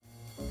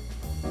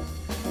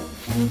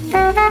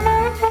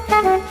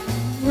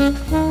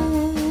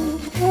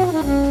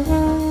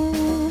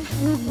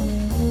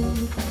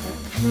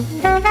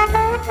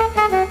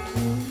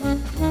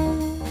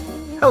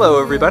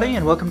Hello, everybody,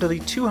 and welcome to the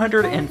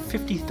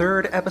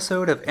 253rd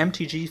episode of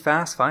MTG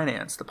Fast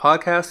Finance, the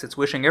podcast that's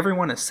wishing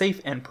everyone a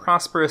safe and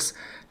prosperous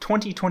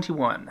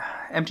 2021.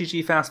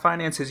 MTG Fast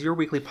Finance is your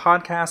weekly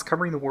podcast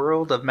covering the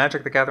world of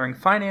Magic the Gathering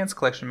finance,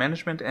 collection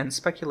management, and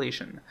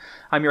speculation.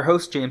 I'm your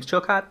host, James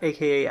Chilcott,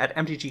 aka at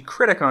MTG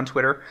Critic on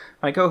Twitter.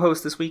 My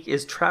co-host this week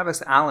is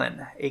Travis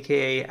Allen,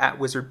 aka at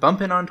Wizard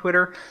Bumpin' on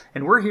Twitter,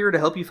 and we're here to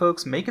help you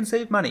folks make and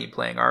save money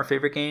playing our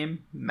favorite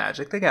game,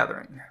 Magic the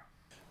Gathering.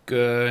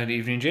 Good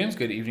evening, James.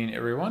 Good evening,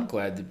 everyone.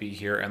 Glad to be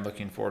here and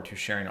looking forward to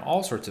sharing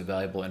all sorts of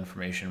valuable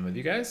information with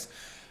you guys.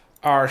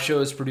 Our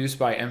show is produced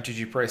by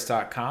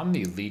MTGPrice.com,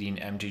 the leading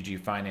MTG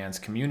finance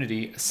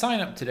community. Sign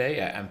up today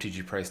at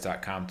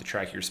MTGPrice.com to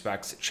track your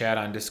specs, chat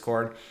on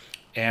Discord,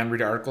 and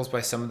read articles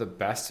by some of the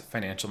best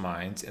financial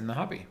minds in the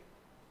hobby.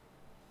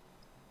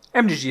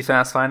 MTG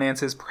Fast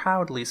Finance is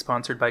proudly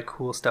sponsored by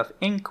Cool Stuff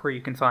Inc., where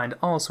you can find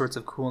all sorts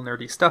of cool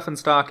nerdy stuff in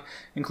stock,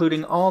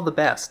 including all the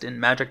best in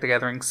Magic the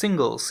Gathering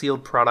single,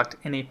 sealed product,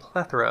 and a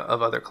plethora of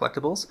other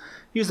collectibles.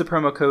 Use the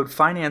promo code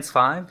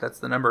FINANCE5, that's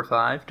the number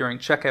 5, during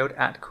checkout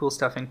at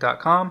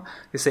CoolStuffInc.com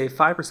to save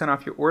 5%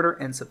 off your order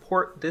and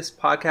support this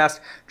podcast.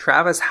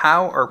 Travis,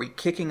 how are we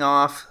kicking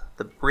off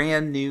the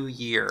brand new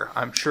year?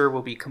 I'm sure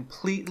will be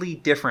completely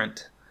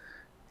different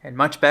and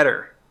much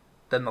better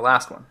than the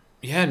last one.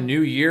 Yeah, new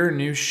year,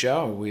 new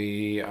show.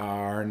 We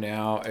are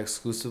now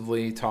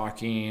exclusively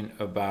talking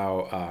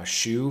about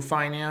shoe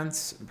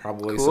finance,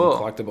 probably cool.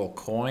 some collectible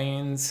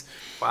coins.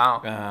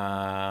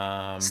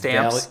 Wow.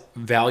 Stamps.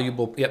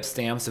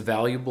 Stamps,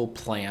 valuable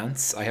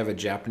plants. I have a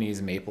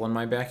Japanese maple in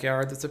my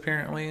backyard that's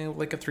apparently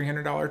like a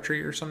 $300 tree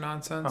or some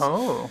nonsense.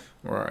 Oh.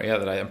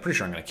 I'm pretty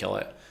sure I'm going to kill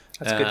it.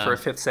 That's good for a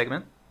fifth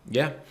segment.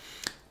 Yeah.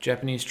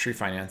 Japanese tree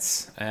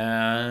finance.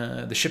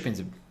 The shipping's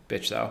a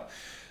bitch, though.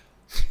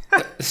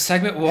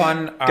 Segment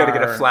 1. Gotta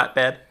get a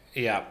flatbed.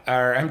 Yeah,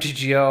 our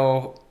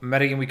MTGO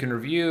metagame week in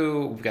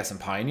review. We've got some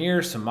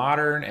Pioneer, some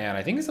Modern, and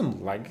I think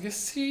some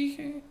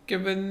Legacy, I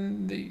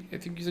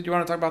think you said you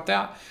want to talk about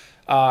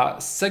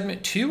that.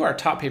 Segment 2, our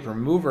top paper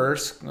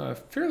movers. A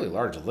fairly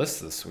large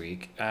list this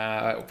week,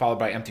 followed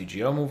by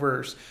MTGO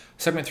movers.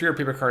 Segment 3, our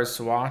paper cards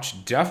to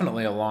watch.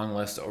 Definitely a long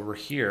list over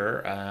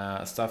here.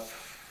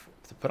 Stuff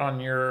to put on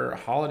your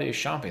holiday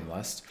shopping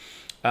list.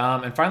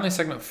 And finally,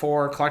 segment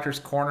 4, Collector's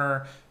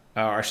Corner.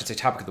 Or I should say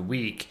topic of the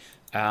week,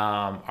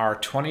 our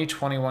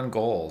 2021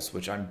 goals,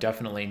 which I'm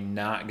definitely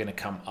not going to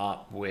come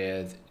up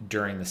with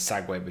during the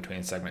segue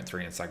between segment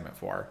 3 and segment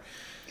 4.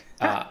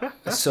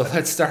 So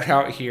let's start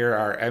out here,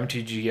 our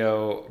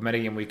MTGO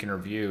Metagame Week in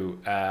Review.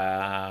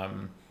 The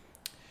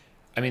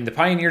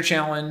Pioneer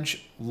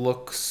Challenge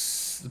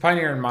the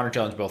Pioneer and Modern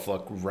Challenge both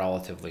look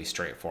relatively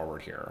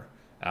straightforward here.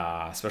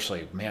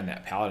 Especially,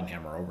 that Paladin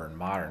Hammer over in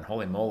Modern.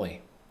 Holy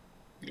moly.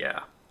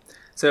 Yeah.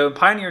 So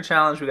Pioneer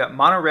Challenge, we got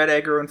Mono Red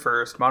aggro in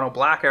first, Mono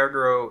Black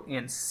aggro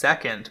in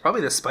second.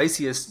 Probably the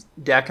spiciest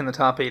deck in the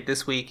top 8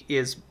 this week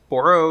is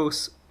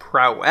Boros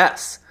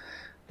Prowess.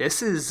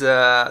 This is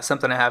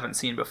something I haven't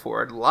seen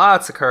before.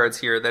 Lots of cards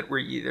here that are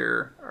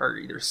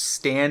either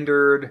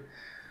standard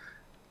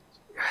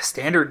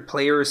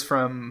players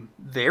from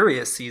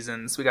various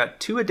seasons. We got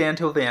 2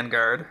 Adanto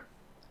Vanguard,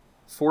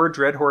 4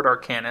 Dreadhorde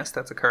Arcanist.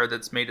 That's a card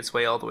that's made its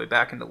way all the way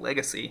back into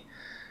Legacy.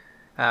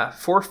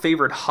 4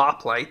 Favored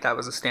Hoplite, that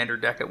was a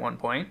standard deck at one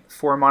point.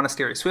 4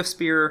 Monastery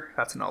Swiftspear,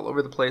 that's an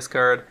all-over-the-place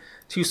card.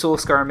 2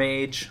 Soulscar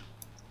Mage.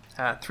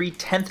 3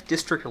 10th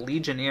District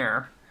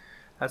Legionnaire.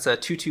 That's a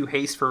 2/2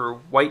 haste for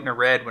white and a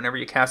red. Whenever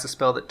you cast a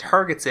spell that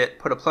targets it,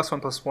 put a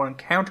 +1/+1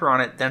 counter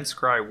on it, then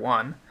scry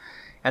 1.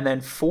 And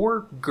then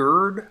 4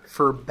 Gird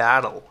for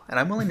Battle. And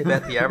I'm willing to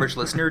bet the average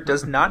listener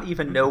does not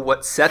even know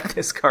what set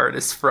this card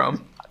is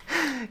from.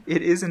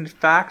 It is, in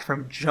fact,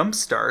 from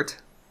Jumpstart.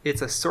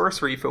 It's a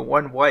sorcery for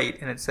 1 white,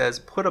 and it says,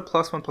 put a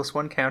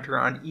 +1/+1 counter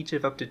on each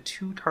of up to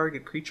 2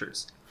 target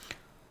creatures.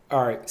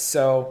 All right,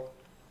 so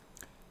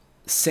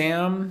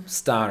Sam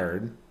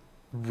Stoddard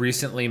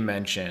recently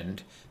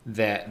mentioned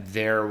that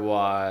there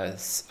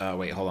was...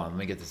 wait, hold on. Let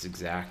me get this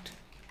exact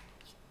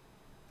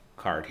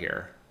card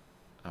here.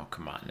 Oh,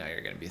 come on. Now you're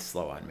going to be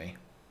slow on me.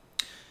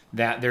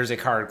 That there's a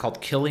card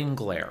called Killing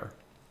Glare.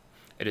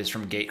 It is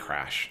from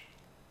Gatecrash.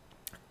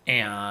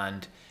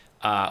 And...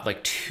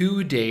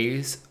 2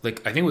 days, I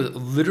think it was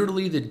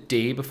literally the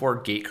day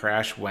before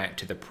Gatecrash went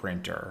to the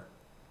printer,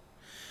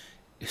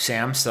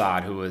 Sam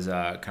Sod, who was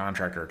a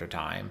contractor at the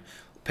time,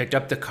 picked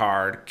up the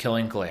card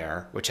Killing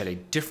Glare, which had a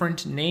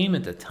different name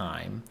at the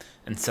time,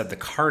 and said the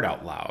card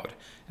out loud.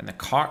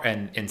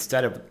 And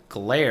instead of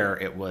glare,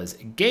 it was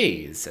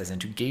gaze, as in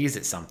to gaze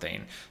at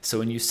something. So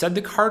when you said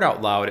the card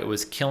out loud, it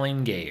was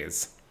Killing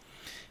Gaze.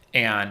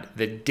 And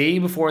the day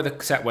before the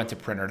set went to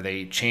printer,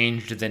 they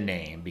changed the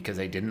name because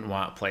they didn't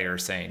want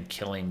players saying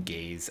Killing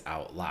Gaze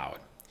out loud.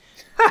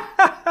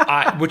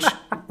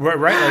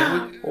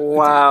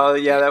 Wow,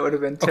 yeah, that would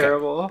have been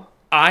terrible.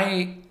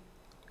 Okay.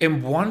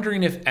 am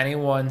wondering if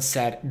anyone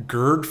said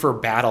 "gird for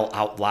battle"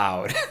 out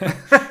loud,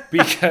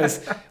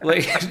 because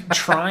like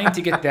trying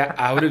to get that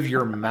out of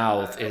your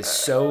mouth is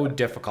so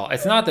difficult.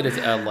 It's not that it's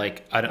an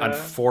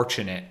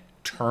unfortunate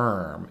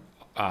term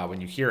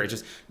when you hear it.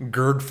 It's just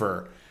gird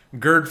for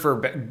gird for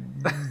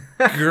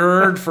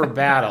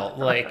battle.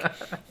 Like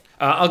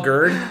a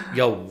GERD,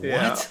 yo, what?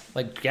 Yeah.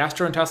 Like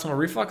gastrointestinal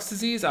reflux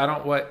disease? I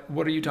don't.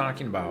 What are you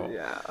talking about?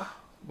 Yeah.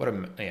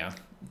 Yeah.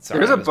 Sorry,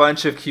 There's a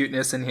bunch of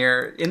cuteness in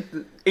here.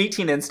 In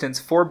 18 instance,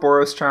 4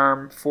 Boros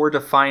Charm, 4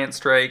 Defiant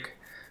Strike,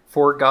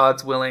 4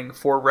 God's Willing,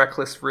 4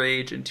 Reckless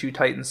Rage, and 2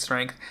 Titan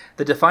Strength.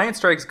 The Defiant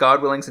Strikes,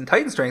 God Willings, and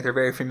Titan Strength are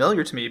very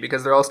familiar to me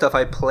because they're all stuff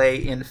I play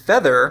in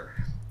Feather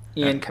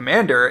in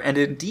Commander, and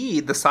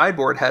indeed the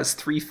sideboard has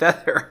 3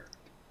 Feather.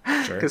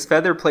 Because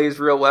Feather plays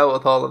real well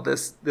with all of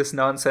this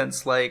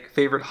nonsense like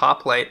favorite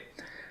Hoplite.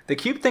 The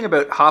cute thing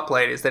about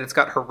Hoplite is that it's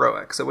got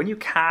Heroic. So when you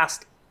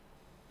cast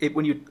it,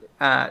 when you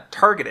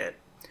target it,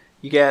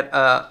 you get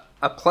a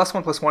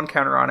 +1/+1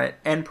 counter on it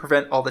and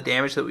prevent all the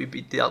damage that would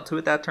be dealt to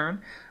it that turn,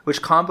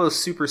 which combos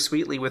super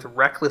sweetly with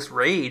Reckless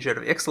Rage out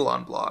of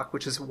Ixalan block,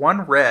 which is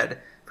 1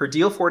 red for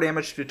deal 4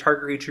 damage to a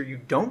target creature you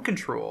don't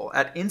control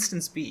at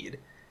instant speed,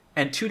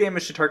 and 2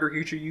 damage to target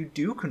creature you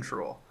do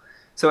control.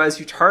 So as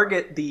you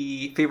target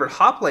the favorite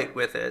Hoplite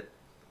with it,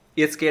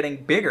 it's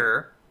getting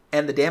bigger,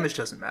 and the damage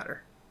doesn't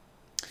matter.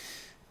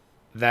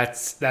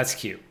 That's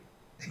cute.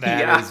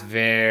 That is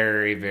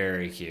very,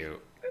 very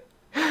cute.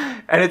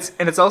 And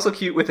it's also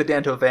cute with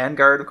Adanto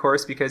Vanguard, of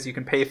course, because you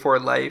can pay 4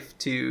 life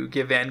to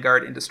give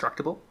Vanguard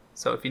indestructible.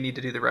 So if you need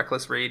to do the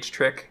Reckless Rage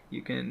trick,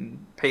 you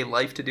can pay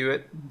life to do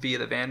it via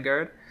the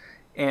Vanguard.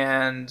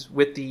 And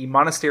with the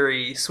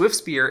Monastery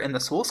Swiftspear and the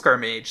Soulscar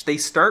Mage, they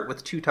start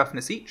with 2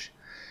 toughness each.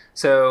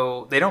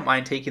 So they don't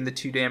mind taking the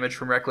 2 damage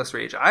from Reckless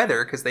Rage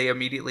either, because they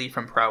immediately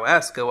from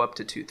Prowess go up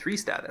to 2/3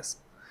 status.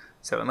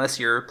 So unless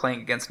you're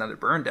playing against another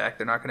burn deck,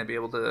 they're not going to be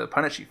able to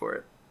punish you for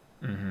it.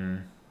 Mm-hmm.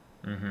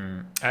 Mm-hmm.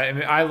 I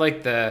mean, I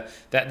like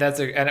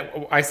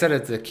I said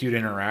it's a cute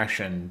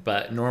interaction,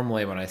 but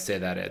normally when I say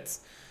that, it's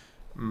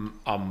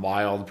a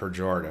mild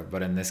pejorative.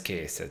 But in this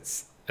case,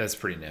 that's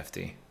pretty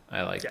nifty.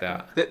 I like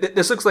that.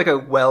 This looks like a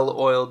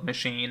well-oiled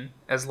machine.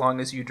 As long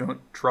as you don't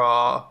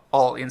draw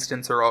all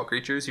instants or all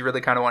creatures, you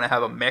really kind of want to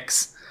have a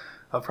mix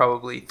of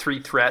probably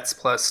 3 threats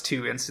plus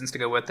 2 instants to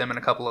go with them and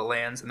a couple of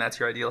lands, and that's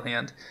your ideal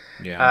hand.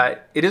 Yeah.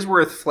 It is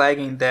worth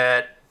flagging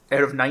that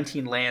out of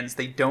 19 lands,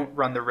 they don't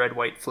run the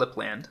red-white flip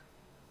land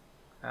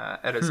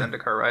at a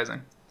Zendikar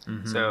Rising.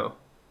 Mm-hmm. So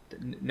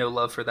no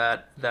love for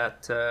that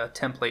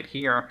template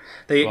here.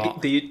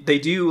 They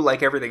do,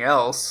 like everything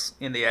else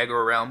in the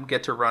aggro realm,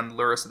 get to run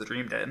Lurrus of the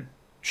Dream Dead.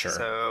 Sure.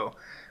 So,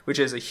 which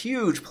is a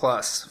huge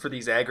plus for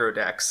these aggro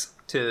decks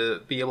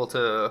to be able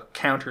to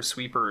counter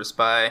sweepers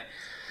by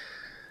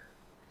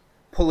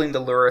pulling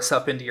the Lurrus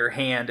up into your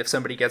hand if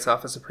somebody gets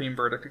off a Supreme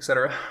Verdict,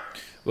 etc.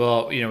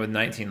 Well, with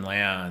 19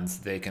 lands,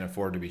 they can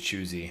afford to be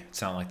choosy.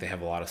 It's not like they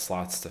have a lot of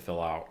slots to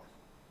fill out.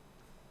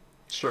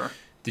 Sure.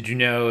 Did you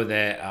know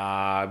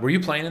that, were you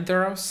playing in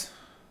Theros?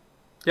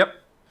 Yep.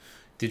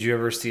 Did you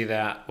ever see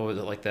that, what was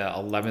it, like the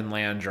 11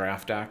 land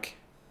draft deck?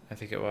 I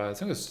think it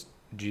was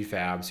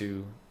GFabs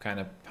who kind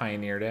of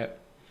pioneered it.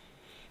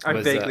 I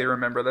vaguely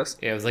remember this.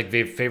 Yeah, it was like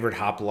favorite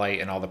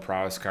Hoplite and all the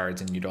prowess cards,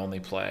 and you'd only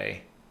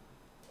play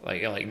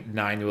like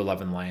 9 to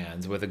 11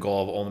 lands with a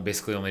goal of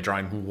basically only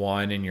drawing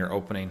 1 in your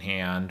opening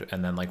hand,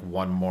 and then like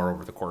 1 more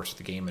over the course of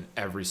the game, and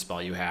every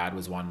spell you had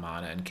was 1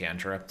 mana and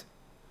cantripped.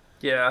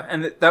 Yeah,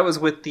 and that was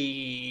with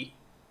the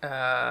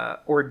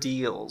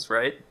Ordeals,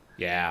 right?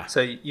 Yeah.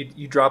 So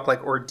you drop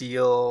like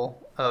Ordeal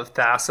of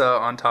Thassa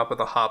on top of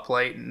the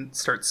Hoplite and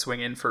start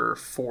swinging for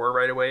 4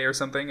 right away or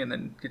something, and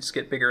then you just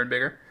get bigger and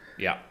bigger.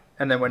 Yeah.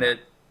 And then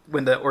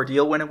when the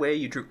Ordeal went away,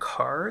 you drew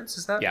cards,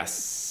 is that?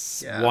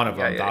 Yes. Yeah. One of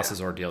them, Thassa's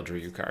Ordeal, drew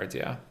you cards,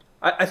 yeah.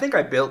 I think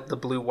I built the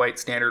blue-white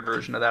standard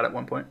version of that at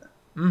one point.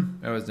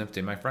 It was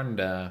nifty. My friend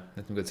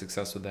had some good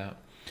success with that.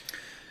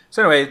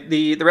 So anyway,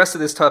 the rest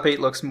of this top 8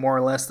 looks more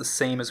or less the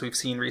same as we've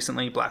seen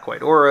recently.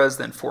 Black-white auras,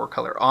 then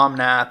 4-color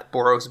Omnath,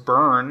 Boros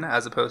Burn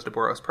as opposed to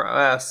Boros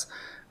Prowess,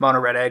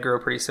 mono-red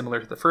aggro, pretty similar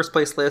to the first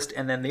place list,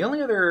 and then the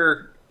only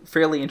other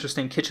fairly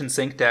interesting kitchen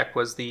sink deck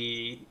was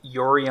the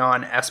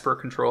Yorion Esper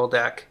control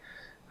deck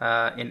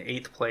in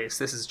 8th place.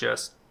 This is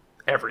just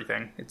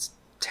everything. It's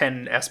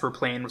 10 Esper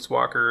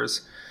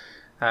Planeswalkers,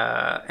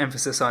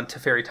 emphasis on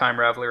Teferi Time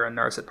Raveler and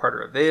Narset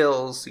Parter of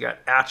Veils. You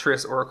got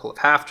Atris, Oracle of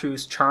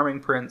Half-Truths, Charming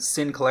Prince,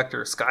 Sin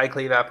Collector,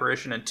 Skyclave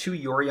Apparition, and 2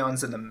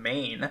 Yorions in the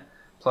main,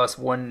 plus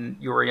 1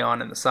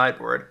 Yorion in the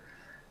sideboard.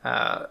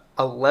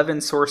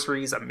 11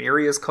 sorceries,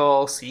 Amiria's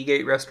Call,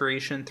 Seagate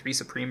Restoration, 3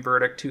 Supreme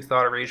Verdict, 2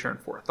 Thought Erasure, and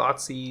 4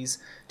 Thoughtseize,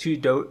 2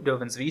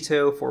 Dovin's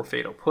Veto, 4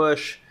 Fatal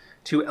Push,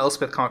 2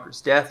 Elspeth Conquers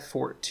Death,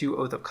 2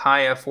 Oath of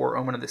Kaya, 4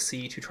 Omen of the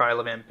Sea, 2 Trial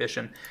of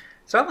Ambition.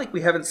 It's not like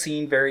we haven't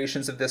seen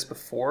variations of this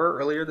before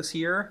earlier this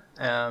year,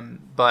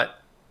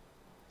 but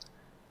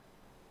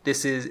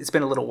it's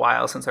been a little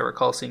while since I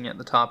recall seeing it in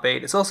the top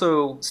 8. It's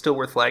also still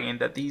worth flagging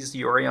that these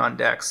Yorion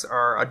decks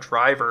are a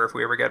driver if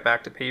we ever get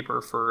back to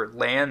paper for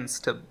lands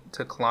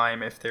to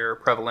climb if they're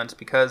prevalent,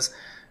 because it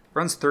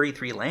runs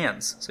 33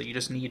 lands, so you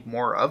just need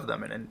more of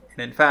them. And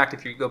in fact,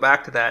 if you go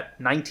back to that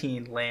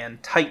 19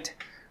 land tight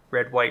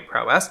red-white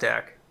prowess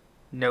deck,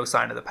 no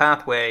sign of the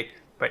pathway,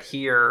 but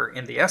here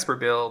in the Esper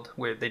build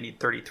where they need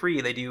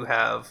 33, they do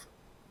have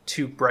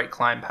 2 bright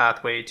climb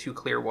pathway, 2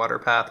 clear water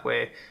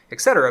pathway,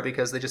 etc.,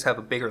 because they just have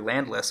a bigger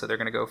land list, so they're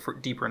going to go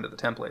deeper into the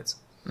templates.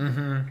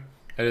 Mm-hmm.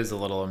 It is a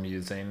little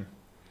amusing.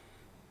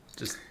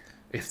 Just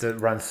if it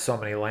runs so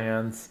many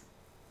lands.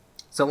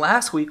 So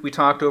last week we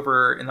talked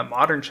over in the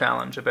Modern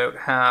Challenge about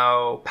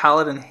how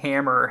Paladin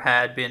Hammer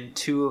had been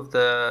 2 of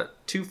the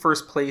 2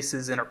 first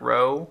places in a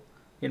row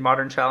in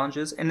Modern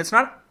Challenges, and it's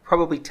not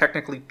probably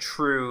technically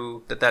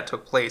true that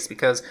took place,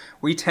 because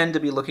we tend to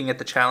be looking at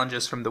the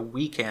challenges from the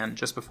weekend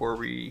just before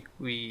we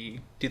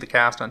do the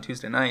cast on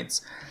Tuesday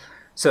nights.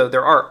 So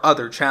there are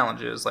other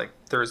challenges like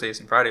Thursdays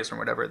and Fridays or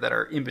whatever that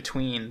are in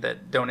between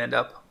that don't end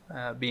up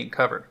being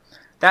covered.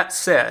 That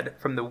said,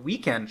 from the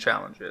weekend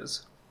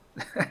challenges,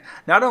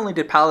 not only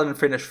did Paladin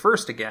finish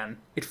first again,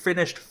 it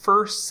finished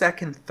first,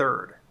 second,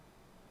 third.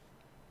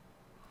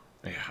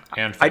 Yeah,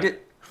 and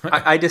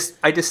I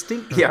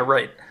distinct yeah,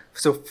 right.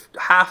 So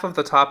half of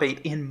the top 8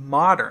 in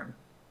Modern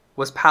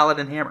was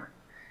Paladin Hammer.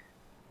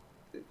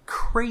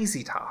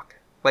 Crazy talk.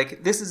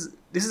 Like this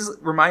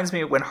reminds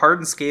me of when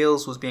Hardened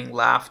Scales was being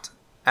laughed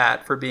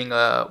at for being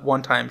a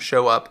one-time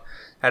show up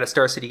at a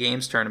Star City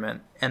Games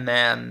tournament, and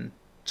then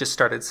just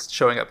started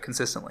showing up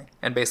consistently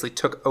and basically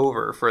took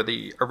over for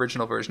the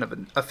original version of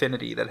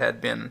Affinity that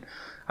had been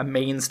a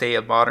mainstay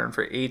of Modern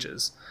for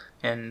ages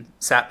and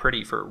sat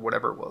pretty for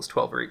whatever it was,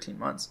 12 or 18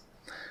 months.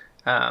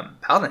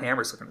 Paladin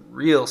Hammer's looking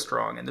real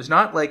strong, and there's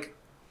not like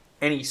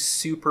any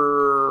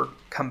super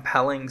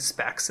compelling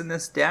specs in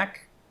this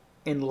deck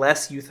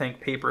unless you think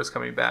paper is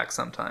coming back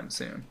sometime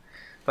soon.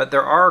 But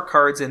there are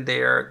cards in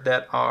there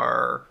that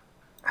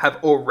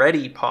have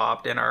already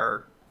popped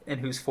and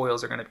whose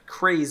foils are going to be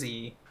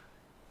crazy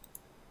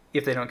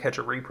if they don't catch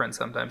a reprint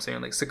sometime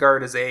soon. Like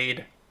Sigarda's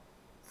Aid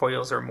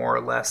foils are more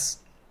or less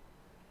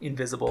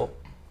invisible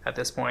at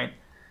this point.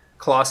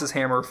 Colossus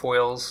Hammer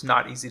foils,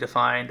 not easy to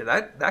find.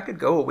 That could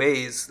go a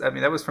ways. I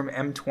mean, that was from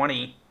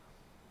M20.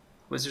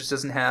 Wizards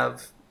doesn't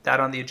have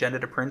that on the agenda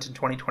to print in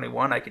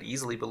 2021. I could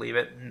easily believe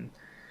it. And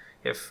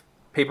if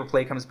paper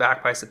play comes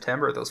back by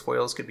September, those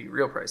foils could be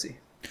real pricey.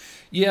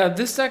 Yeah,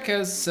 this deck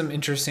has some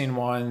interesting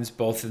ones,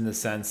 both in the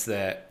sense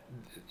that,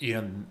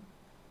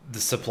 the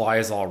supply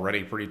is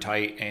already pretty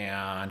tight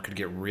and could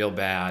get real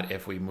bad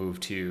if we move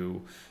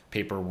to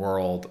paper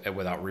world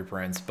without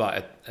reprints.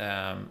 But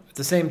at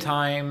the same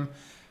time,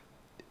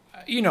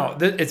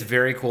 it's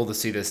very cool to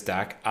see this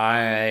deck.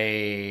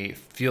 I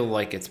feel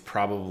like it's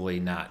probably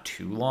not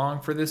too long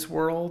for this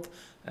world.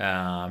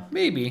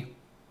 Maybe,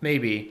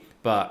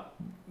 but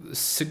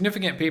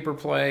significant paper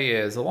play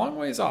is a long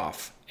ways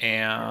off.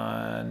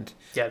 And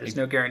yeah, there's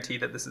no guarantee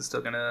that this is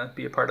still going to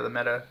be a part of the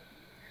meta.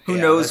 Who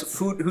knows?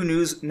 Who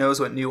knows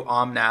what new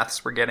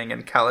Omnaths we're getting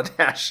in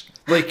Kaladesh?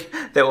 Like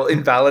that will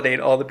invalidate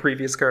all the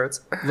previous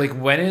cards. Like,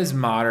 when is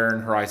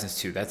Modern Horizons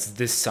 2? That's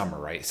this summer,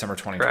 right? Summer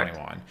 2021.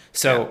 Correct.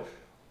 So. Yeah.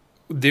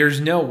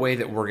 There's no way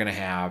that we're going to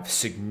have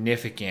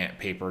significant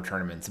paper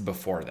tournaments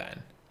before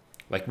then.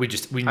 Like, we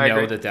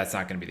know that that's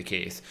not going to be the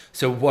case.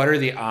 So what are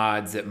the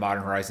odds that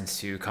Modern Horizons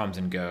 2 comes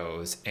and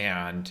goes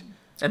and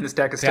this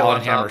deck is still on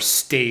top? Paladin Hammer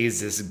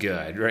stays as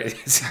good, right?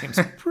 It seems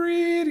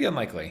pretty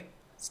unlikely.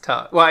 It's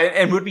tough. Well,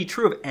 and would be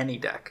true of any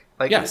deck.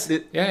 Like, yes.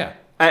 Yeah.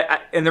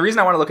 And the reason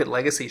I want to look at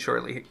Legacy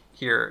shortly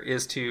here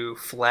is to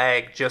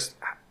flag just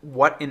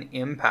what an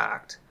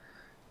impact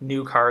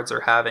new cards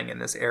are having in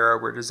this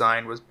era where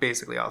design was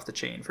basically off the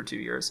chain for 2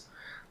 years.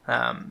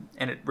 And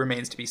it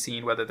remains to be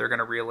seen whether they're going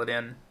to reel it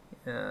in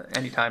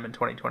anytime in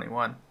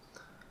 2021.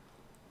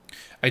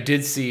 I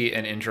did see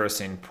an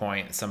interesting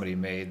point somebody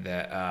made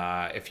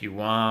that if you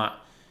want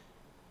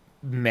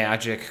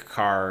Magic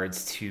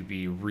cards to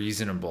be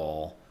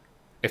reasonable,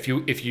 if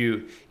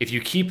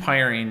you keep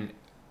hiring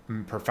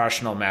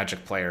professional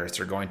Magic players,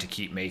 they're going to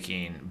keep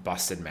making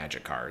busted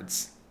Magic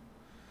cards,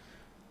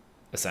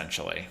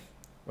 essentially.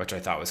 Which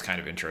I thought was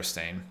kind of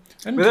interesting.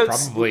 And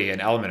probably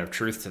an element of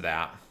truth to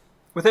that.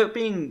 Without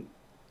being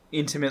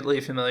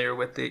intimately familiar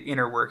with the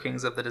inner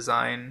workings of the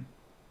design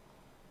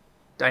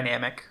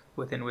dynamic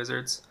within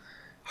Wizards,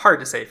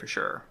 hard to say for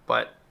sure.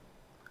 But,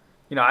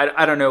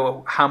 I don't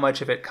know how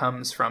much of it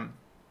comes from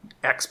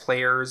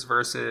ex-players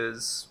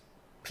versus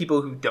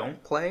people who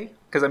don't play.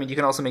 Because, you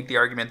can also make the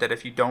argument that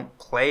if you don't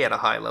play at a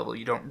high level,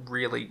 you're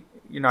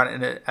not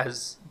in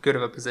as good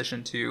of a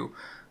position to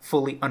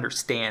fully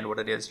understand what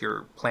it is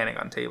you're planning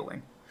on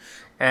tabling.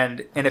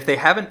 And if they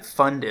haven't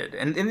funded,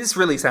 and this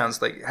really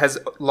has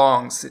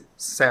long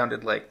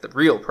sounded like the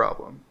real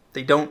problem,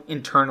 they don't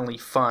internally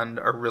fund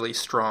a really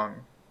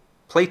strong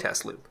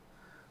playtest loop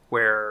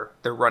where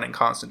they're running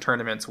constant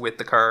tournaments with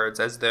the cards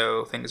as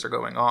though things are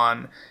going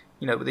on.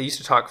 They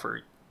used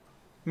to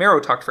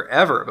Marrow talked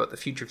forever about the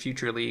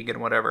Future League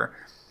and whatever.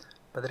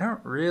 but they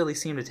don't really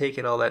seem to take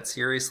it all that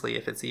seriously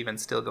if it's even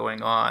still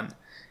going on.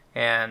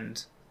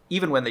 And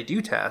even when they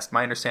do test,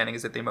 my understanding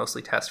is that they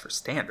mostly test for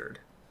standard,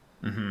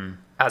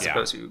 as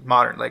opposed to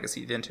modern,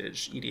 legacy,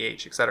 vintage,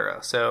 EDH, etc.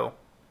 So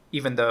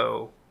even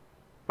though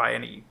by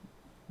any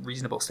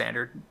reasonable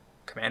standard,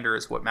 Commander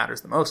is what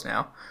matters the most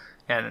now,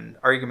 and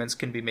arguments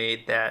can be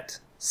made that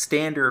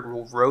standard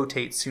will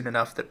rotate soon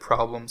enough that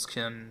problems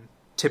can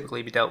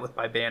typically be dealt with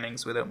by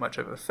bannings without much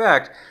of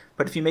effect.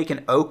 But if you make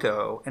an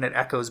Oko and it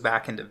echoes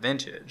back into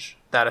vintage,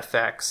 that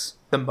affects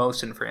the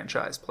most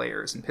enfranchised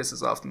players and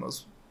pisses off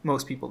the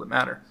most people that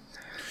matter.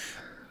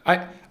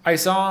 I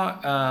saw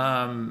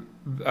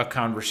a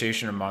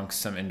conversation amongst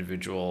some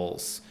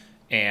individuals,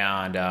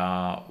 and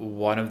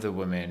one of the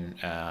women,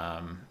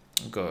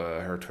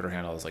 her Twitter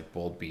handle is like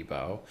Bold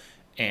Bebo,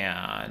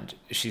 and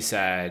she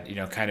said,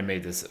 kind of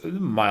made this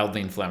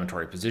mildly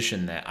inflammatory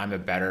position that I'm a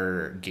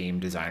better game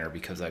designer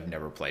because I've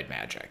never played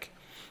Magic.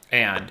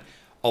 And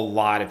a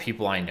lot of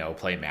people I know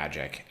play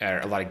Magic, or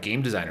a lot of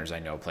game designers I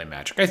know play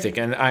Magic, I think.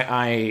 And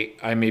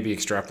I may be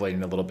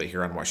extrapolating a little bit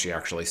here on what she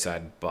actually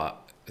said,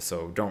 but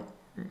so don't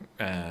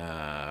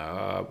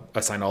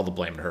assign all the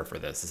blame to her for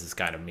this. This is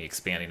kind of me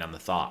expanding on the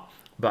thought.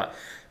 But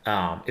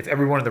if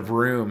everyone in the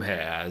room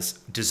has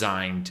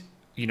designed,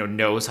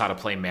 knows how to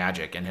play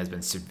Magic and has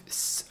been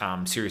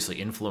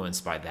seriously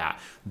influenced by that,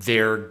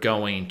 they're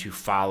going to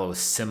follow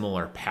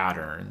similar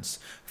patterns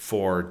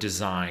for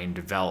design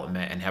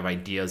development and have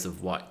ideas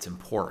of what's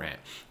important.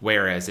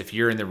 Whereas if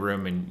you're in the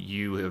room and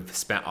you have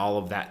spent all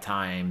of that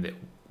time that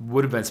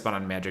would have been spent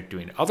on Magic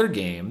doing other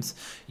games,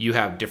 you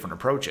have different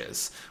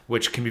approaches,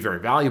 which can be very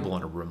valuable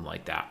in a room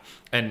like that.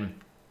 And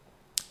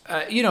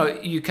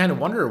you kind of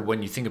wonder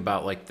when you think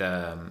about like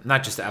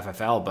not just the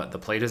FFL, but the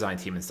play design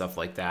team and stuff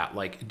like that.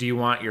 Like, do you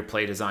want your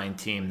play design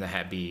team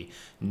to be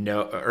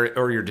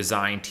or your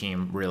design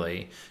team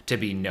really to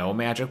be no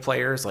Magic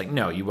players? Like,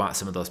 no, you want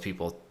some of those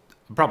people,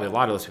 probably a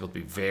lot of those people, to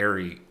be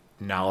very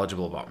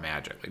knowledgeable about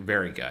Magic, like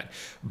very good.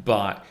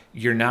 But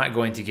you're not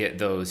going to get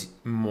those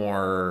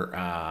more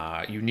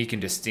unique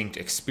and distinct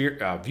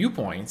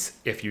viewpoints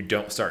if you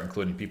don't start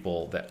including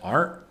people that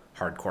aren't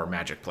hardcore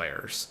Magic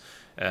players.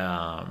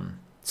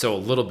 So a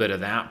little bit of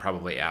that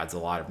probably adds a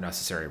lot of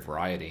necessary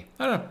variety.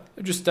 I don't know,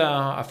 just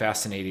a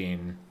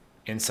fascinating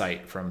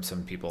insight from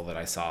some people that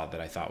I saw that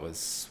I thought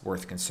was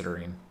worth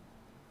considering.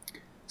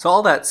 So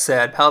all that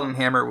said, Paladin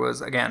Hammer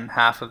was, again,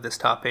 half of this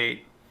top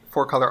 8.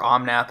 4-color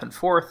Omnath in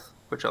 4th,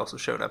 which also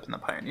showed up in the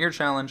Pioneer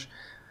Challenge.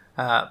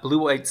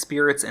 Blue-White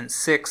Spirits in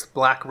 6th,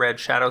 Black-Red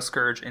Shadow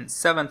Scourge in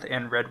 7th,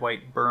 and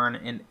Red-White Burn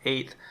in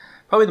 8th.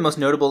 Probably the most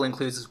notable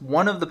includes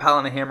one of the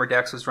Paladin Hammer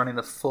decks was running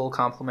the full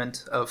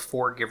complement of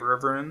 4 Giver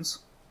of Runes,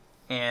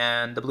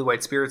 and the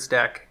Blue-White Spirits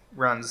deck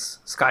runs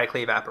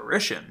Skyclave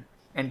Apparition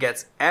and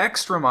gets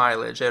extra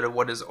mileage out of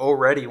what is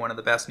already one of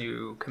the best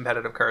new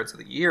competitive cards of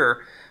the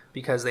year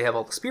because they have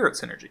all the spirit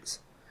synergies.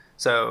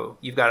 So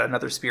you've got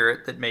another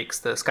spirit that makes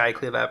the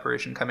Skyclave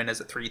Apparition come in as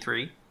a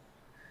 3/3.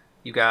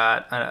 You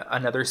got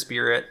another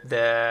spirit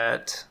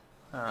that,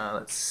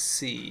 let's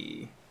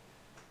see,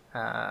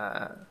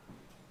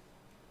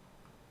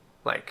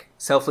 like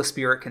Selfless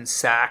Spirit can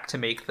sack to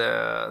make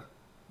the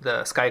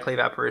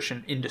Skyclave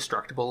Apparition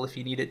indestructible if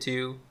you need it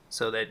to,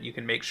 so that you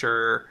can make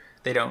sure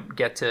they don't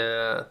get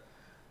to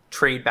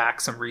trade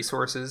back some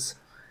resources.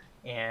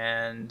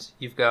 And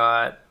you've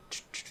got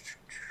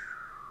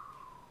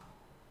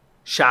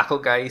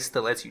Shacklegeist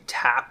that lets you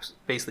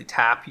basically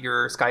tap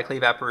your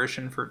Skyclave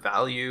Apparition for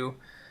value.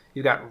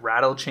 You've got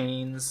Rattle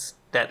Chains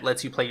that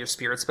lets you play your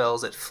spirit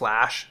spells at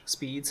flash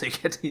speed, so you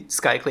get to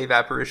Skyclave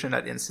Apparition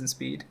at instant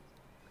speed.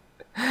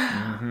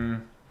 I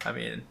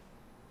mean,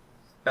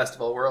 best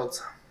of all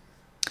worlds.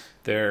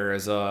 There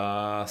is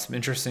some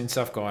interesting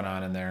stuff going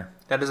on in there.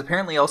 That is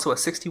apparently also a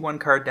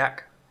 61-card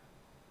deck.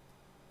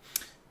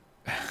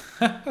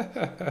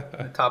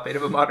 The top 8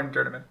 of a modern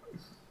tournament.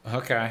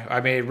 Okay.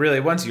 I mean, really,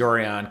 once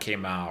Yorion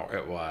came out,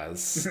 it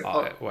was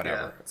whatever.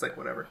 Yeah, it's like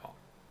whatever.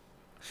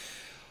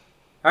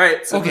 All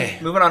right, so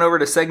moving on over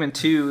to segment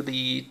 2,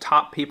 the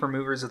top paper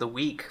movers of the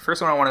week.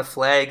 First one I want to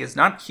flag is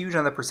not huge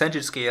on the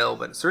percentage scale,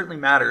 but it certainly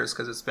matters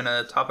because it's been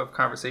a topic of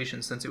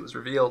conversation since it was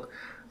revealed.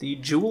 The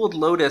Jeweled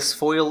Lotus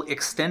foil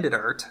extended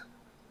art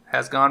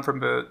has gone from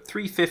about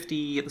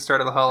 $350 at the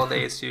start of the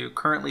holidays to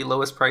currently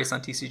lowest price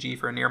on TCG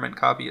for a near mint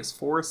copy is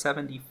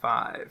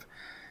 $475.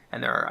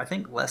 And there are, I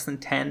think, less than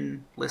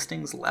 10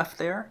 listings left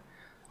there.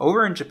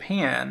 Over in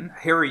Japan,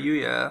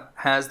 Haruya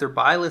has their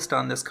buy list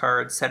on this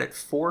card set at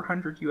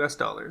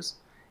 $400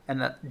 and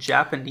the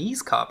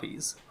Japanese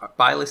copies are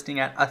buy listing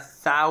at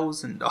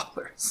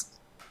 $1,000.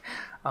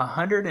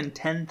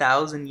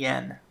 110,000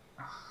 yen.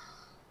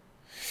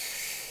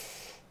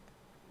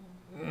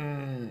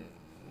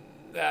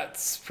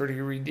 That's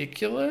pretty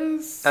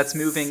ridiculous. That's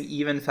moving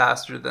even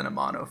faster than a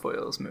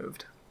monofoil's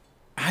moved.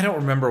 I don't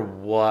remember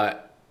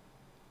what.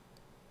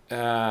 We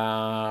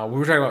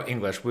were talking about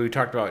English. We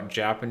talked about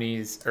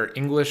Japanese or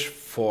English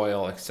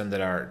foil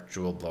extended art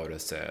Jeweled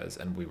Lotuses,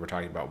 and we were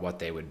talking about what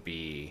they would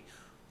be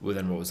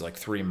within what was like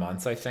 3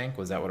 months, I think.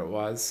 Was that what it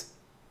was?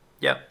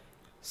 Yep.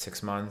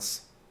 6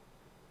 months.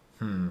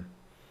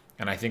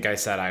 And I think I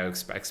said I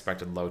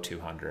expected low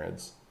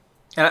 200s.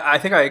 And I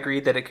think I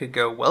agreed that it could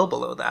go well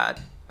below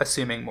that,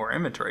 assuming more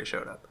inventory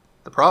showed up.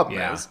 The problem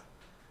is,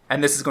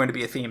 and this is going to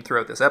be a theme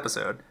throughout this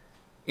episode,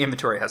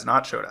 inventory has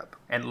not showed up.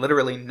 And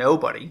literally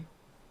nobody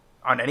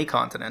on any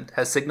continent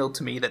has signaled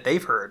to me that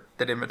they've heard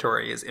that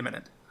inventory is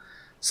imminent.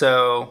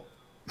 So,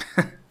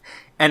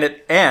 and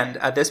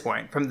at this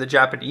point, from the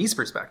Japanese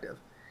perspective,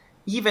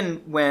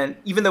 even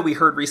though we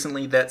heard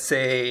recently that,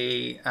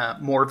 say,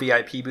 more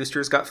VIP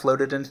boosters got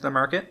floated into the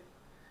market,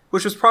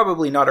 which was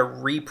probably not a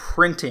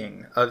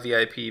reprinting of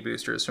VIP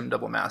boosters from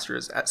Double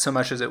Masters so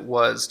much as it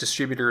was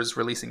distributors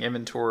releasing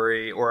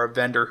inventory, or a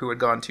vendor who had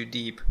gone too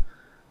deep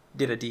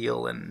did a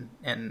deal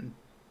and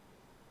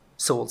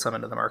sold some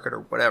into the market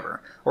or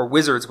whatever. Or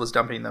Wizards was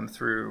dumping them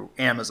through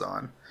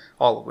Amazon,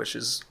 all of which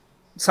is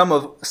some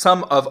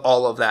of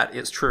all of that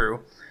is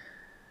true.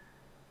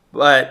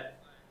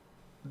 But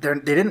they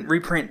didn't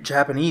reprint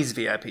Japanese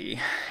VIP,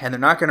 and they're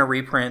not going to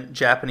reprint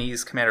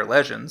Japanese Commander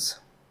Legends,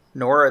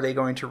 nor are they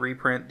going to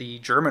reprint the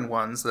German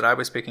ones that I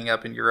was picking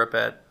up in Europe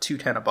at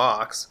 $2.10 a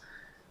box.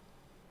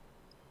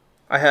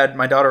 I had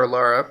my daughter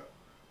Laura,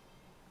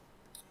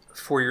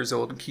 4 years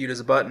old and cute as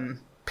a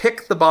button,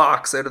 pick the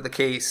box out of the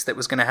case that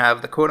was going to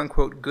have the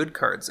quote-unquote good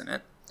cards in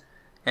it.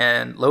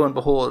 And lo and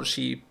behold,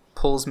 she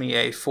pulls me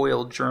a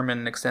foiled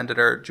German extended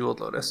art Jeweled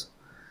Lotus.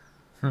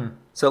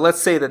 So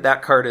let's say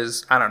that card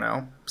is, I don't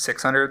know,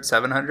 600,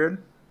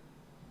 700.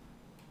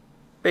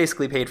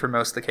 Basically paid for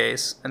most of the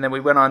case. And then we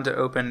went on to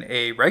open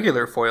a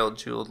regular foiled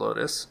Jeweled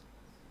Lotus.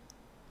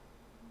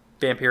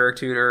 Vampiric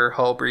Tutor,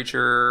 Hull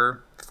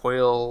Breacher,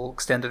 foil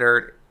extended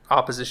art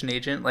opposition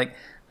agent. Like,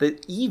 the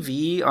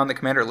EV on the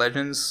Commander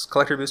Legends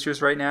collector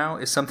boosters right now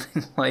is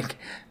something like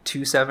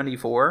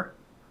 274.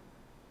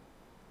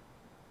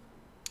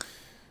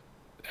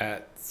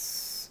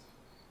 It's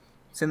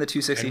in the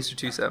 260s or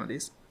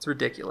 270s. It's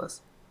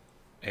ridiculous.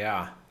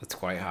 Yeah, that's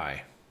quite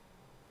high.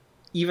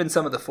 Even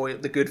some of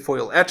the good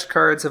foil etched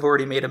cards have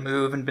already made a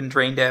move and been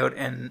drained out.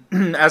 And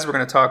as we're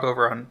going to talk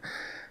over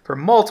for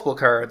multiple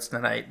cards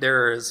tonight,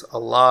 there is a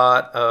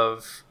lot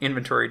of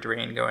inventory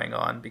drain going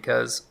on,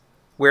 because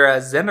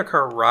whereas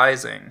Zendikar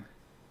Rising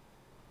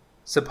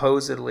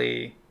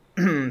supposedly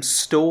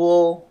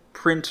stole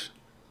print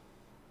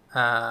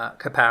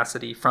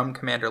capacity from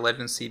Commander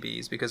Legends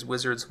CBs because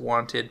Wizards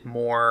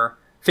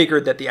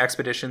figured that the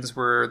expeditions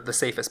were the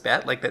safest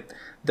bet, like that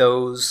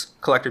those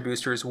collector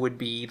boosters would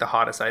be the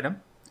hottest item,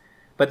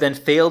 but then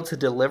failed to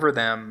deliver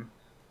them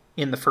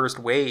in the first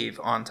wave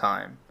on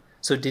time,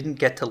 so didn't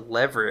get to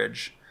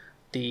leverage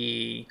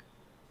the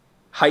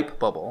hype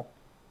bubble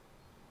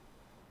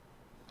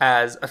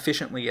as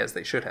efficiently as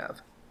they should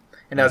have.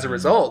 And as a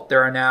result,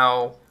 there are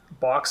now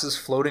boxes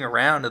floating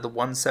around in the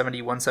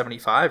 170,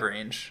 175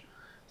 range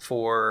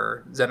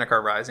for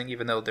Zendikar Rising,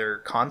 even though their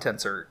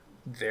contents are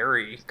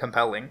very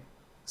compelling,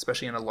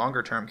 especially in a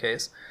longer term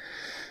case.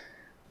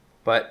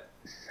 But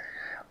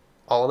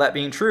all of that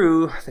being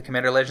true, the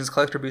Commander Legends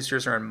collector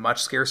boosters are in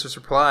much scarcer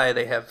supply.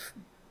 They have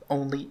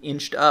only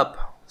inched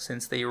up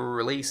since they were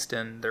released,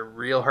 and they're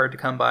real hard to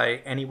come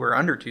by anywhere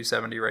under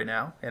 270 right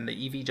now, and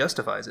the EV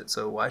justifies it,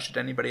 so why should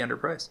anybody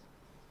underprice?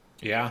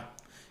 Yeah,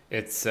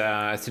 it's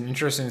an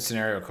interesting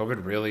scenario.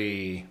 COVID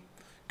really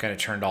kind of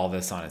turned all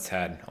this on its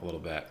head a little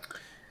bit.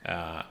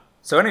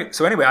 So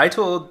anyway, I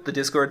told the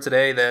Discord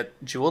today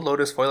that Jeweled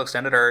Lotus foil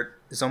extended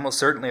art is almost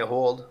certainly a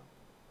hold,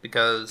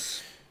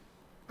 because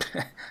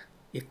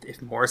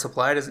if more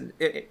supply doesn't,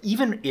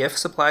 even if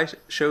supply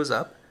shows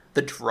up,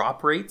 the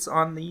drop rates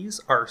on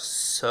these are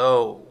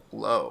so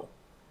low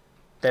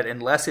that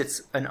unless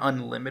it's an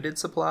unlimited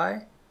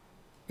supply,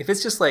 if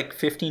it's just like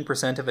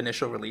 15% of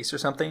initial release or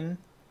something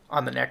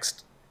on the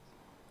next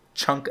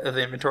chunk of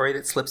inventory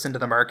that slips into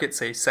the market,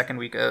 say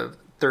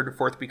third or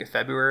fourth week of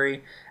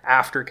February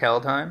after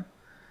Kaldheim,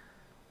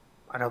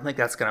 I don't think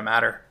that's going to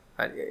matter.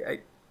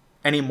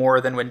 Any more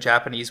than when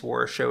Japanese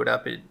War showed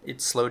up, it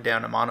slowed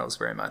down Amanos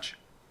very much.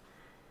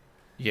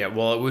 Yeah,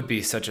 well, it would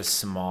be such a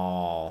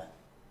small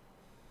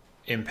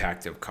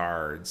impact of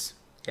cards.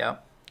 Yeah.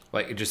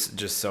 Like, just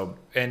so,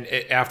 and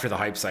after the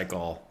hype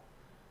cycle,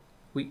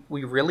 we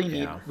really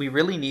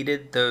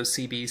needed those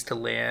CBs to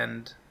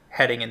land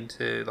heading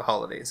into the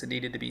holidays. It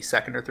needed to be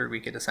second or third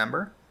week of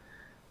December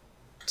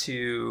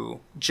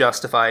to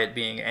justify it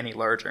being any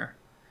larger.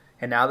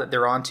 And now that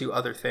they're on to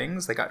other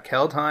things, they got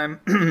Kaldheim,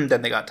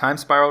 then they got Time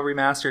Spiral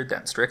Remastered,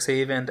 then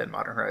Strixhaven, then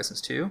Modern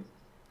Horizons 2.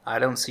 I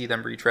don't see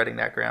them retreading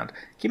that ground.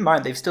 Keep in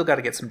mind, they've still got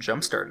to get some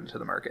Jumpstart into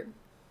the market,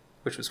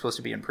 which was supposed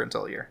to be in print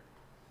all year.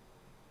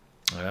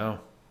 Oh.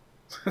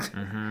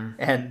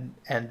 Mm-hmm.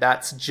 And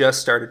that's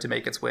just started to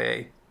make its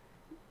way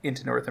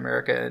into North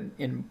America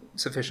in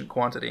sufficient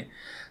quantity.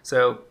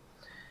 So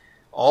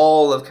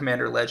all of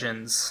Commander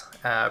Legends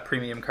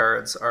premium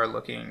cards are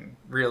looking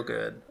real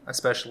good,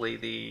 especially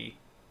the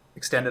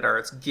extended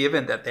arts,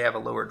 given that they have a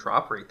lower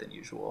drop rate than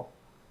usual.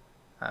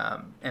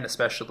 And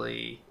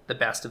especially the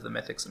best of the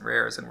mythics and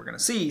rares, and we're going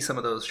to see some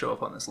of those show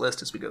up on this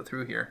list as we go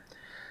through here.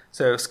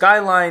 So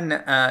Skyline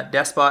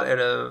Despot out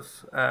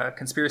of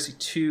Conspiracy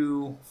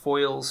 2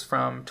 foils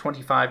from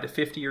 25 to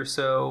 50 or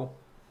so.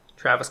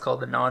 Travis called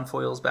the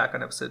non-foils back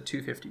on episode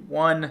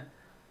 251.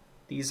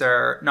 These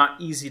are not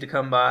easy to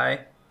come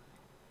by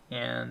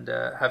and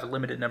have a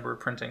limited number of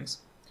printings.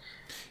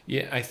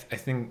 Yeah, I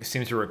think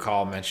seem to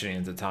recall mentioning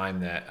at the time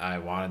that I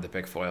wanted to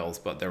pick foils,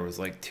 but there was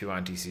like 2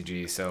 on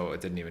TCG, so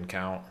it didn't even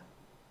count.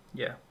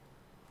 Yeah.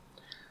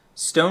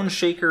 Stone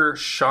Shaker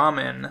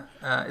Shaman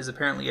is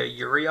apparently a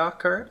Uriok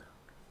card.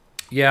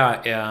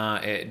 Yeah,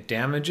 it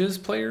damages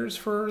players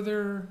for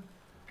their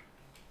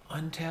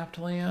untapped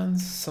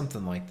lands,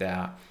 something like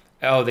that.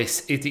 Oh,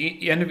 at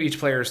the end of each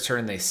player's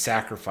turn, they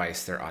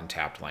sacrifice their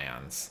untapped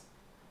lands.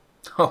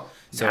 Oh,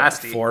 so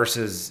nasty. It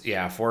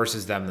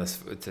forces them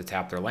to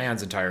tap their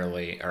lands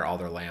entirely, or all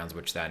their lands,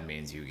 which then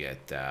means you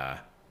get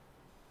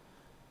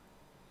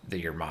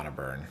your mana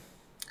burn.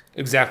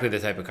 Exactly the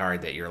type of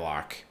card that your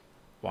lock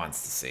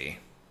wants to see.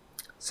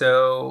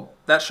 So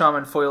that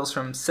Shaman foils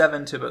from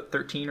 7 to about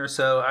 13 or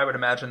so. I would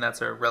imagine that's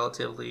a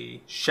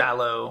relatively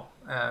shallow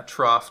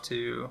trough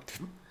to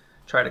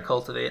try to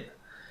cultivate.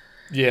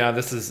 Yeah,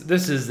 this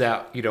is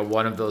that,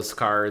 one of those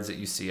cards that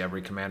you see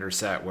every commander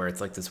set where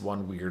it's like this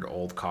one weird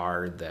old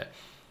card that,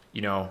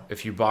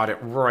 if you bought it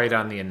right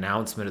on the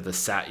announcement of the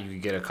set, you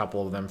could get a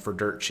couple of them for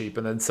dirt cheap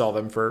and then sell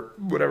them for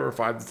whatever,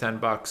 $5 to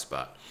 $10,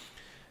 but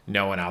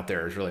no one out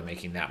there is really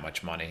making that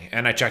much money.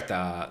 And I checked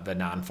the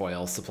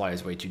non-foil supply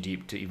is way too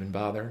deep to even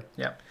bother.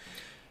 Yeah.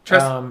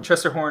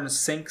 Tresterhorn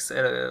sinks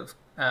out of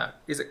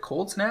is it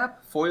Cold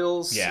Snap?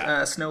 Foils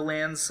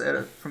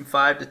Snowlands from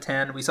 5 to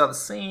 10. We saw the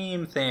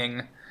same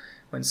thing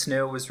when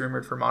Snow was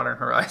rumored for Modern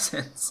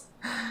Horizons.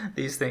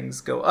 These things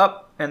go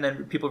up, and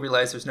then people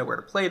realize there's nowhere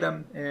to play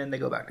them, and they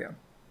go back down.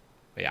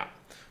 Yeah,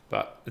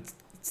 but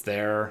it's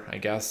there, I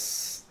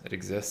guess. It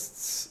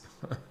exists.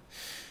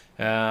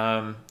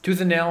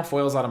 Tooth and Nail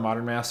foils out of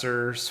Modern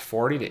Masters,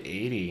 40 to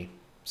 80,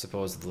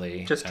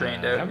 supposedly. Just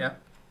drained out, yeah.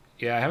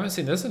 Yeah, I haven't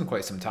seen this in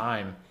quite some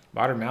time.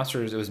 Modern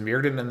Masters, it was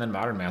Mirrodin and then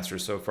Modern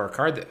Masters. So for a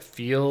card that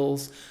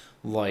feels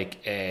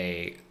like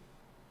a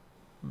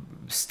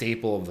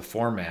staple of the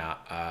format,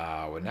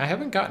 I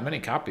haven't gotten many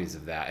copies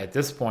of that. At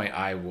this point,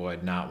 I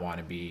would not want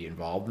to be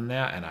involved in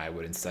that, and I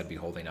would instead be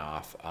holding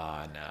off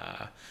on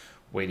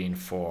waiting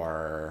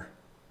for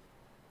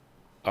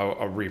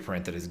a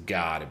reprint that has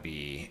got to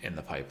be in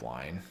the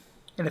pipeline.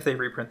 And if they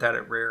reprint that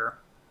at rare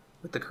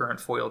with the current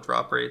foil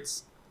drop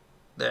rates,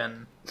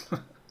 then yeah,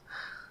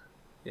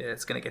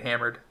 it's going to get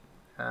hammered.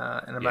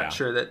 And I'm not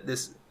sure that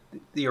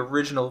the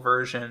original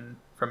version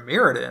from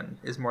Mirrodin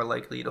is more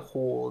likely to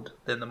hold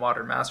than the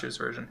Modern Masters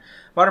version.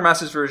 Modern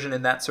Masters version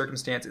in that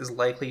circumstance is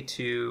likely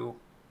to...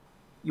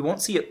 You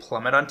won't see it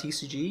plummet on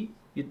TCG.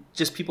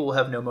 Just people will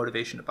have no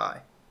motivation to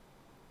buy.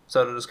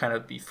 So it'll just kind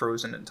of be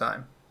frozen in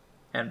time.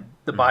 And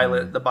the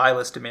buy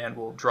list demand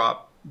will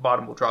drop,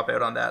 bottom will drop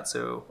out on that,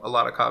 so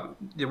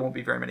there won't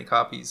be very many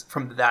copies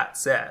from that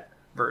set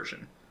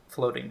version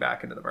floating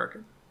back into the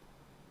market.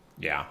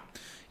 Yeah.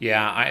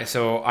 Yeah,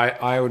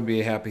 I would be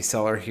a happy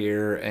seller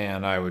here,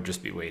 and I would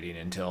just be waiting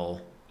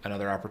until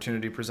another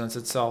opportunity presents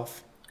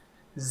itself.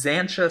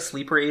 Xantia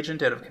Sleeper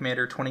Agent out of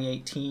Commander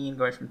 2018,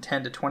 going from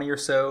 10 to 20 or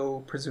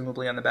so,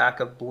 presumably on the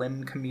back of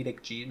Blim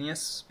Comedic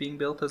Genius being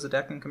built as a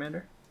deck in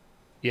Commander.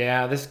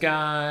 Yeah, this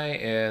guy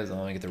is...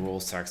 Let me get the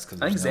rules text,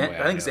 because I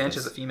think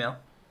Xantia's a female.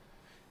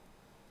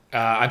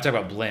 I'm talking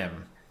about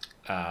Blim.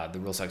 The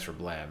rule text for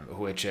Blim,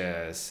 which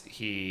is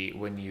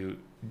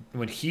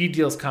when he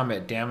deals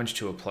combat damage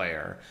to a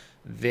player,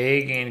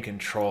 they gain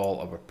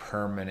control of a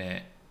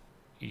permanent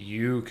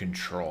you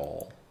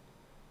control.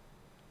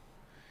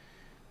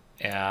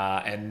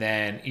 And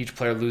then each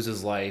player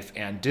loses life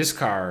and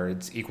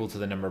discards equal to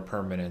the number of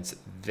permanents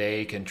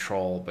they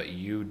control but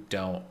you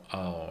don't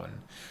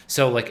own.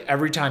 So like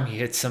every time he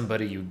hits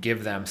somebody, you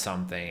give them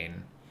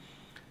something,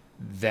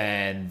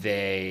 then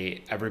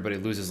everybody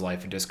loses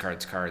life and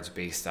discards cards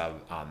based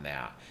on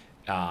that.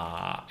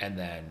 And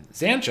then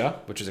Xantia,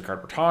 which is a card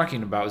we're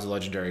talking about, is a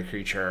legendary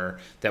creature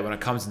that when it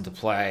comes into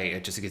play,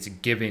 it just gets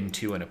given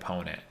to an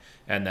opponent.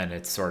 And then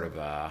it's sort of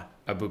a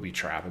booby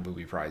trap, a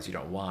booby prize. You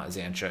don't want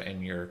Xantia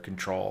in your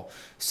control.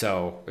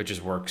 So it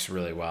just works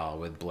really well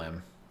with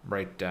Blim.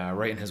 Right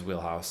in his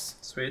wheelhouse.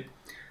 Sweet.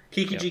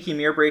 Kiki Jiki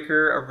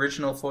Mirrorbreaker,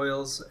 original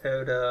foils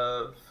out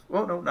of...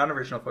 Well, no, not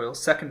original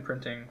foils. Second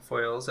printing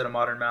foils at a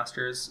Modern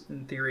Masters.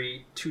 In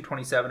theory,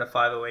 227 to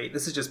 508.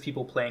 This is just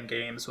people playing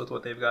games with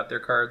what they've got their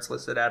cards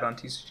listed at on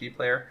TCG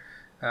Player.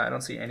 I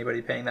don't see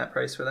anybody paying that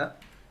price for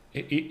that.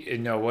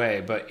 No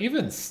way. But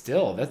even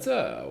still, that's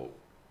how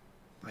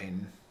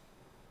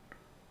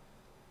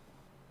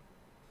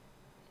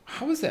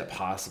is that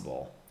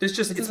possible?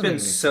 It's been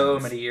so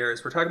many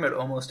years. We're talking about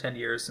almost 10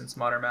 years since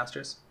Modern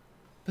Masters.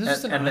 But this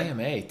is an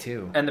IMA,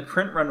 too. And the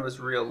print run was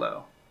real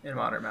low in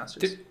Modern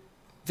Masters.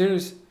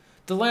 There's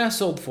the last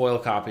sold foil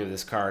copy of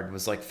this card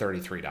was like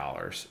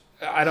 $33.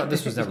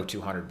 This was never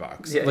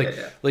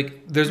 $200.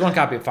 Like there's one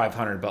copy at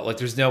 $500, but like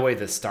there's no way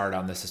the start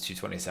on this is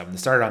 $227. The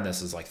start on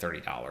this is like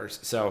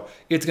 $30. So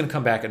it's gonna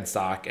come back in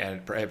stock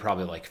at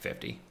probably like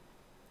 $50.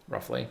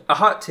 roughly. A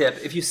hot tip,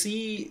 if you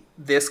see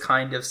this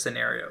kind of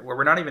scenario, where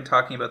we're not even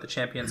talking about the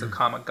Champions of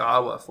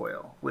Kamigawa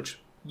foil, which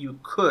you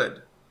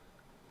could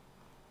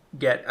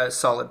get a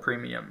solid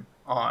premium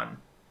on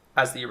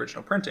as the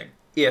original printing,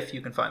 if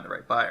you can find the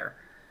right buyer.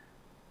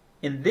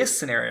 In this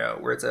scenario,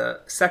 where it's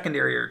a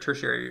secondary or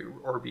tertiary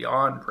or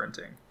beyond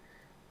printing,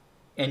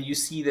 and you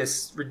see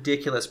this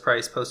ridiculous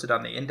price posted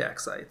on the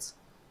index sites,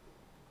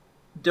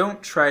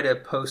 don't try to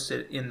post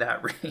it in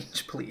that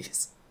range,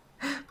 please.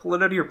 Pull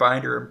it out of your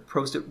binder and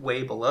post it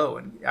way below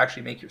and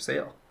actually make your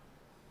sale.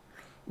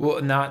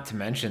 Well, not to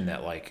mention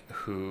that, like,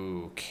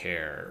 who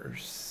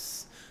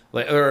cares?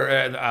 Like,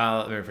 let me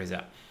rephrase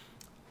that.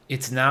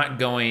 It's not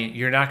going.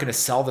 You're not going to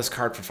sell this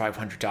card for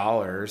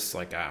 $500.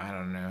 Like, I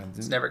don't know.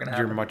 It's never going to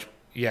happen.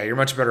 You're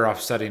much better off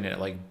setting it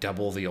like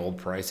double the old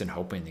price and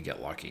hoping to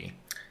get lucky.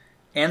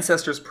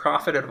 Ancestors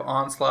profit out of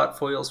Onslaught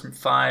foils from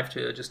 5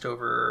 to just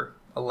over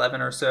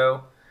 11 or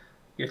so.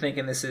 You're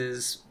thinking this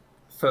is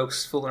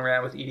folks fooling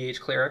around with EDH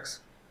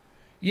clerics?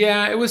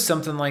 Yeah, it was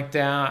something like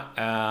that.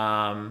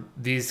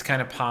 These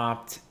kind of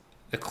popped.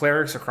 The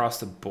clerics across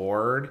the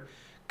board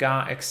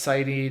got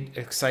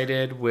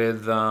excited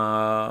with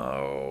I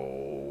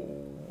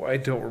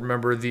don't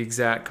remember the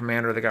exact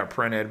commander that got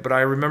printed, but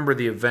I remember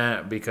the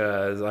event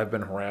because I've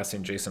been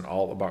harassing Jason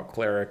Alt about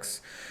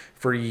clerics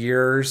for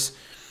years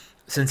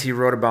since he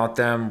wrote about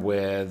them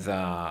with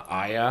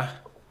Aya,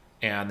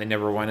 and they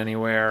never went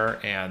anywhere.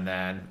 And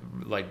then,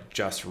 like,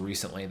 just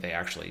recently, they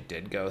actually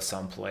did go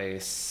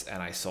someplace,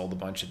 and I sold a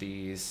bunch of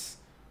these.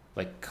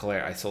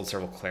 I sold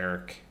several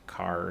cleric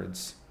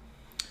cards.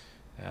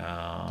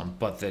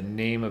 But the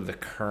name of the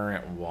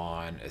current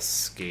one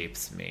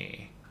escapes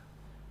me.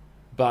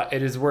 But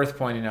it is worth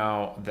pointing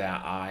out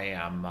that I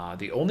am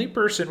the only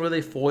person with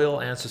a foil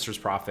Ancestors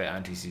Prophet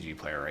on TCG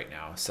Player right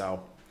now.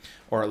 So,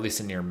 or at least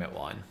a near mint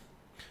one.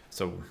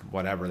 So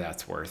whatever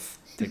that's worth.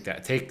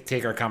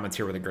 Take our comments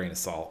here with a grain of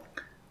salt.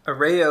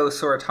 Arreo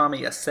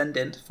Soratami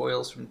Ascendant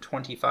foils from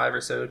 25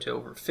 or so to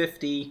over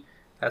 50.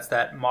 That's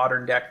that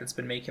modern deck that's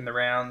been making the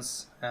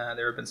rounds.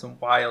 There have been some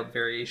wild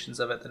variations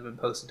of it that have been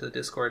posted to the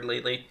Discord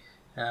lately.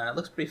 It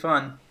looks pretty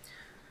fun.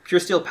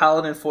 Pure Steel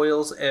Paladin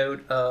foils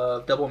out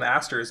of Double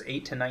Masters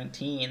 8 to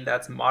 19.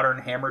 That's modern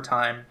Hammer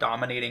Time,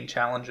 dominating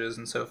challenges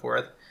and so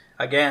forth.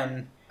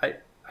 Again,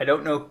 I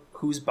don't know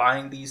who's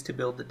buying these to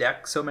build the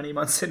deck so many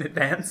months in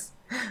advance,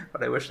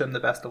 but I wish them the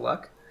best of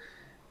luck.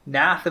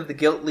 Nath of the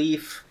Gilt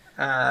Leaf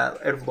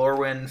out of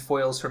Lorwyn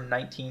foils from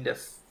 19 to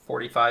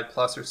 45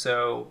 plus or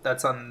so.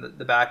 That's on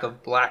the back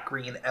of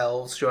black-green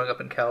elves showing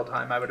up in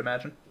Kaldheim, I would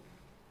imagine.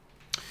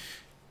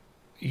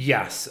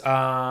 Yes.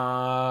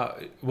 Well,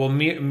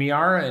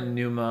 Miara and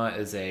Numa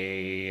is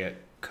a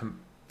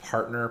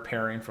partner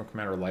pairing from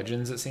Commander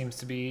Legends. It seems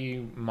to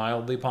be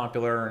mildly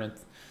popular, and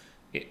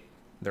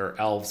they're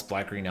elves,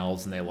 black-green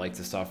elves, and they like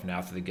the stuff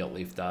Nath of the Gilt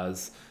Leaf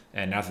does.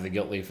 And Nath of the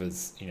Gilt Leaf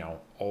is,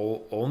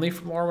 only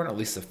from Lorwyn. At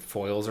least the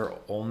foils are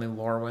only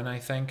Lorwyn, I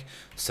think.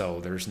 So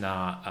there's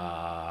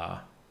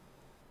not...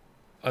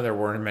 there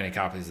weren't many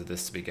copies of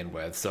this to begin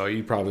with. So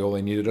you probably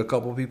only needed a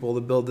couple people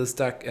to build this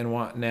deck and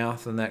want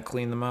Nath, and that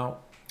cleaned them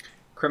out.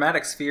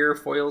 Chromatic Sphere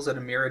foils at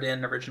a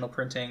Mirrodin original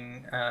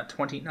printing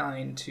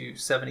 29 to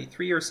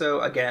 73 or so.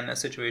 Again, a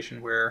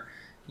situation where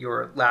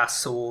your last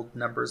sold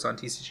numbers on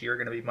TCG are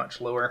going to be much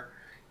lower,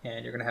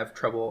 and you're going to have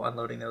trouble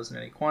unloading those in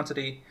any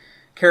quantity.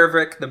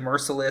 Karavik, the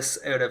Merciless,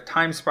 out of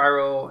Time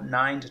Spiral,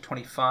 9 to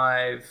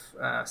 25,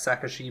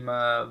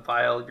 Sakashima,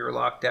 Vile,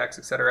 Urlock decks,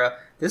 etc.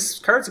 This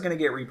card's going to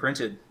get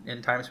reprinted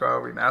in Time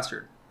Spiral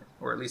Remastered,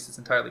 or at least it's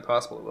entirely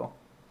possible it will.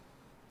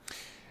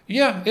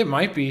 Yeah, it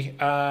might be.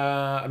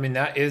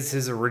 That is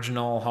his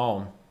original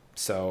home,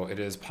 so it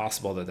is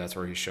possible that that's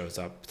where he shows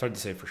up. It's hard to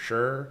say for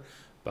sure,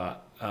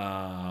 but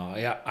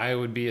I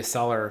would be a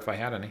seller if I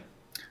had any.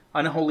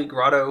 Unholy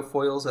Grotto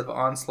foils of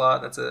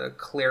Onslaught. That's a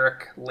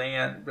cleric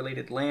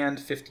related land,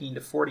 15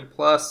 to 40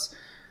 plus.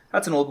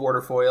 That's an old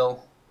water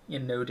foil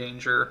in no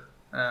danger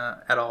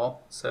at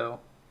all. So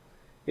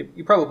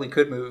you probably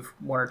could move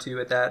one or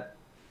two at that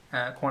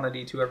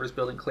quantity to whoever's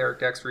building cleric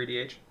decks for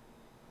EDH.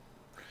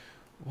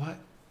 What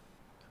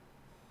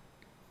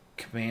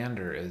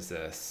commander is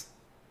this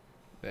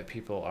that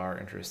people are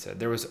interested?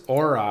 There was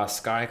Aura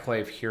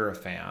Skyclave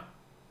Hierophant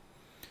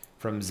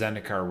from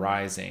Zendikar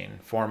Rising,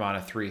 4-mana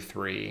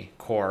 3/3,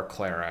 core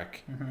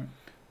cleric. Mm-hmm.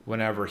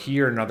 Whenever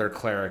he or another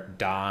cleric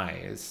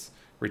dies,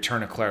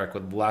 return a cleric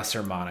with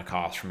lesser mana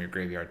cost from your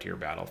graveyard to your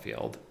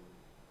battlefield.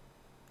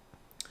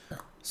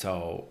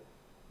 So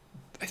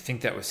I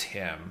think that was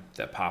him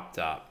that popped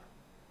up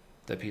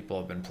that people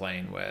have been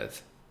playing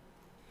with.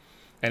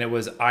 And it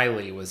was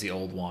Eiley was the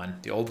old one.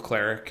 The old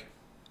cleric.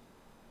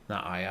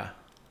 Not Aya.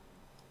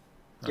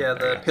 Yeah,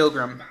 the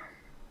Pilgrim.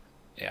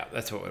 Yeah,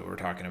 that's what we were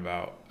talking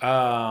about.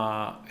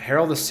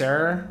 Herald of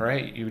Sarah,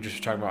 right? You were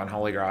just talking about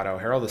Unholy Grotto.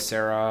 Herald of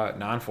Sarah,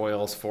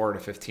 non-foils, 4 to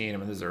 15.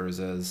 There's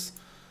Urzas,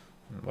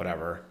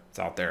 whatever. It's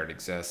out there. It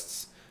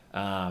exists.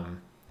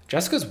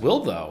 Jessica's Will,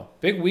 though.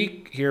 Big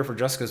week here for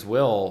Jessica's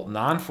Will.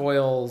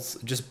 Non-foils,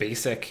 just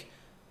basic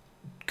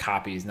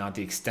copies, not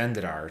the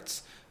extended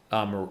arts.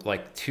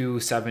 like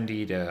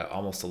 270 to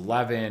almost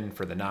 11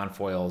 for the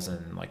non-foils,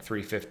 and like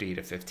 350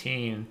 to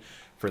 15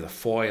 for the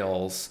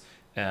foils.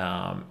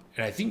 And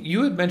I think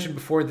you had mentioned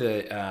before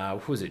that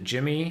who was it?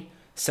 Jimmy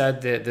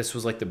said that this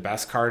was like the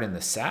best card in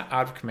the set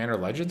out of Commander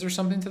Legends or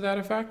something to that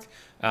effect.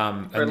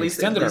 Or at least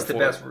the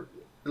best.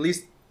 At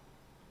least,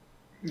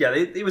 yeah,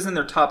 it was in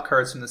their top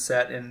cards from the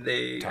set, and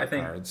I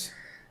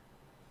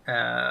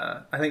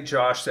think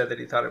Josh said that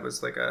he thought it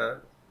was like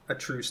a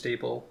true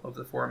staple of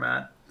the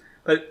format.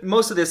 But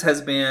most of this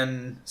has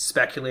been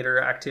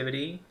speculator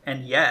activity,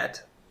 and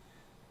yet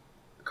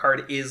the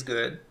card is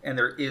good, and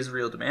there is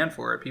real demand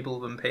for it. People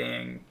have been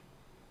paying.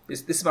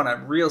 This is on a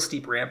real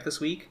steep ramp this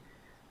week.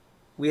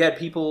 We had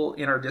people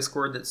in our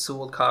Discord that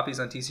sold copies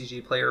on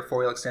TCG Player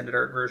foil extended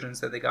art versions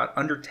that they got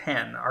under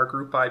 10. Our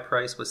group buy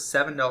price was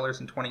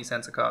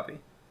 $7.20 a copy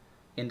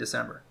in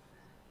December.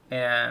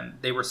 And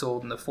they were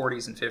sold in the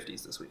 40s and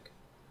 50s this week.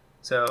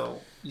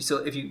 So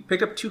if you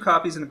picked up 2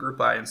 copies in a group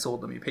buy and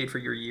sold them, you paid for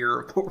your year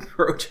of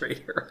Pro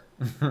Trader.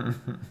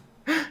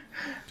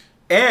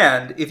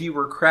 And if you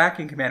were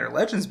cracking Commander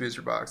Legends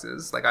booster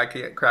boxes, like I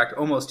cracked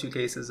almost 2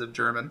 cases of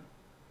German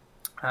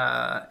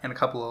and a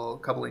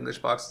couple English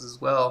boxes as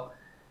well,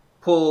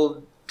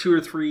 pulled 2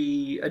 or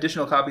 3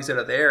 additional copies out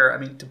of there. I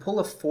mean, to pull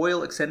a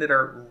foil extended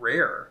art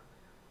rare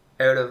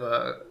out of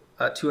a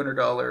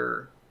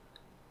 $200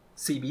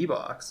 CB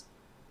box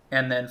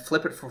and then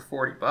flip it for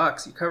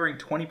 $40, you're covering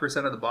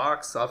 20% of the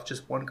box off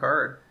just one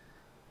card,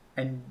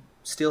 and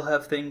still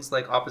have things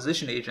like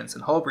opposition agents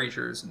and hull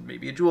breachers and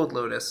maybe a jeweled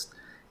lotus.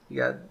 You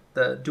got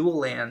the dual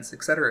lands,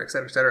 etc.,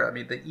 etc., etc. I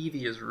mean, the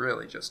EV is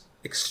really just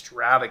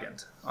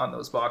extravagant on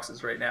those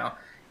boxes right now.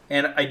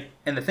 And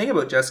the thing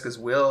about Jessica's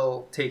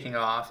Will taking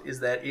off is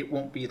that it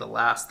won't be the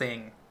last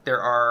thing.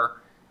 There are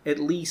at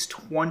least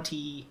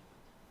 20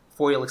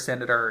 foil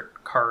extended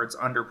art cards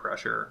under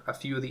pressure, a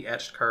few of the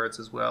etched cards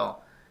as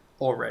well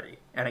already.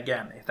 And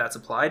again, if that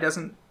supply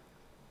doesn't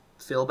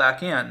fill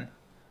back in,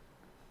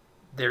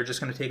 they're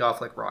just going to take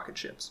off like rocket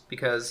ships,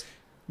 because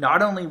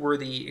not only were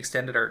the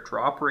extended art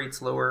drop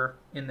rates lower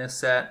in this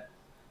set,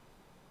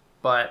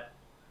 but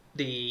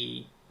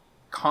the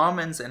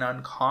commons and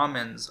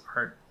uncommons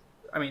are,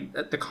 I mean,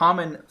 the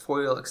common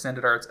foil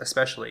extended arts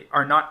especially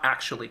are not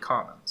actually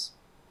commons.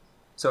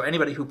 So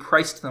anybody who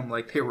priced them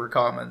like they were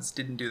commons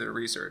didn't do their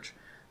research.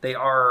 They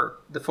are,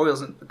 the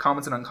foils, and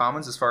commons and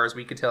uncommons, as far as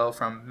we could tell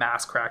from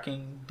mass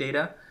cracking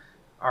data,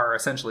 are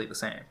essentially the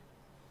same.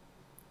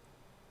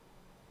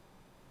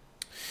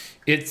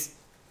 It's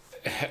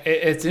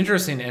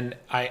interesting, and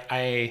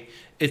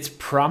it's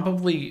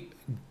probably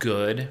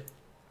good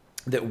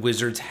that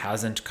Wizards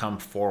hasn't come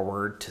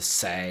forward to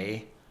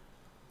say,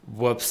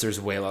 whoops,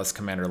 there's way less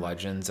Commander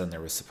Legends than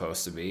there was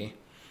supposed to be.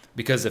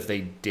 Because if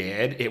they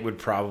did, it would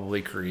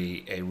probably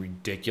create a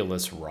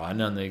ridiculous run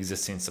on the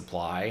existing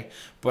supply.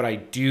 But I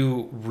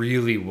do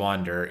really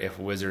wonder if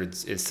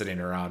Wizards is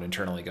sitting around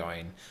internally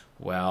going,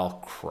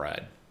 well,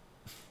 crud.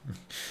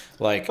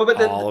 Like,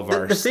 well, all of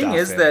our stuff. The thing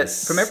is that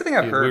from everything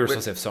I've heard, we were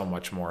supposed to have so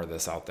much more of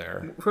this out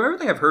there. From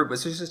everything I've heard,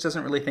 Wizards just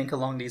doesn't really think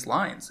along these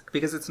lines,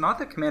 because it's not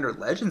that Commander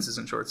Legends is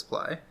in short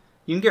supply.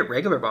 You can get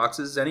regular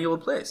boxes any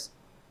old place.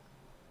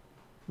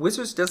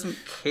 Wizards doesn't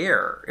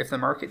care if the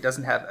market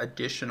doesn't have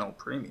additional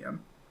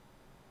premium.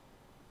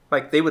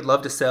 Like, they would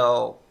love to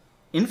sell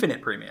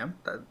infinite premium,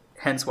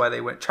 hence why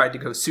they tried to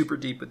go super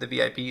deep with the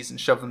VIPs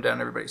and shove them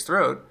down everybody's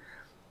throat.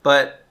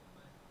 But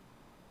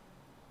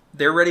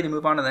they're ready to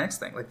move on to the next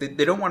thing. Like,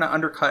 they don't want to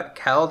undercut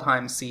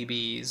Kaldheim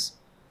CBs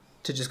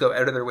to just go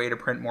out of their way to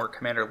print more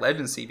Commander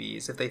Legends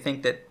CBs if they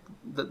think that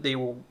they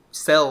will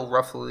sell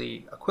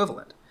roughly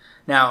equivalent.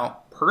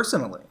 Now,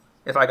 personally,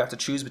 if I got to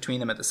choose between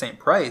them at the same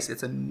price,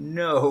 it's a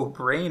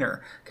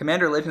no-brainer.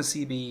 Commander Legends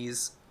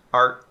CBs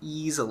are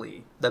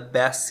easily the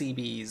best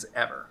CBs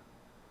ever,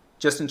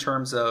 just in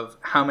terms of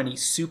how many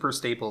super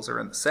staples are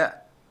in the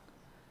set.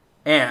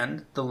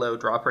 And the low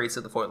drop rates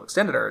of the foil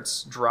extended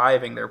arts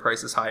driving their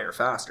prices higher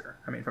faster.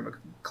 I mean, from a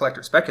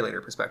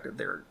collector-speculator perspective,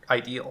 they're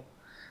ideal.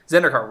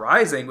 Zendikar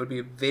Rising would be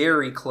a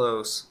very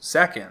close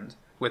second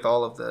with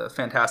all of the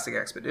fantastic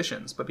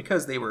expeditions, but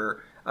because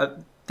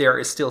there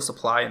is still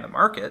supply in the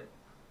market,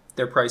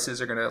 their prices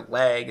are going to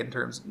lag in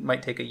terms,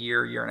 might take a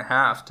year and a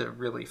half to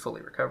really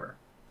fully recover.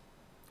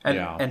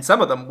 And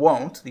some of them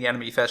won't, the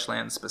enemy fetch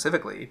lands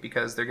specifically,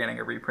 because they're getting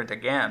a reprint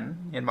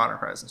again in Modern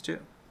Horizons 2.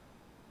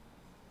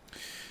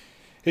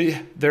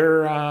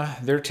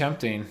 They're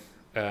tempting.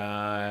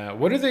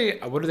 What are they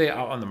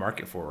out on the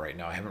market for right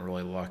now? I haven't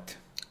really looked.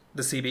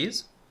 The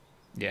CBs?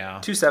 Yeah.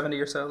 270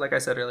 or so, like I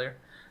said earlier.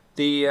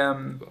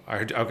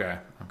 Okay.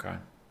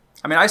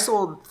 I mean, I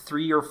sold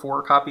 3 or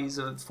 4 copies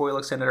of foil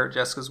extended art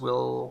Jessica's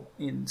Will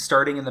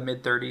starting in the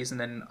mid-30s and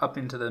then up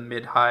into the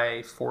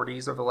mid-high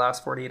 40s over the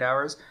last 48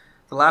 hours.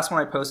 The last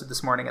one I posted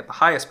this morning at the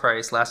highest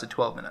price lasted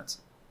 12 minutes.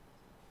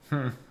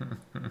 And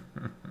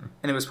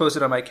it was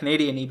posted on my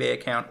Canadian eBay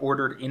account,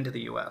 ordered into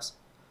the U.S.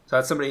 So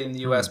that's somebody in the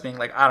U.S. being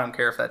like, I don't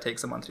care if that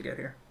takes a month to get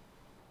here.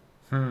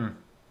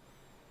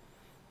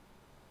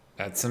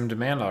 That's some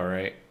demand, all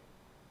right.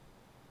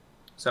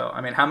 So,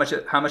 I mean, how much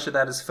of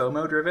that is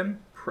FOMO driven?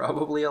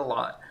 Probably a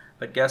lot.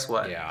 But guess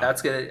what? Yeah.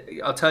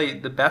 I'll tell you,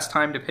 the best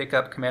time to pick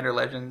up Commander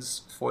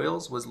Legends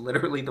foils was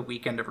literally the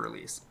weekend of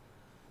release.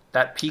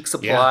 That peak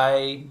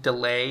supply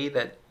delay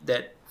that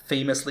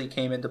famously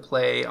came into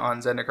play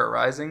on Zendikar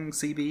Rising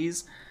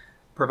CBs,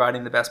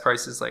 providing the best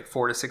prices like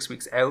 4 to 6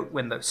 weeks out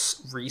when the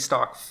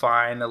restock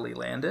finally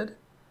landed.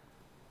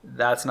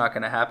 That's not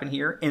going to happen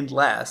here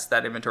unless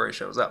that inventory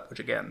shows up, which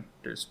again,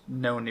 there's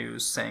no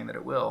news saying that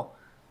it will.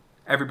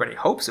 Everybody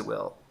hopes it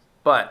will,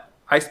 but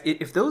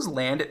if those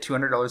land at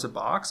 $200 a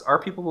box,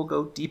 our people will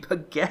go deep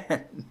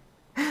again.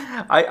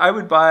 I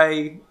would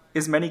buy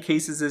as many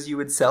cases as you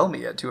would sell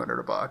me at $200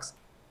 a box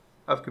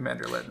of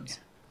Commander Legends.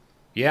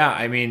 Yeah,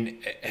 I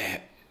mean,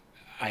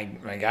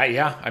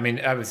 I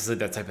mean, obviously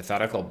that's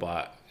hypothetical,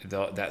 but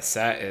that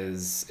set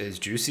is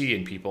juicy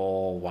and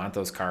people want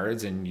those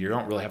cards, and you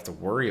don't really have to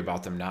worry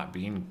about them not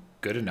being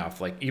good enough.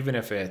 Like even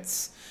if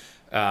it's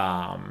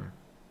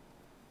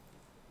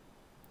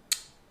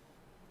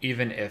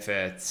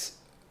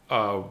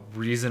a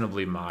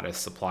reasonably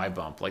modest supply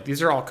bump, like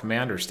these are all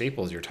Commander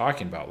staples you're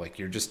talking about. Like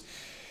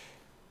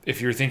if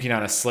you're thinking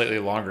on a slightly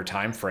longer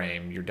time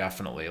frame, you're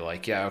definitely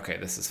like, yeah, okay,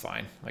 this is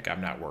fine. Like I'm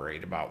not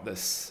worried about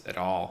this at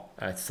all.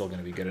 It's still going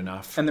to be good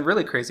enough. And the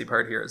really crazy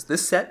part here is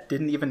this set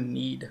didn't even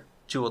need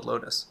Jeweled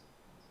Lotus.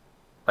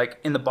 Like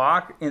in the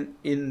box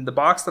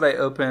that I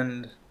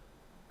opened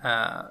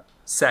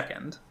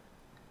second,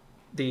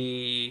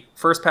 the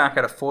first pack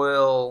had a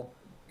foil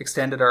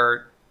extended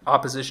art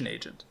opposition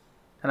agent.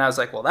 And I was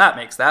like, well, that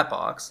makes that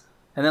box.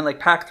 And then like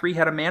pack 3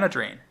 had a mana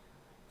drain.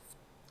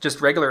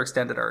 Just regular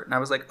extended art. And I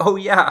was like, oh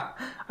yeah,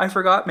 I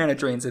forgot mana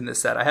drains in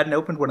this set. I hadn't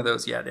opened one of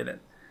those yet in it.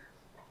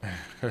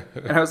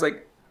 And I was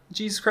like,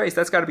 Jesus Christ,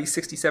 that's got to be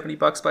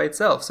 $60-$70 by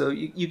itself. So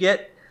you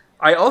get...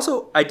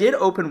 I did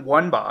open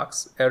one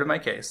box out of my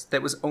case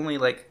that was only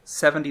like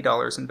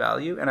 $70 in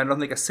value, and I don't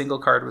think a single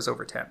card was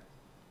over 10.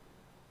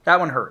 That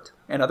one hurt.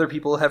 And other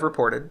people have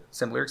reported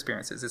similar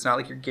experiences. It's not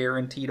like you're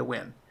guaranteed a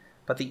win.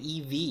 But the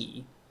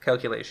EV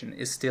calculation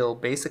is still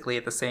basically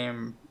at the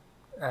same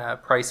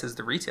price as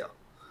the retail,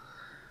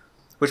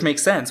 which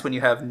makes sense when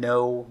you have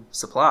no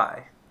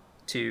supply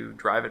to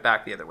drive it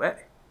back the other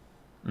way.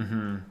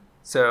 Mm-hmm.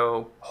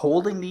 So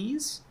holding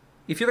these,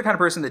 if you're the kind of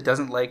person that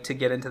doesn't like to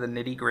get into the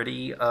nitty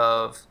gritty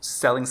of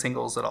selling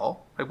singles at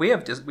all, like we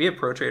have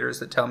pro traders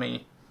that tell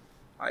me,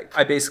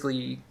 I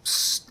basically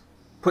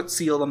put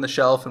sealed on the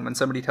shelf, and when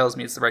somebody tells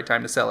me it's the right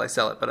time to sell, I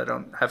sell it, but I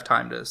don't have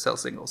time to sell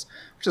singles,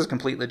 which is a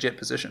complete legit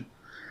position.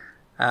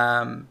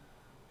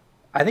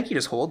 I think you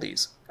just hold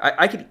these.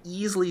 I could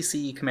easily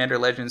see Commander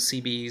Legends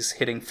CBs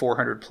hitting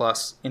 400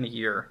 plus in a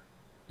year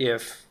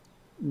if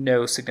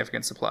no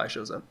significant supply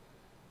shows up.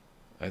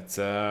 That's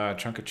a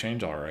chunk of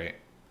change, all right.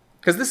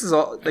 Because this is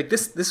all like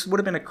this would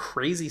have been a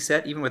crazy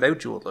set even without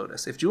Jeweled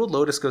Lotus. If Jeweled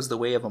Lotus goes the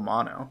way of a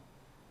mono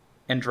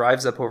and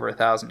drives up over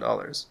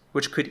 $1,000,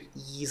 which could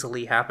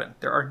easily happen.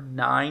 There are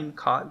 9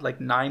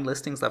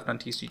 listings left on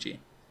TCG.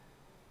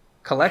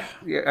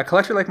 A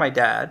collector like my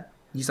dad,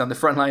 he's on the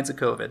front lines of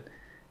COVID.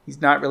 He's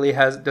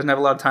doesn't have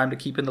a lot of time to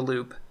keep in the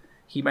loop.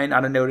 He might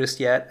not have noticed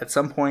yet. At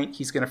some point,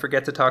 he's going to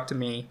forget to talk to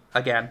me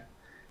again,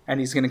 and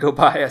he's going to go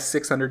buy a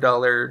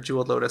 $600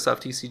 Jeweled Lotus off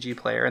TCG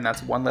Player, and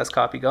that's one less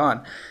copy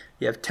gone.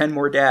 You have 10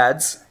 more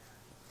dads,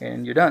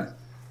 and you're done.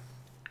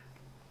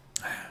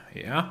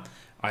 Yeah,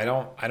 I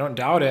don't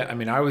doubt it. I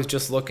mean, I was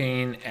just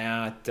looking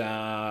at.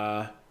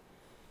 I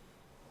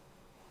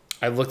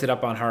looked it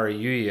up on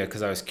Haruyuya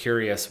because I was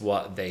curious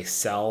what they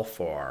sell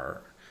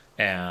for.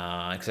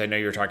 Because I know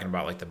you were talking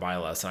about like the buy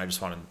list, and I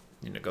just wanted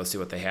to go see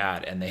what they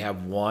had, and they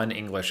have one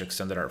English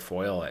extended art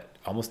foil at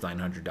almost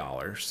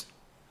 $900.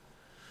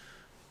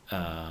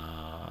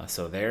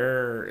 So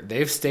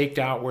they've staked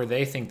out where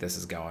they think this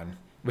is going,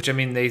 which I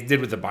mean they did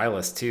with the buy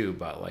list too,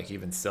 but like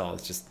even still,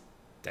 it's just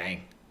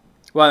dang.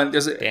 Well,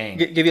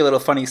 give you a little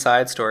funny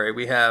side story.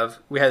 We had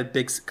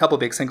a couple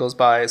big singles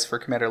buys for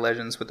Commander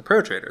Legends with the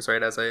pro traders,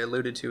 right? As I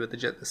alluded to with the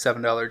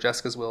 $7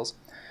 Jessica's Wills.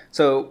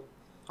 So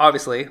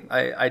obviously,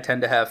 I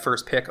tend to have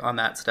first pick on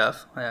that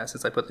stuff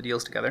since I put the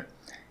deals together.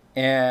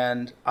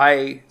 And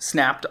I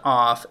snapped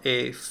off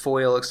a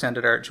foil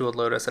extended art Jeweled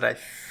Lotus that I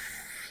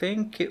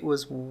think it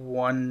was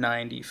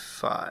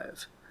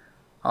 $195.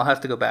 I'll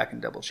have to go back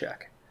and double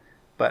check.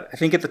 But I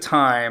think at the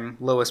time,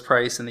 lowest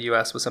price in the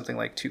US was something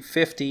like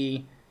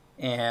 $250,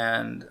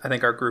 and I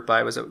think our group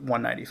buy was at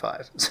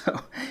 $195.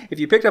 So if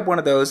you picked up one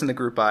of those in the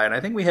group buy, and I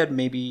think we had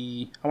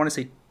maybe, I want to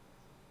say,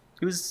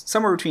 it was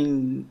somewhere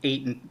between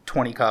 8 and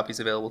 20 copies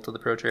available to the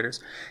pro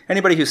traders.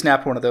 Anybody who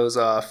snapped one of those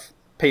off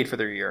paid for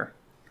their year.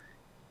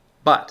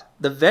 But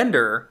the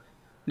vendor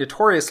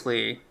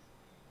notoriously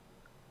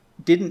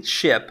didn't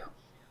ship,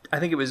 I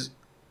think it was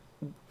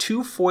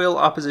 2 foil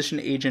opposition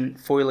agent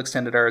foil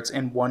extended arts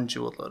and 1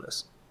 Jeweled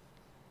Lotus.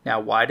 Now,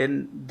 why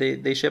didn't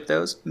they ship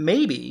those?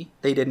 Maybe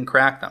they didn't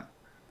crack them.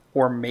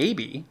 Or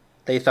maybe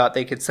they thought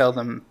they could sell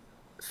them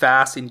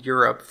fast in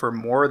Europe for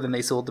more than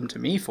they sold them to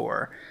me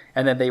for,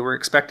 and then they were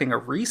expecting a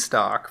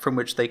restock from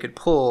which they could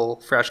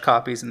pull fresh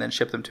copies and then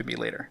ship them to me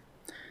later.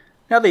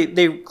 Now,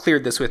 they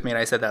cleared this with me, and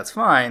I said, that's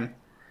fine,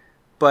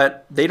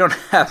 but they don't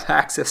have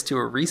access to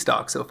a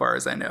restock so far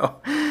as I know.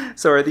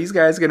 So are these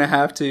guys going to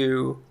have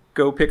to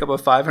go pick up a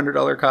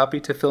 $500 copy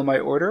to fill my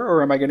order,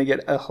 or am I going to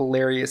get a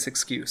hilarious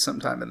excuse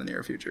sometime in the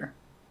near future?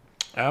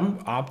 I'm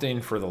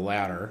opting for the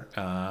latter,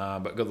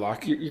 but good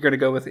luck. You're going to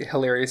go with a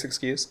hilarious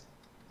excuse?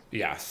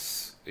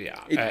 Yes.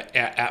 Yeah.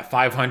 At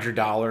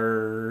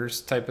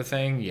 $500 type of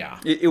thing, yeah.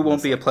 It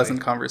won't be a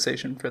pleasant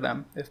conversation for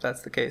them if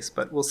that's the case,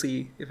 but we'll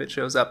see if it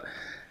shows up.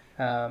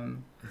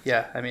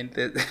 Yeah, I mean,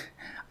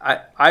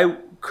 I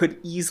could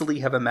easily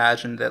have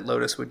imagined that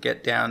Lotus would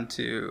get down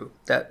to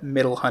that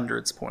middle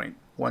hundreds point,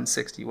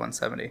 160,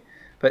 170.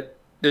 But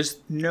there's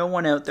no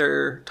one out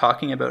there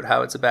talking about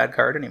how it's a bad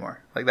card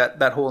anymore. Like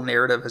that whole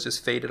narrative has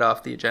just faded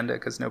off the agenda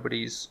because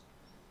nobody's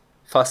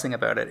fussing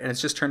about it, and it's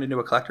just turned into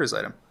a collector's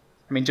item.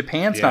 I mean,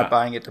 Japan's not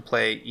buying it to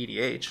play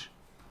EDH.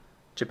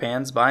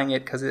 Japan's buying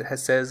it because it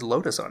says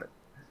Lotus on it.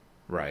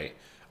 Right.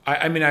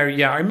 I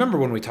remember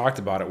when we talked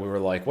about it, we were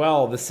like,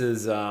 well, this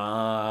is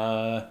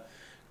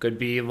could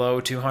be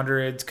low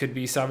 200s, could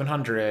be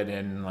 700,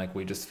 and like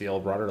we just feel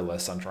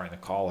rudderless on trying to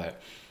call it.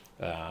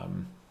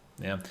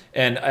 Yeah.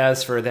 And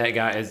as for that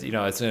guy,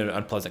 it's an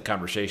unpleasant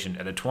conversation.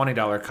 At a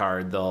 $20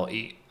 card, they'll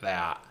eat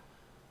that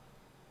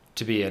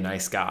to be a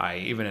nice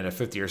guy. Even at a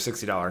 $50 or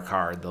 $60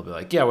 card, they'll be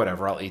like, yeah,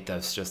 whatever, I'll eat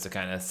this just to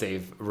kind of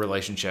save a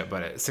relationship.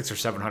 But at $600 or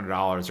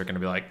 $700, they're going to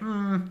be like,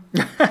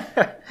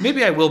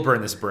 maybe I will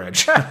burn this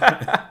bridge.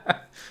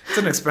 It's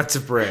an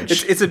expensive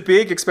bridge. It's a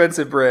big,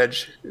 expensive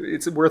bridge.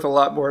 It's worth a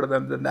lot more to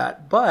them than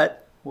that.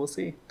 But we'll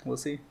see.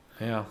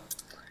 Yeah.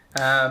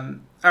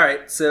 All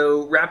right,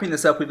 so wrapping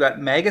this up, we've got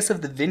Magus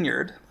of the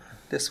Vineyard.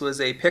 This was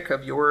a pick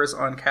of yours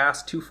on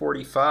Cast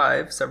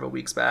 245 several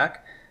weeks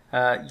back.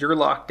 Your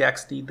lock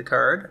decks need the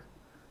card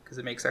because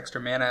it makes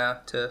extra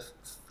mana to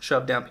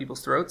shove down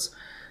people's throats.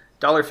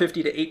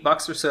 $1.50 to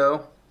 $8 or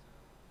so.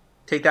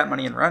 Take that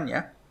money and run,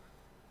 yeah?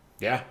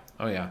 Yeah.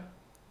 Oh, yeah.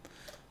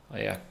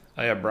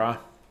 Brah.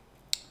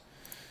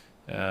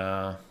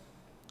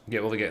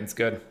 Get what the getting's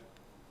good.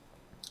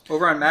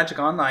 Over on Magic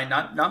Online,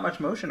 not much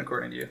motion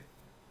according to you.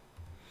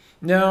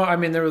 No, I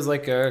mean, there was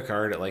like a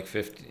card at like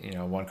 50,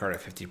 one card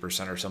at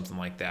 50% or something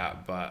like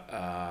that, but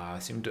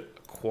seemed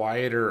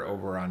quieter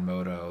over on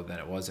Moto than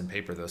it was in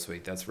paper this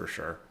week, that's for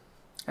sure.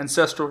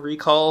 Ancestral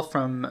Recall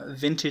from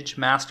Vintage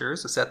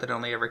Masters, a set that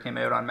only ever came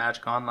out on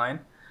Magic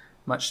Online,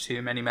 much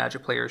to many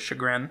Magic players'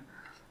 chagrin.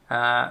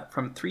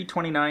 From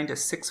 329 to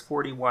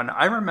 641.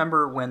 I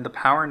remember when the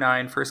Power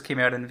 9 first came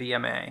out in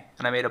VMA,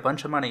 and I made a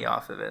bunch of money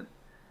off of it.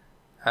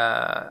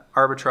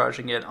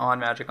 Arbitraging it on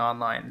Magic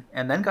Online,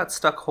 and then got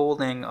stuck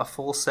holding a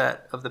full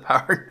set of the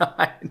Power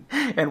 9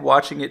 and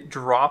watching it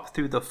drop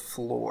through the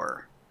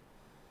floor.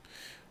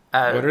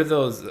 What are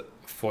those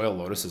foil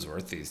Lotuses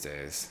worth these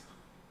days?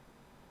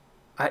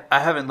 I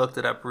haven't looked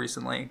it up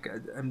recently.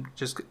 I'm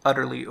just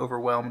utterly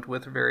overwhelmed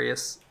with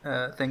various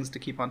things to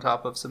keep on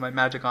top of, so my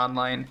Magic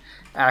Online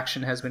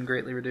action has been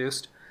greatly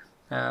reduced.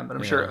 But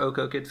I'm sure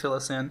Oko could fill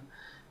us in.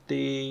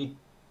 The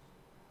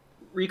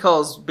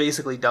Recall's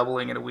basically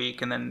doubling in a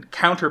week, and then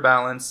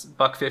Counterbalance,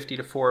 $1.50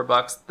 to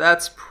 $4.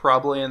 That's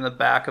probably in the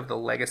back of the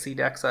Legacy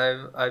decks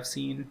I've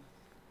seen.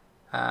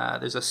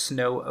 There's a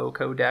Snow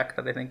Oko deck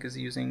that I think is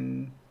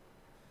using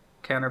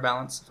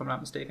Counterbalance, if I'm not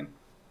mistaken.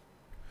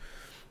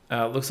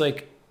 Looks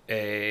like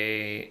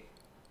I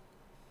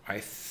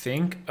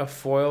think a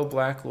foil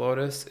Black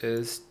Lotus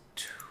is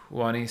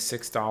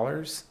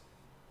 $26.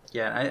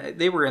 Yeah,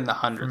 they were in the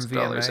hundreds of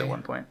dollars at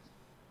one point.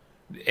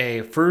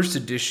 A first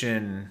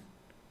edition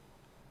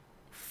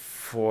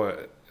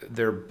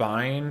they're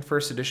buying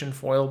first edition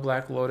foil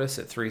Black Lotus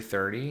at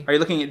 $330. Are you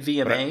looking at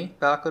VMA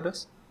Black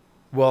Lotus?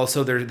 Well,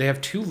 so they have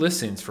two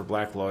listings for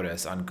Black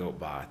Lotus on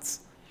GoatBots.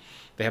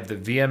 They have the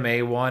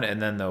VMA one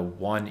and then the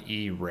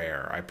 1E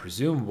rare. I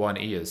presume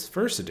 1E is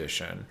first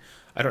edition.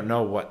 I don't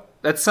know what.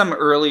 That's some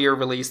earlier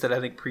release that I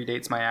think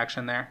predates my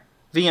action there.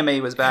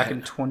 VMA was back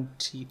in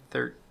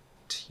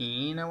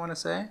 2013, I want to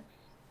say.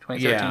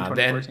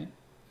 2014.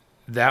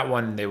 That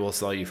one they will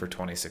sell you for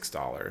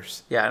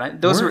 $26. Yeah,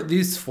 and those were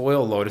these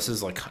foil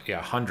Lotuses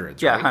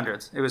hundreds. Yeah, right?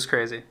 Hundreds. It was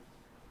crazy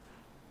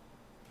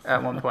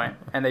at one point,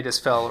 and they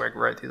just fell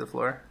right through the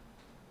floor.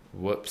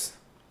 Whoops.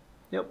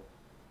 Yep.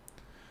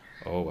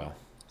 Oh well.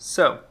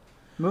 So,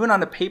 moving on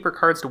to paper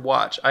cards to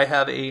watch, I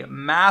have a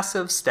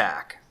massive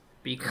stack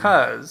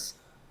because,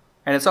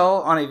 and it's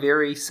all on a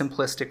very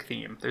simplistic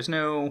theme. There's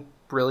no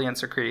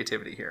brilliance or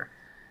creativity here.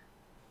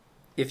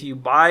 If you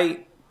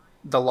buy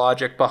the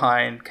logic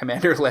behind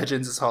Commander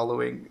Legends is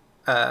hollowing,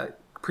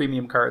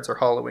 premium cards are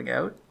hollowing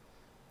out,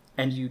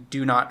 and you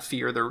do not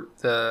fear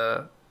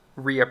the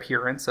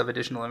reappearance of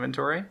additional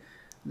inventory,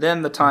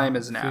 then the time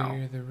is now.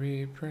 Fear the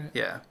reprint.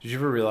 Yeah. Did you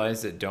ever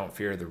realize that Don't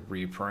Fear the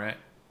Reprint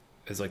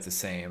is like the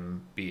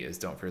same beat as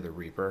Don't Fear the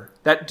Reaper?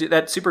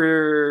 That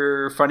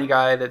super funny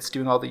guy that's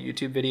doing all the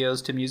YouTube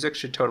videos to music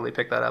should totally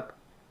pick that up.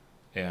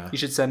 Yeah. You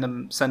should send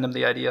him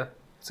the idea.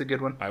 It's a good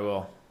one. I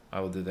will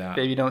do that.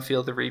 Baby Don't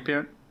Feel the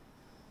Reprint.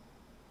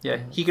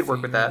 Yeah, he could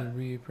work with that.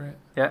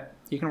 Yeah,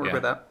 he can work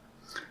with that.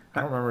 I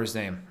don't remember his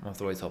name. I'll have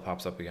to wait till it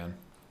pops up again.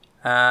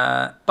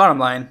 Bottom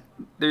line,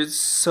 there's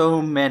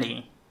so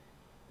many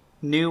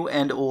new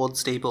and old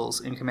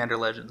staples in Commander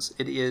Legends.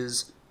 It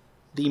is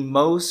the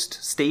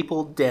most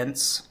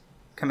staple-dense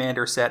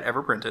Commander set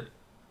ever printed.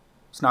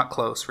 It's not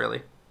close,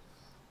 really.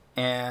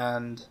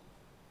 And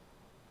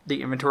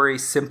the inventory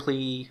is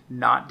simply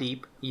not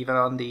deep, even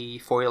on the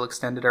foil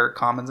extended art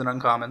commons and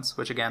uncommons,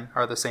 which again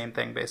are the same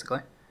thing,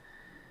 basically.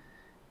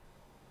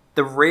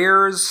 The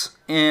rares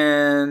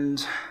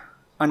and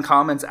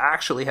uncommons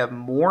actually have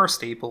more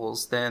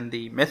staples than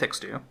the mythics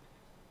do,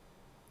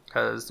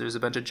 because there's a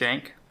bunch of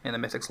jank in the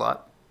mythic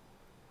slot.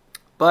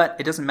 But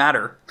it doesn't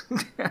matter,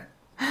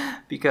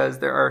 because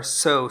there are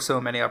so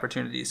many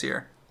opportunities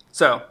here.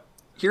 So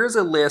here's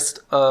a list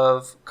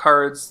of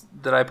cards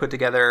that I put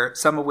together,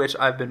 some of which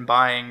I've been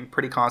buying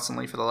pretty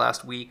constantly for the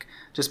last week.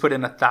 Just put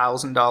in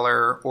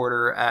 $1,000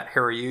 order at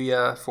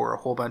Harayuya for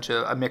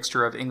a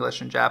mixture of English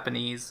and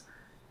Japanese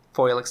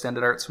foil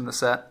extended arts from the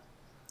set.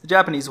 The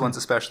Japanese ones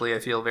especially I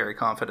feel very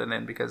confident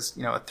in, because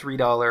a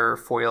 $3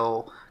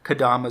 foil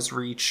Kadama's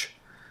Reach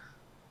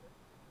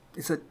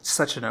is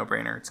such a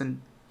no-brainer. It's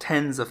in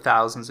tens of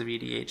thousands of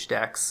EDH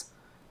decks,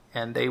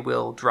 and they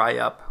will dry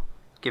up.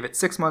 Give it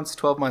 6 months,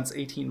 12 months,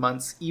 18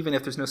 months. Even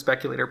if there's no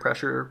speculator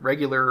pressure,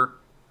 regular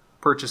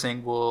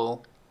purchasing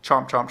will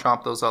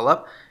chomp those all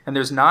up. And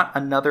there's not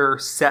another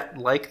set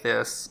like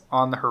this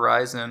on the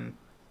horizon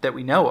that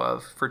we know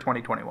of for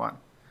 2021.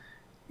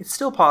 It's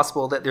still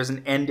possible that there's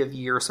an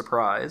end-of-year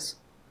surprise,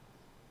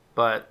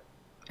 and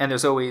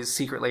there's always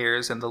secret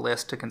layers in the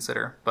list to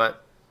consider.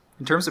 But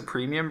in terms of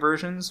premium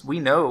versions, we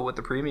know what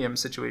the premium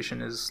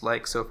situation is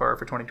like so far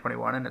for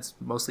 2021, and it's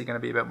mostly going to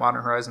be about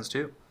Modern Horizons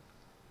 2.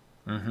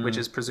 Which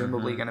is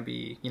presumably going to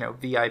be,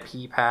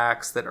 VIP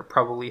packs that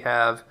probably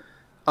have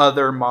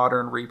other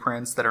modern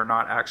reprints that are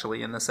not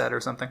actually in the set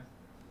or something.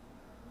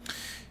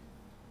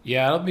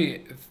 Yeah,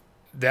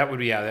 that would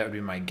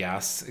be my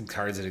guess.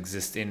 Cards that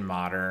exist in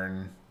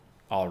Modern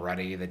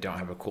already that don't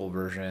have a cool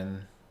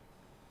version.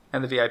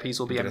 And the VIPs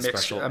will be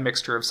a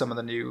mixture of some of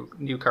the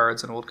new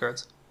cards and old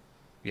cards.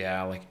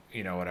 Yeah,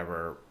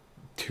 whatever.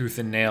 Tooth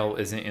and Nail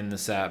isn't in the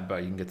set,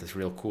 but you can get this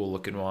real cool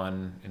looking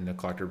one in the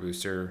collector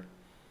booster.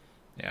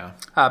 Yeah.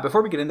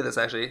 Before we get into this,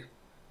 actually,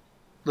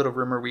 little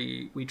rumor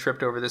we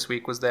tripped over this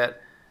week was that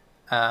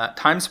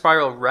Time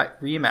Spiral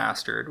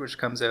Remastered, which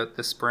comes out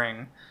this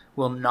spring,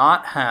 will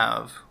not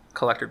have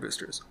collector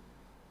boosters.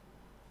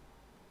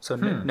 So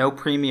no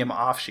premium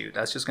offshoot.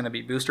 That's just going to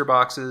be booster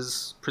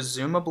boxes,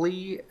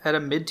 presumably at a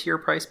mid-tier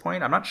price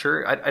point. I'm not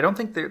sure. I don't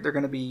think they're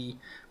going to be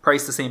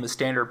priced the same as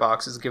standard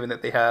boxes, given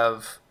that they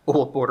have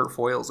old border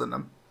foils in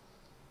them.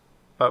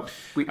 But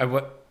I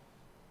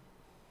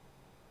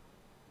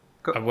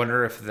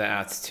wonder if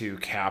that's to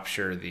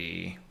capture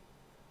the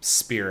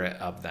spirit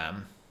of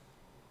them.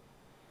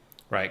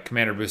 Right,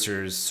 Commander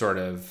Boosters sort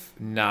of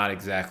not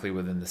exactly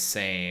within the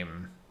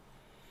same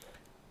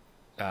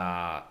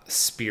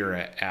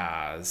spirit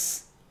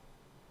as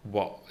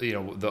what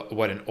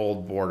an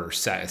old border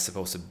set is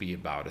supposed to be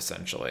about,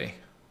 essentially.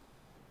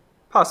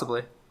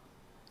 Possibly.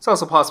 It's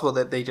also possible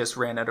that they just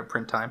ran out of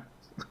print time.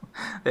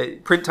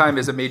 Print time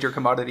is a major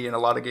commodity in a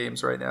lot of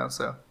games right now,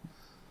 so...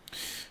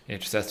 Yeah,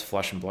 just that's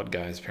flesh and blood,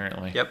 guys,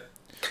 apparently. Yep.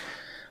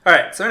 All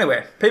right, so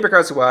anyway, paper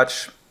cards to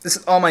watch.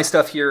 All my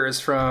stuff here is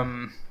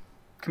from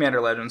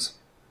Commander Legends.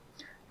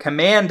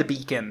 Command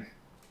Beacon.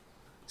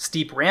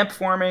 Steep ramp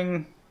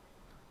forming.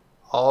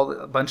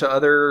 A bunch of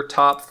other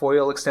top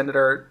foil extended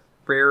art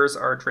rares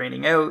are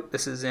draining out.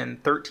 This is in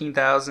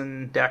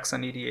 13,000 decks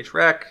on EDH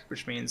Rec,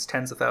 which means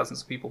tens of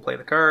thousands of people play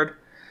the card.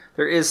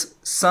 There is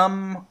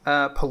some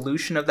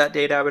pollution of that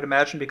data, I would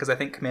imagine, because I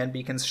think Command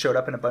Beacons showed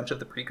up in a bunch of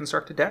the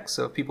pre-constructed decks,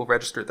 so if people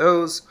register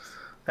those,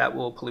 that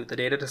will pollute the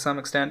data to some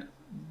extent.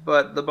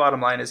 But the bottom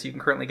line is you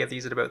can currently get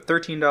these at about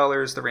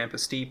 $13. The ramp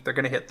is steep. They're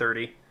going to hit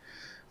 30.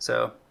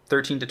 So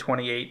 13 to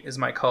 28 is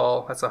my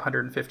call. That's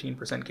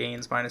 115%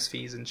 gains minus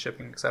fees and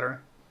shipping, etc.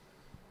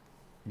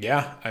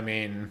 Yeah,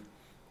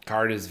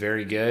 card is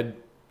very good,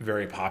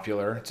 very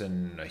popular. It's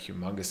in a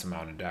humongous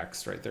amount of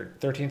decks, right there.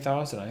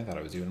 13,000? I thought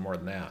it was even more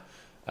than that.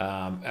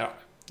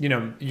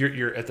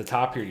 You're at the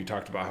top here. You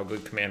talked about how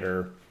good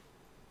Commander,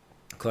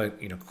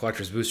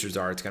 collectors boosters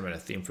are. It's kind of been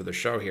a theme for the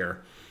show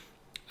here.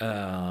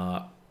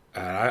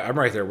 I'm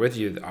right there with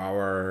you.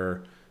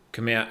 Our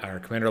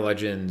Commander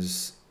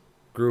Legends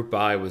group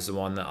buy was the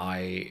one that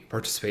I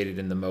participated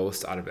in the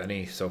most out of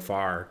any so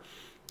far.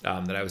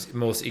 That I was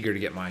most eager to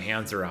get my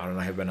hands around, and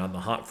I have been on the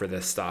hunt for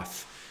this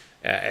stuff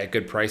at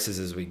good prices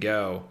as we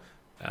go.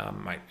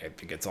 I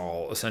think it's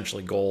all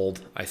essentially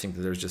gold. I think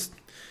that there's just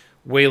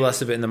way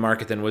less of it in the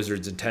market than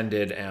Wizards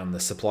intended, and the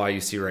supply you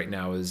see right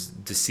now is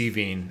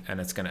deceiving, and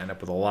it's going to end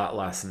up with a lot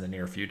less in the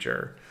near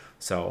future.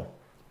 So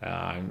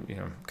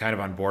I'm kind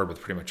of on board with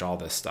pretty much all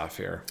this stuff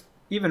here.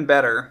 Even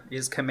better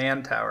is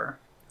Command Tower.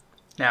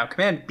 Now,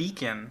 Command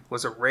Beacon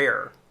was a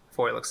rare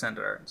foil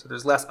extended art, so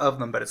there's less of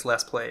them, but it's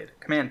less played.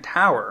 Command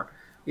Tower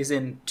is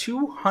in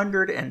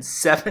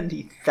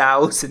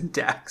 270,000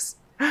 decks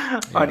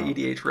on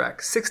EDH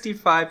Rec.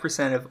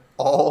 65% of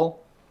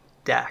all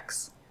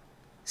decks.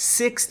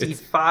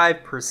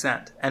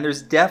 65%. And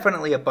there's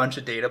definitely a bunch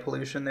of data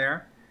pollution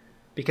there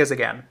because,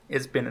 again,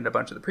 it's been in a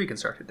bunch of the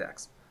pre-constructed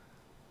decks.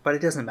 But it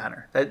doesn't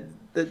matter.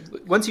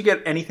 Once you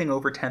get anything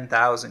over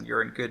 10,000,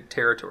 you're in good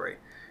territory.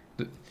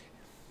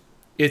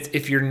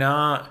 If you're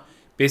not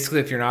a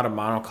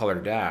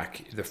monocolor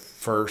deck, the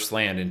first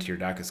land into your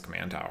deck is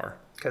Command Tower.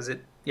 Because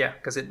it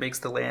makes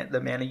the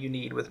mana you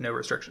need with no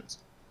restrictions.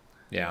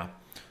 Yeah.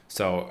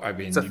 So, I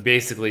mean, you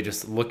basically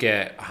just look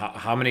at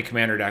how many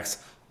commander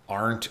decks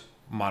aren't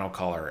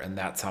monocolor, and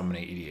that's how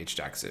many EDH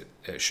decks it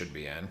should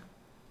be in.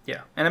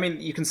 Yeah. And, I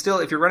mean, you can still,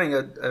 if you're running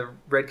a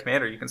red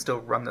commander, you can still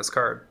run this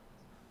card.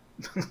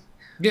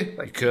 Yeah,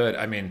 you could.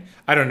 I mean,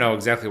 I don't know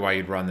exactly why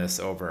you'd run this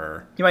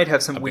over. You might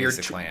have some weird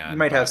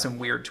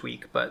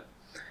tweak, but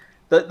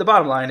the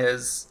bottom line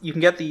is you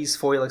can get these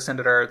foil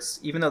extended arts,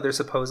 even though they're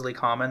supposedly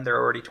common.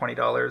 They're already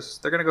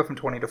 $20. They're going to go from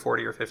 20 to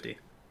 40 or 50.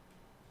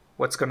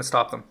 What's going to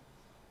stop them?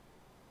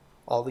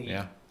 All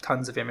the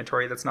tons of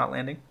inventory that's not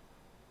landing.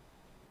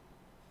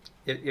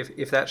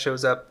 If that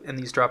shows up and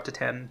these drop to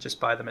 10, just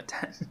buy them at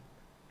 10.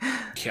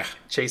 Yeah.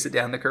 Chase it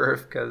down the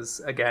curve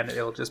because, again,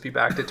 it'll just be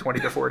back to 20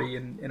 to 40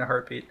 in a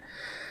heartbeat.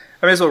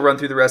 I may as well run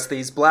through the rest of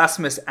these.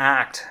 Blasphemous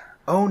Act.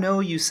 Oh no,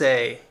 you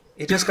say.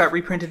 It just got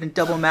reprinted in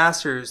Double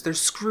Masters. They're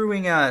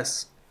screwing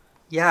us.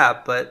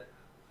 Yeah, but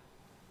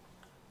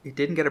it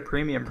didn't get a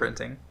premium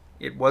printing.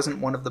 It wasn't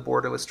one of the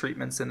borderless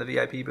treatments in the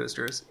VIP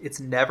boosters. It's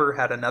never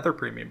had another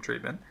premium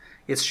treatment.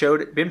 It's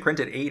been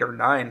printed 8 or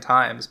 9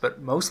 times,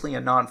 but mostly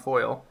in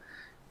non-foil.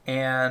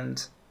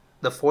 And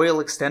the foil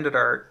extended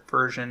art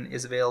version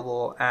is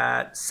available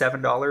at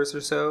 $7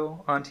 or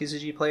so on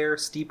TCG Player.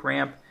 Steep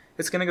ramp,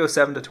 it's going to go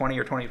 7 to 20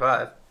 or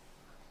 25.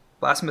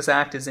 Blasphemous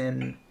Act is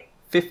in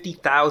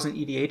 50,000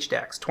 EDH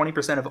decks.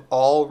 20% of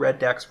all red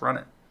decks run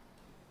it.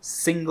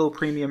 Single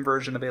premium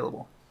version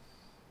available.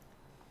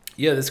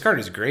 Yeah, this card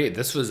is great.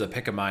 This was a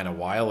pick of mine a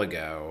while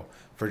ago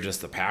for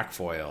just the pack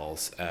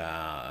foils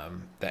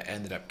that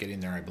ended up getting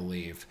there, I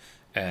believe.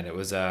 And it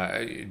was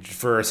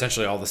for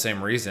essentially all the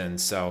same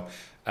reasons. So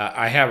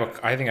I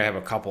think I have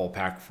a couple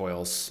pack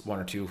foils, 1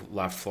 or 2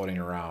 left floating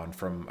around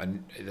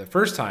from the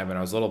first time, and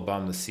I was a little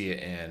bummed to see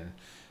it in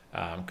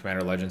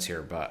Commander Legends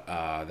here, but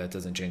that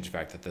doesn't change the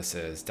fact that this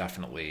is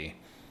definitely.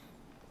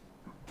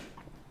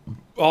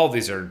 All of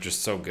these are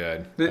just so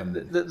good.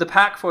 The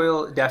pack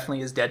foil definitely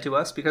is dead to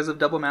us because of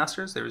Double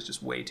Masters. There was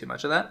just way too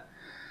much of that.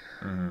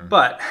 Mm-hmm.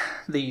 But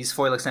these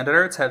foil extended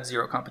arts have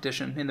zero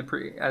competition in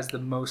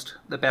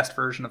the best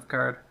version of the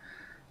card.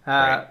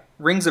 Right.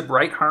 Rings of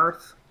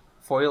Brighthearth,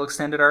 foil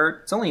extended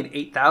art. It's only in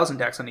 8,000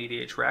 decks on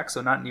EDH Rec,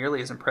 so not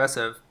nearly as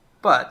impressive.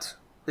 But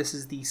this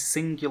is the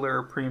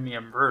singular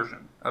premium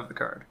version of the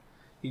card.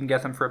 You can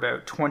get them for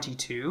about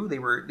 22.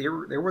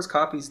 There was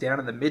copies down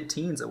in the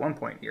mid-teens at one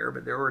point here,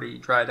 but they're already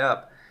dried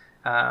up.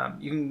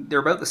 They're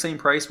about the same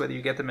price whether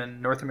you get them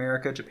in North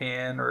America,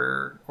 Japan,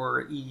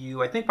 or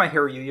EU. I think my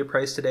Haruya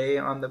price today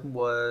on them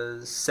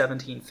was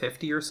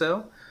 $17.50 or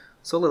so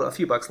a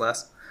few bucks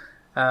less.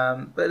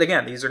 But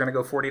again, these are going to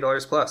go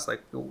 $40 plus.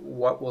 Like,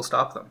 what will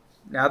stop them?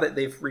 Now that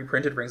they've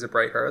reprinted Rings of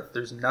Brighthearth,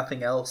 there's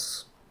nothing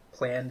else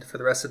planned for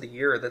the rest of the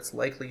year that's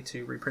likely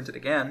to reprint it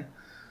again.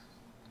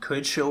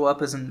 Could show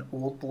up as an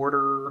old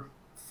border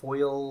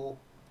foil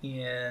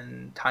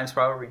in Time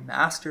Spiral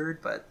Remastered,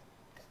 but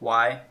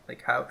why?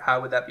 Like, how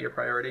would that be a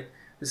priority?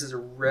 This is a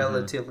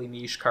relatively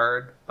niche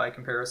card by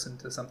comparison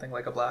to something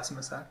like a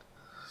Blasphemous Act.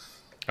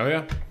 Oh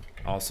yeah,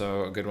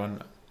 also a good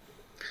one.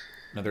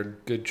 Another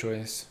good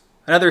choice.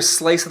 Another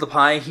slice of the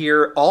pie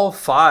here. All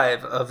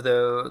 5 of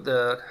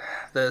the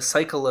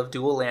cycle of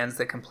dual lands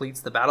that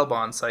completes the Battle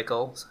Bond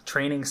cycle.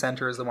 Training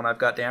Center is the one I've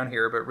got down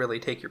here, but really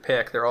take your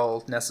pick. They're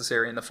all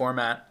necessary in the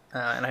format.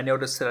 And I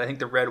noticed that I think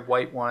the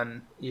red-white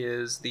one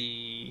is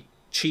the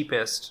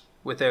cheapest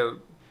without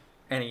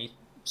any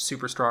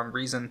super strong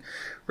reason.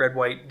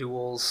 Red-white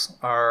duels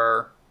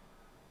are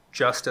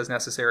just as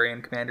necessary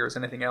in Commander as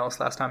anything else.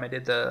 Last time I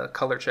did the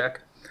color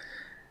check.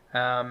 You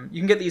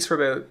can get these for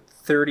about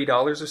 $30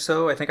 or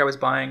so. I think I was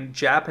buying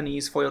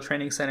Japanese foil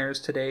training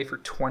centers today for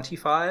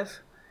 $25,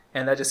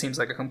 and that just seems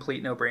like a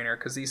complete no-brainer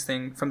because these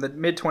things from the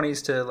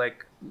mid-20s to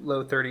like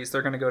low 30s,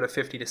 they're going to go to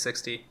 50 to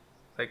 60.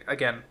 Like,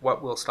 again,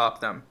 what will stop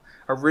them?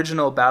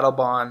 Original Battle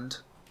Bond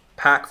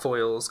pack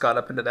foils got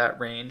up into that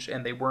range,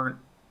 and they weren't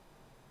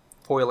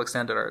foil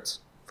extended arts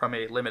from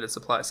a limited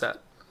supply set.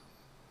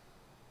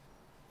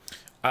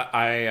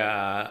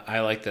 I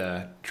like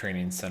the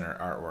training center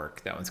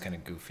artwork. That one's kind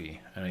of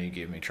goofy. I know you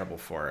gave me trouble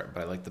for it,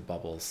 but I like the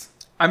bubbles.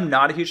 I'm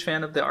not a huge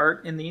fan of the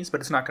art in these,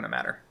 but it's not going to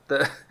matter.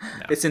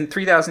 It's in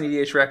 3,000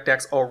 EDH Rec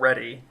decks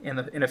already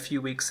in a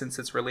few weeks since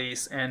its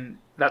release, and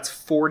that's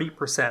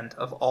 40%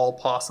 of all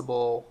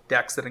possible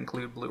decks that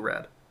include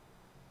blue-red.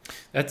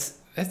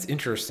 That's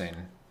interesting.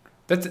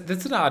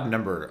 That's an odd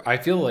number. I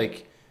feel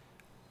like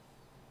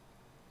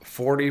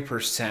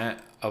 40%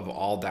 of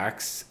all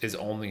decks is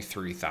only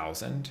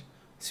 3,000.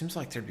 Seems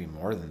like there'd be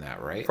more than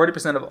that, right?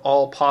 40% of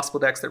all possible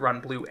decks that run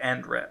blue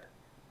and red.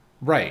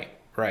 Right.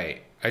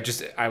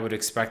 I would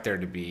expect there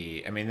to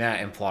be, I mean,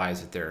 that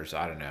implies that there's,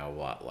 I don't know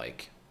what,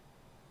 like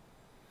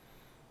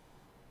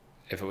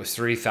if it was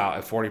 3,000,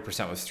 if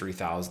 40% was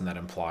 3,000, that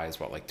implies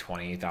what, like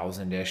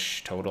 20,000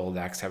 ish total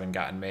decks haven't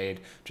gotten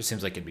made. Just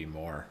seems like it'd be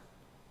more.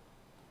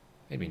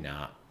 Maybe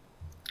not.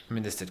 I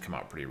mean, this did come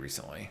out pretty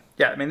recently.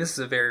 Yeah, I mean, this is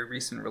a very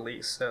recent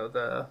release, so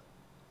the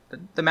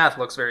math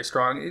looks very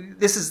strong.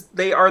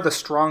 They are the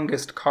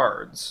strongest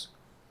cards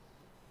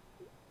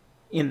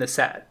in the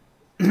set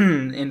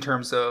in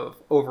terms of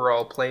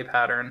overall play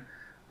pattern,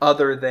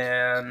 other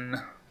than,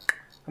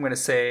 I'm going to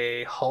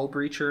say, Hull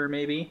Breacher,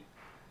 maybe.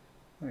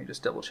 Let me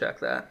just double check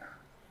that.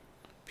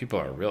 People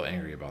are real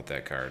angry about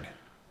that card.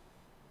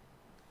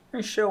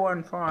 They show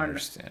one fun.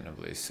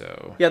 Understandably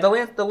so. Yeah,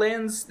 the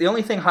lands. The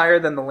only thing higher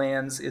than the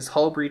lands is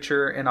Hull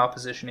Breacher and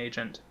Opposition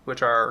Agent,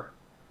 which are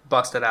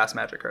busted ass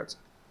Magic cards.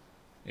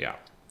 Yeah.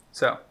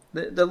 So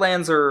the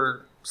lands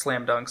are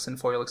slam dunks in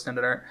foil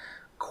extended art.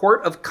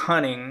 Court of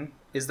Cunning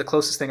is the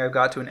closest thing I've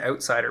got to an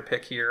outsider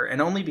pick here,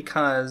 and only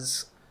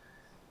because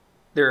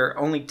they're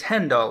only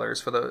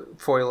 $10 for the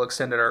foil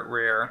extended art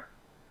rare.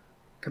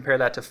 Compare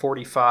that to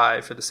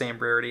 $45 for the same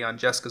rarity on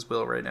Jessica's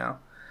Will right now.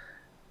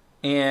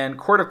 And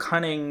Court of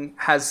Cunning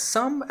has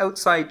some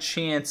outside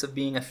chance of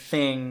being a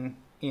thing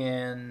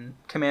in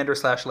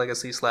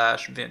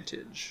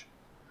Commander/Legacy/Vintage.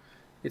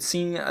 It's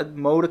seen a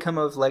modicum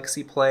of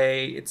Legacy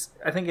play. It's,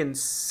 I think, in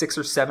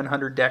 600 or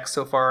 700 decks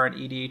so far on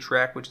EDH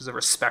Rec, which is a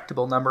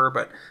respectable number,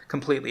 but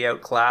completely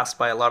outclassed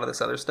by a lot of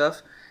this other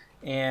stuff.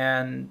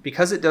 And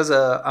because it does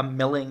a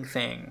milling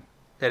thing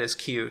that is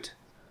cute,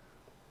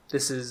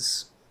 this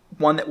is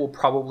one that will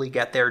probably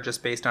get there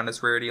just based on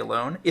its rarity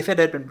alone. If it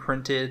had been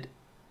printed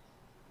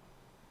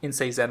in,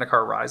 say,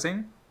 Zendikar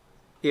Rising,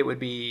 it would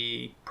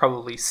be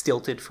probably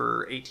stilted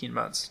for 18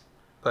 months.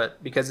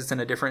 But because it's in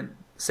a different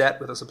set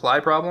with a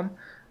supply problem,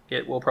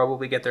 it will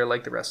probably get there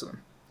like the rest of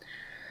them.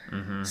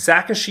 Mm-hmm.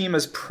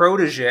 Sakashima's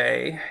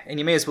Protege, and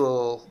you may as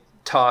well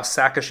toss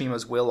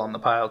Sakashima's Will on the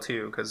pile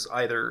too, because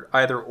either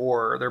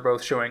or, they're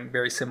both showing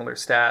very similar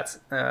stats.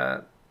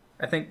 I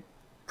think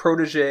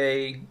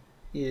Protege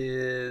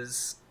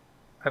is...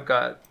 I've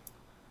got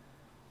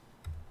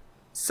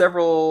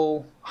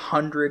several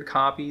hundred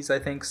copies, I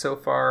think, so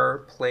far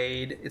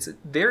played. It's a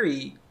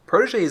very...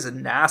 Protege is a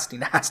nasty,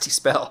 nasty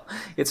spell.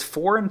 It's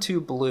 4 and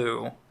 2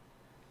 blue,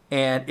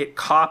 and it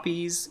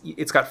copies...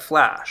 It's got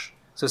flash.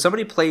 So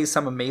somebody plays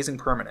some amazing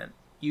permanent.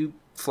 You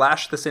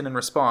flash this in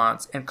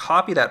response and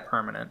copy that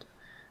permanent,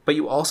 but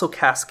you also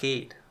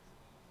cascade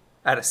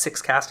at a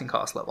 6 casting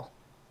cost level.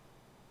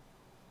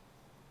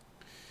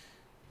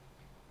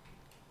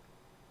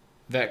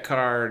 That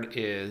card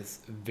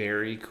is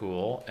very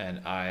cool,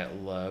 and I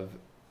love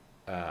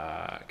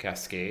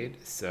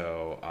Cascade,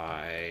 so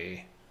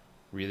I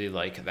really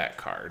like that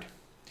card.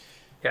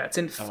 Yeah, it's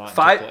in I want to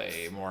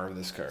play more of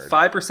this card.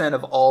 5%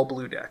 of all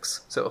blue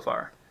decks so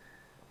far.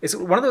 It's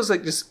one of those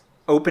like just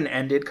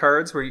open-ended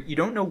cards where you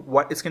don't know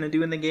what it's going to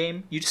do in the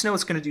game. You just know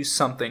it's going to do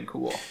something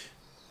cool.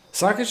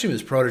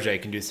 Sakashima's Protege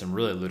can do some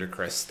really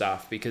ludicrous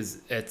stuff because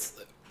it's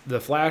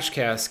the Flash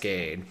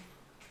Cascade.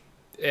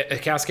 A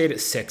Cascade at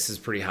 6 is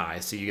pretty high,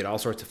 so you get all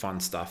sorts of fun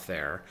stuff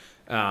there.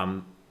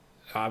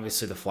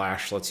 Obviously, the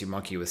Flash lets you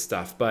monkey with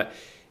stuff, but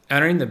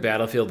entering the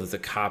battlefield as a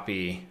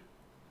copy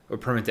or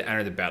permit to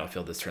enter the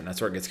battlefield this turn,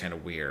 that's where it gets kind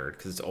of weird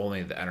because it's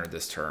only to enter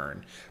this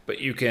turn. But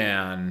you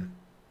can,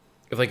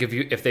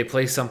 if they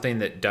play something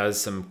that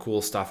does some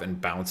cool stuff and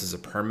bounces a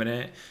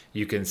permanent,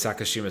 you can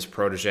Sakashima's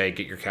Protege,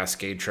 get your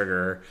Cascade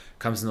trigger,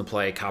 comes into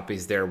play,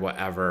 copies there,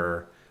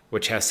 whatever,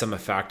 which has some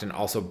effect and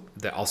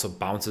that also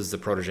bounces the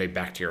Protege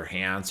back to your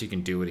hand, so you can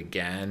do it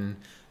again.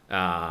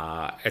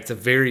 It's a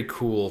very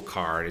cool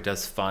card. It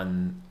does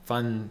fun,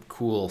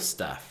 cool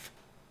stuff.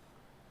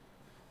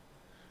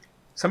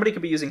 Somebody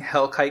could be using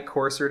Hellkite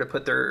Courser to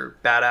put their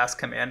badass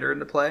commander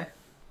into play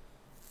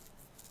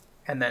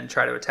and then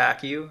try to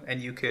attack you,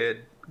 and you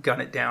could gun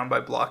it down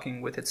by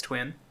blocking with its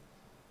twin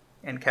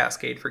and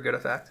Cascade for good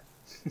effect.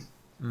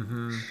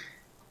 Mm-hmm.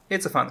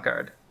 It's a fun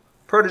card.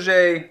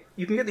 Protege,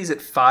 you can get these at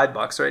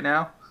 $5 right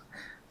now.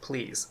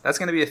 Please. That's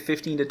going to be a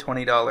 $15 to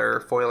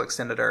 $20 foil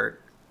extended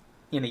art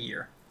in a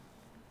year.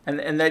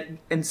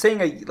 And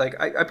saying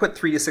I put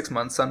 3 to 6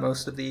 months on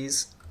most of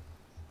these.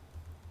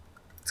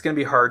 It's going to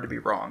be hard to be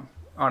wrong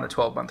on a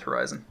 12-month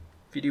horizon.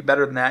 If you do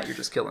better than that, you're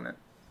just killing it.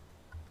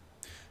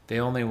 They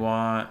only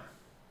want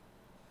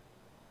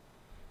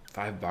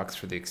 $5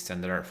 for the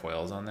extended art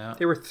foils on that.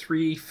 They were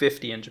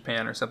 $3.50 in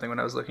Japan or something when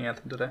I was looking at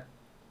them today.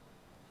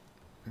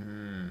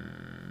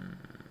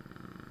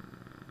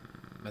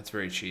 That's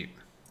very cheap.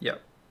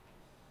 Yep.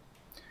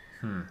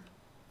 Now,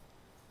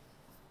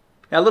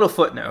 a little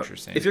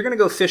footnote. If you're going to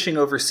go fishing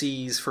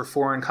overseas for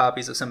foreign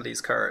copies of some of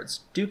these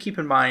cards, do keep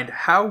in mind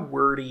how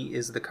wordy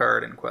is the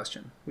card in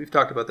question. We've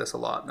talked about this a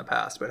lot in the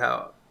past, but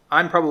how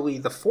I'm probably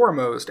the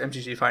foremost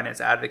MTG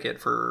Finance advocate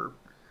for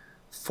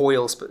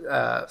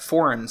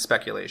foreign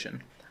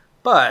speculation.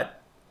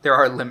 But there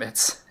are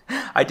limits.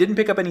 I didn't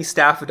pick up any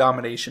Staff of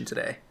Domination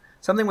today.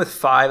 Something with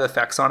 5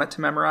 effects on it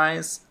to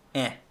memorize,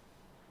 I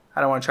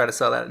don't want to try to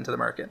sell that into the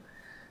market.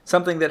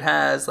 Something that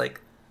has like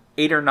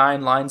 8 or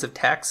 9 lines of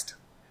text,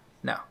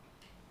 no.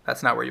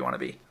 That's not where you want to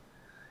be.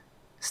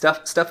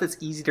 Stuff that's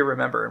easy to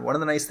remember. And one of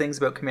the nice things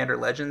about Commander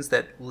Legends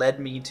that led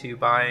me to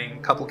buying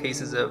a couple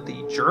cases of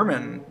the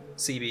German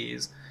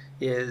CBs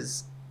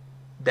is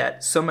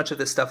that so much of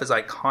this stuff is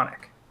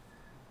iconic.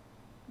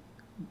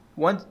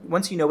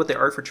 Once you know what the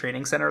Art for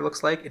Training Center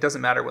looks like, it doesn't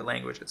matter what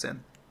language it's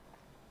in.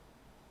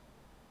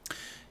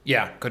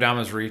 Yeah,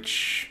 Kodama's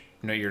Reach.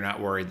 No, you're not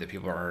worried that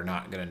people are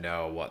not going to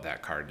know what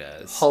that card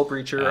does. Hull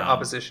Breacher,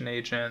 Opposition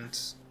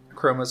Agent,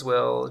 Chroma's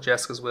Will,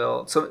 Jessica's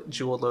Will, so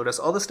Jeweled Lotus,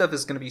 all this stuff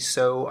is going to be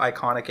so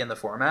iconic in the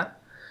format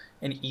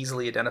and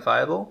easily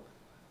identifiable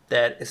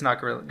that it's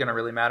not going to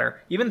really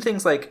matter. Even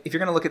things like, if you're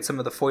going to look at some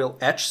of the foil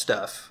etch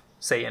stuff,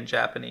 say in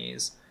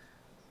Japanese,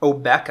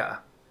 Obeka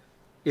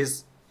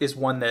is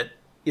one that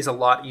is a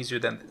lot easier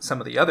than some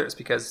of the others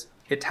because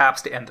it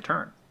taps to end the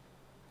turn.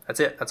 That's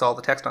it. That's all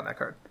the text on that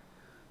card.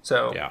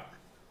 So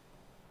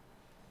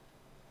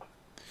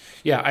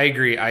yeah, I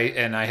agree.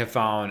 I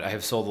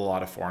have sold a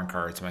lot of foreign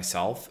cards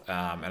myself,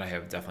 and I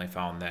have definitely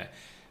found that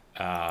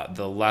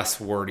the less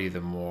wordy,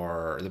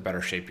 the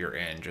better shape you're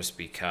in. Just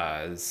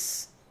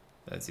because,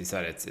 as you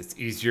said, it's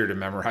easier to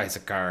memorize a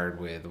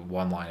card with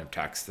one line of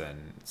text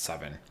than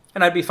 7.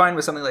 And I'd be fine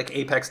with something like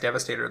Apex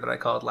Devastator that I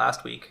called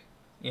last week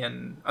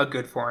in a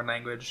good foreign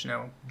language,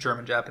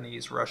 German,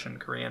 Japanese, Russian,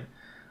 Korean.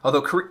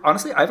 Although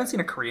honestly, I haven't seen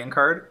a Korean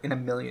card in a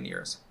million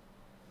years.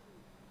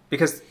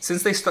 Because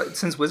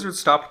since Wizards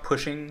stopped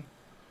pushing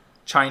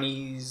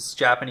Chinese,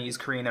 Japanese,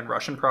 Korean, and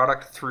Russian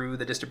product through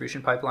the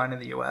distribution pipeline in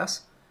the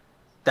US,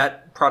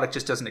 that product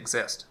just doesn't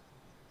exist.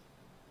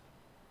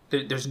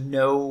 There's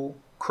no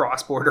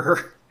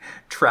cross-border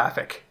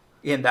traffic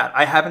in that.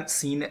 I haven't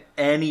seen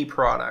any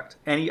product,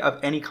 of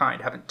any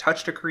kind, haven't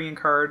touched a Korean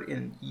card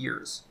in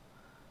years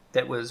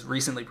that was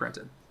recently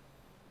printed.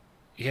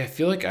 Yeah, I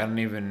feel like I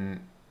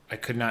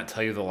could not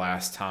tell you the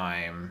last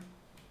time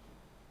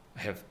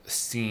I have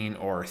seen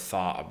or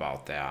thought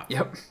about that.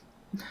 Yep.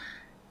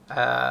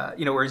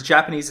 Whereas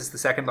Japanese is the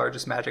second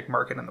largest Magic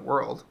market in the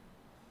world.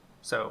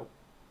 So,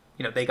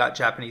 they got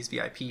Japanese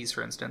VIPs,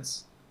 for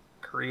instance.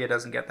 Korea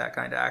doesn't get that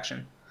kind of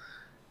action.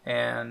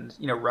 And,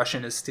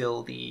 Russian is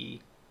still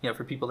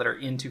for people that are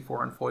into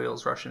foreign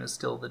foils, Russian is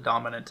still the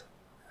dominant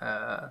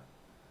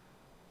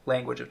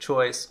language of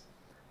choice.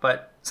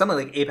 But something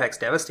like Apex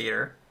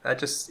Devastator, that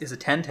just is a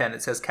 10/10.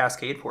 It says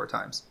Cascade 4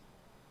 times.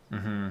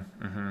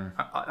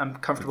 I'm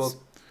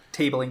comfortable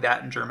tabling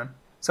that in German.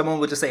 Someone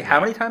will just say, how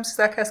many times is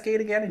that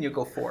Cascade again? And you'll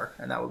go 4.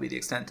 And that will be the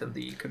extent of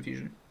the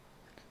confusion.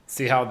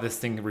 See how this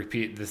thing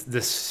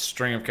this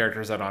string of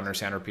characters I don't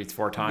understand repeats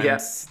 4 times? Yeah.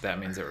 That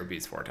means it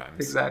repeats 4 times.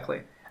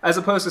 Exactly. As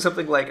opposed to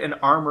something like an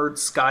Armored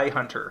Sky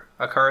Hunter,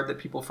 a card that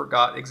people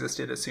forgot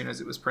existed as soon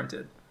as it was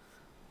printed.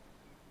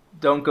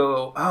 Don't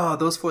go,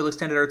 those foil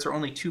extended arts are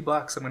only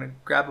 $2. I'm going to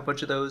grab a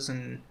bunch of those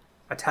in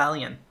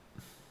Italian.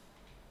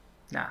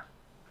 Nah.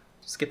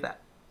 Skip that.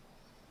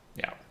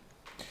 Yeah.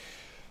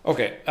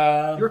 Okay.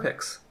 Your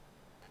picks.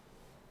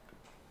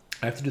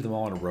 I have to do them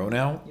all in a row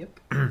now. Yep.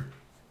 All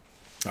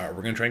right,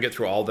 we're going to try and get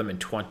through all of them in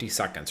 20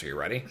 seconds. Are you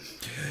ready?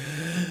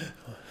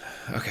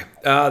 Okay.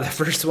 The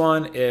first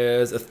one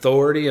is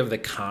Authority of the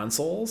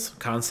Consuls.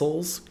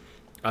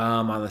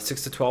 On the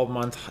 6 to 12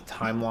 month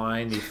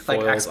timeline, the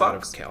foils out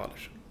of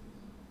Kaladesh.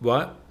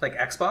 What? Like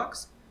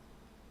Xbox?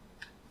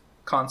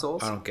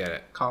 Consoles? I don't get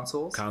it.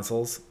 Consoles?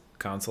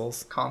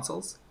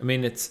 Consoles? I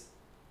mean, it's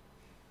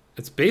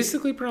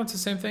basically pronounced the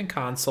same thing.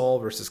 Console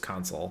versus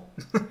console.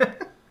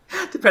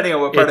 Depending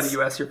on what part of the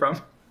U.S. you're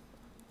from.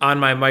 On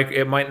my mic,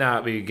 it might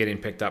not be getting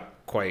picked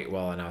up quite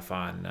well enough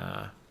on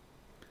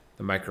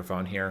the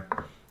microphone here.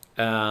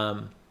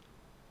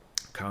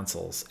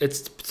 Consoles. It's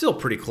still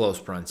pretty close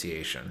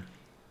pronunciation.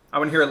 I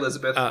want to hear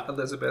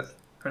Elizabeth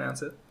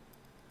pronounce it.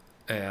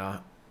 Yeah.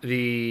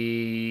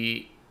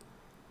 The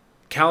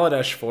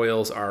Kaladesh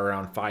foils are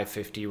around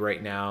 $550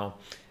 right now.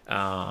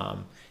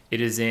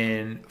 It is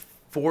in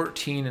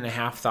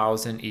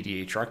 14,500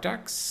 EDH rec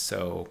decks,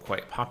 so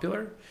quite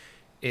popular.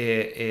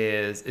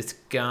 It's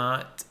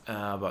got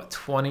about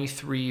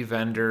 23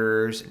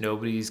 vendors.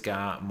 Nobody's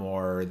got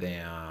more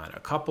than a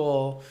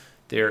couple.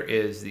 There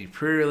is the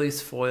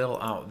pre-release foil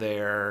out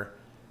there,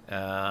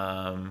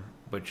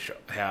 which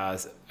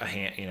has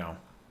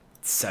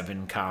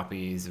 7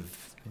 copies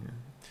of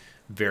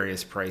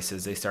various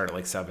prices. They start at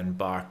like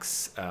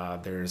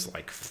 $7. There's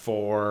like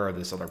 4 of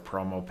this other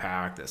promo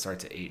pack that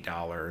starts at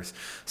 $8.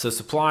 So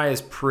supply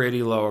is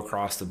pretty low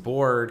across the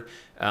board,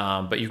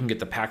 but you can get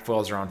the pack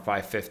foils around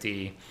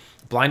 $550.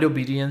 Blind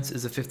Obedience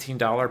is a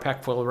 $15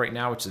 pack foil right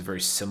now, which is a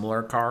very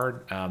similar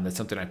card. That's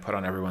something I put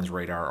on everyone's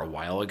radar a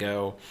while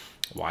ago.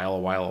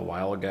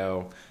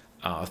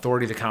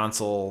 Authority of the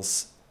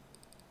Consuls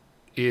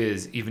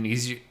is even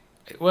easier.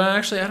 Well,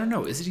 actually, I don't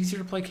know. Is it easier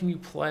to play? Can you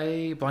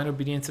play Blind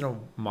Obedience in a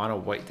mono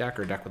white deck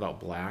or deck without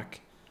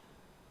black?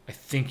 I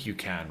think you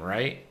can,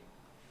 right?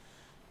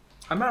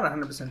 I'm not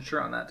 100%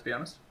 sure on that, to be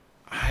honest.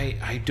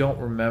 I don't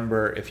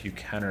remember if you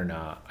can or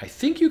not. I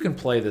think you can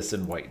play this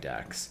in white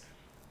decks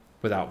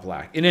without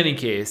black. In any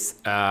case,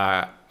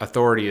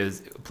 Authority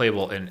is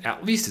playable in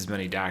at least as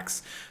many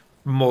decks.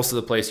 Most of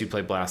the place you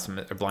play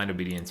Blind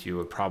Obedience, you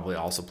would probably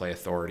also play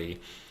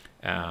Authority.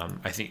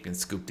 I think you can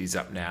scoop these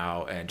up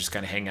now and just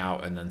kind of hang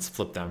out and then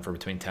flip them for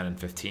between 10 and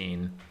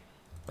 15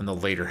 in the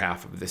later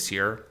half of this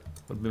year,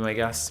 would be my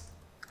guess.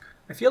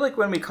 I feel like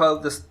when we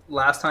called this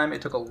last time,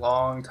 it took a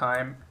long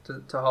time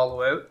to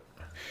hollow out.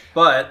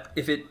 But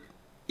if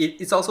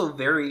it's also a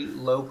very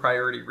low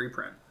priority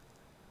reprint.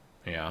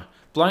 Yeah.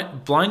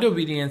 Blind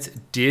Obedience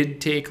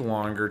did take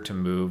longer to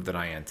move than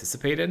I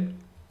anticipated,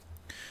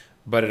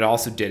 but it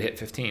also did hit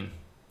 15.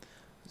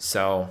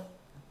 So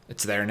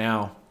it's there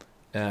now.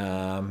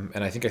 And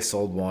I think I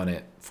sold one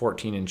at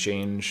 14 and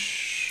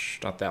change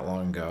not that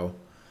long ago.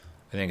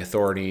 I think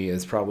Authority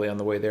is probably on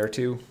the way there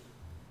too.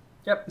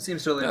 Yep, it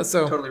seems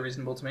totally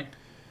reasonable to me.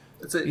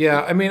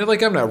 I mean,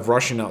 like, I'm not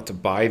rushing out to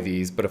buy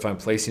these, but if I'm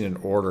placing an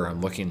order,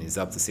 I'm looking these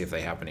up to see if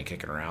they have any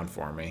kicking around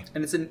for me.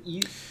 And it's an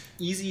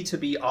easy to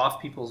be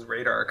off people's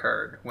radar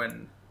card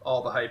when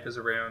all the hype is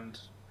around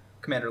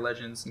Commander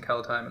Legends and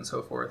Kalatai and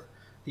so forth.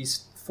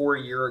 These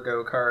 4-year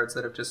ago cards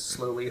that have just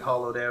slowly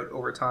hollowed out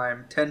over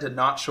time tend to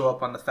not show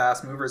up on the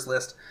fast movers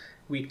list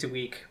week to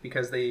week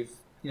because they've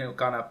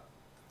gone up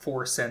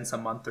 4 cents a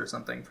month or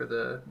something for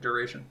the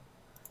duration.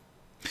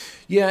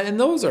 Yeah, and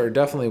those are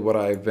definitely what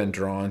I've been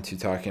drawn to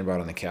talking about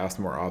on the cast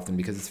more often,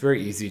 because it's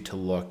very easy to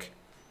look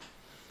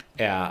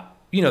at,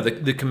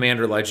 the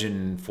Commander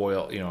Legend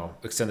foil,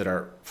 extended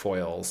art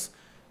foils.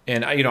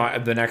 And,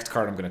 the next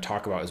card I'm going to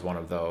talk about is one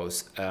of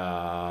those.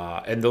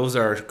 And those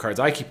are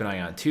cards I keep an eye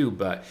on too,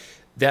 but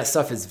that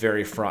stuff is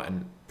very front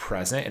and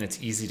present, and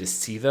it's easy to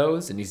see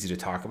those and easy to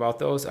talk about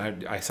those.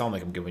 I sound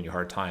like I'm giving you a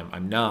hard time.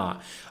 I'm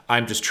not.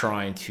 I'm just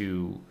trying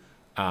to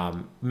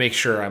make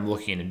sure I'm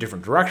looking in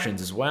different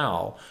directions as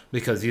well,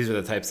 because these are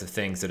the types of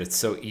things that it's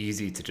so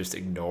easy to just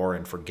ignore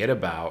and forget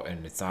about,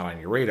 and it's not on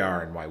your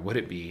radar, and why would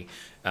it be?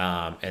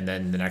 And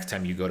then the next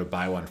time you go to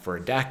buy one for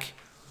a deck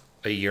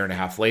a year and a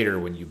half later,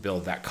 when you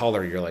build that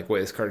color, you're like, wait,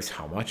 this card is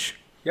how much?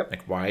 Yep.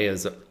 Like, why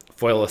is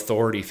Foil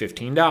Authority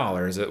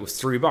 $15? It was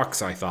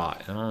 $3, I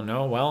thought. Oh,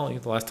 no, well,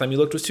 the last time you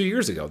looked was 2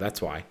 years ago.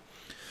 That's why.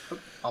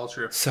 All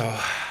true. So,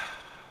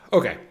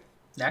 okay.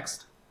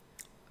 Next.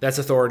 That's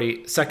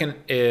Authority. Second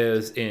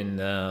is in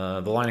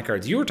the line of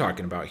cards you were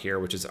talking about here,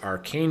 which is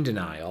Arcane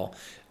Denial.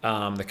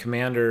 The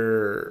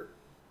Commander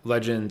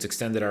Legends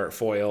Extended Art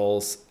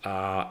foils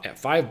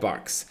at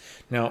 $5.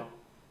 Now,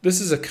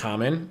 this is a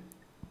common,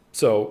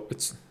 so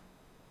it's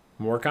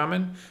more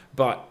common,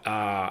 but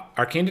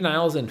Arcane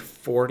Denial is in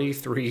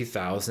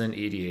 43,000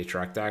 EDH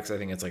rec decks. I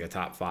think it's like a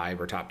top 5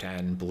 or top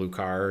 10 blue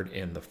card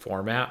in the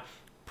format.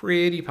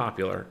 Pretty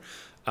popular.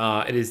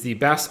 It is the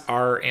best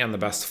art and the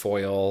best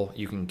foil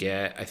you can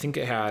get. I think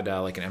it had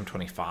like an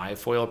M25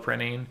 foil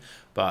printing,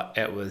 but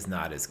it was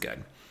not as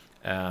good.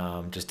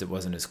 It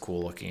wasn't as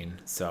cool looking,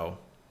 so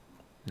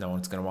no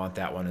one's going to want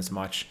that one as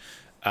much.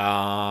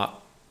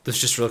 This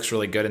just looks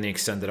really good in the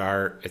extended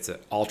art. It's an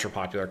ultra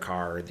popular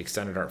card. The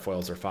extended art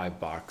foils are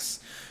 $5.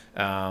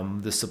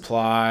 The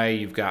supply,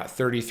 you've got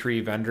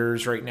 33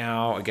 vendors right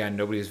now. Again,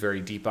 nobody's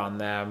very deep on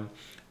them.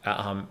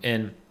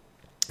 And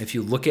if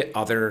you look at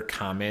other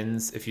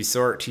commons, if you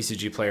sort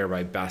TCG Player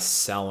by best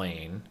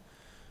selling,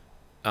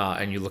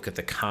 and you look at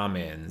the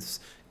commons,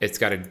 it's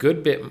got a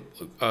good bit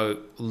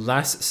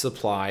less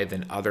supply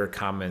than other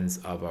commons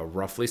of a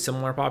roughly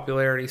similar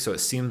popularity. So it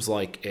seems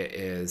like it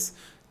is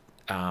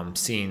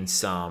seeing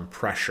some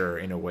pressure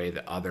in a way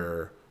that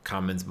other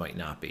commons might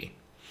not be.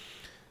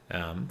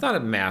 Not a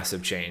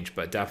massive change,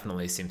 but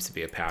definitely seems to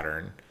be a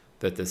pattern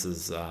that this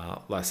is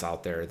less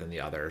out there than the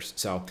others.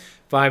 So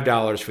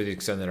 $5 for the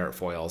extended art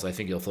foils. I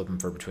think you'll flip them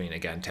for between,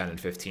 again, 10 and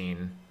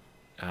 15,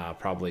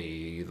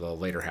 probably the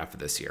later half of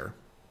this year.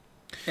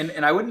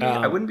 And I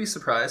wouldn't be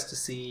surprised to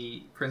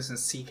see, for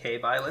instance,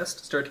 CK buy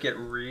list start to get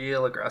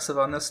real aggressive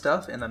on this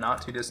stuff in the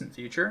not too distant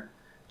future,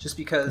 just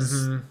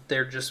because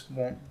there just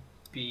won't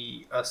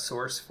be a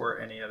source for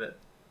any of it.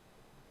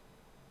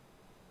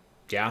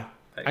 Yeah,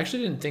 I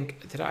actually didn't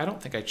think. I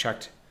don't think I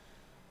checked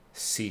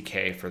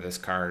CK for this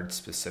card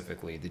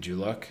specifically. Did you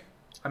look?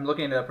 I'm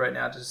looking it up right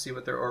now to see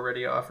what they're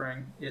already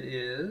offering. It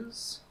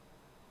is.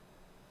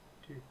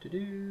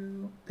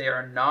 They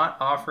are not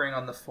offering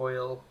on the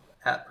foil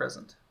at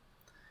present.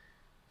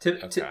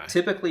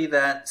 Typically,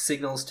 that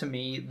signals to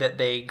me that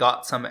they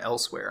got some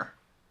elsewhere.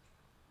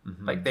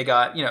 Mm-hmm. Like they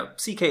got,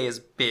 CK is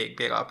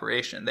big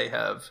operation. They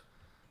have,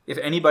 if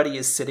anybody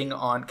is sitting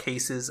on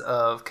cases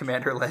of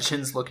Commander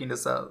Legends looking to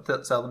sell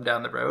them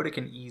down the road, it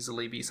can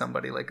easily be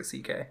somebody like a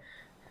CK.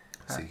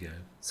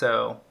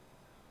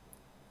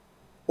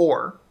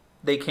 Or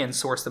they can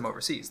source them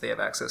overseas. They have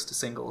access to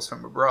singles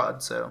from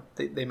abroad, so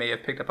they may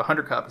have picked up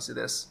 100 copies of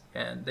this,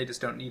 and they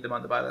just don't need them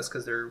on the buy list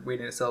because they're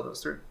waiting to sell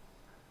those through.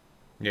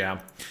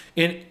 Yeah.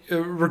 And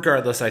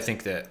regardless, I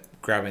think that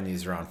grabbing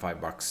these around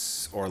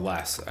 $5 or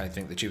less, I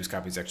think the cheapest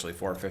copy is actually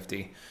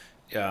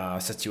 $4.50.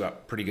 Sets you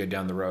up pretty good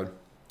down the road.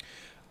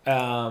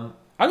 I'm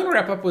going to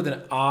wrap up with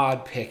an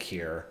odd pick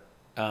here.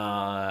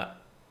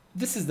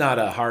 This is not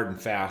a hard and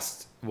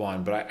fast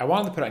one, but I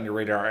wanted to put it on your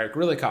radar. It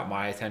really caught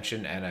my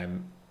attention,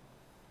 and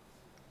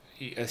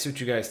I see what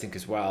you guys think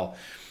as well.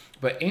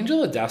 But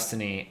Angel of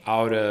Destiny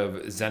out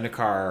of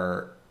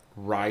Zendikar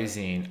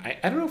Rising.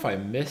 I don't know if I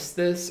missed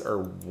this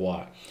or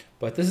what,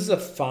 but this is a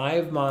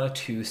 5 mana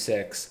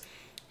 2/6.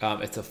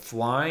 It's a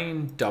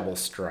flying double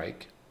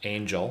strike,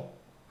 angel,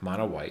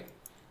 mono white.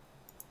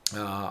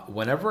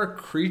 Whenever a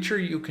creature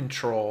you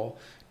control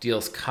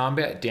deals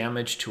combat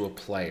damage to a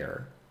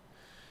player,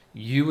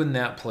 you and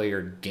that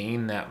player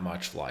gain that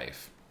much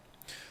life.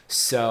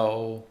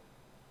 So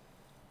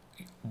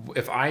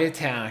if I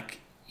attack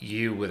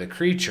you with a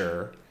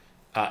creature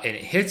and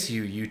it hits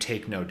you, you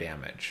take no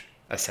damage,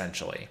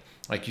 essentially.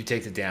 Like you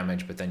take the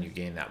damage, but then you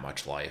gain that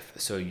much life.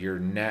 So your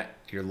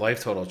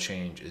life total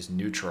change is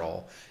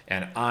neutral,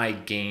 and I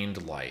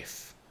gained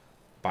life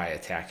by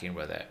attacking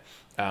with it.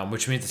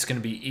 Which means it's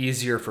going to be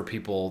easier for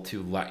people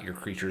to let your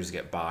creatures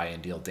get by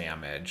and deal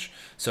damage.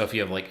 So if you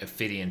have like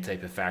Ophidian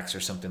type effects or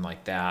something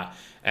like that,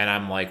 and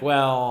I'm like,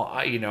 well,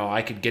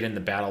 I could get in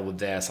the battle with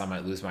this, I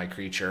might lose my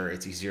creature.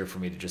 It's easier for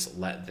me to just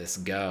let this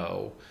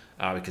go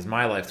because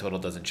my life total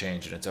doesn't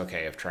change, and it's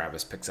okay if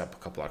Travis picks up a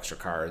couple extra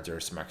cards or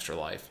some extra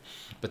life.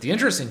 But the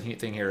interesting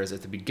thing here is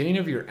at the beginning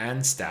of your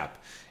end step,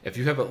 if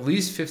you have at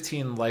least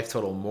 15 life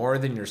total more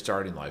than your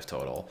starting life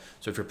total,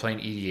 so if you're playing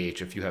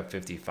EDH, if you have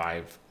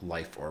 55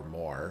 life or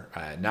more,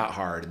 not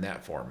hard in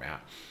that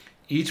format,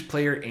 each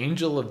player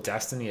Angel of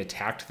Destiny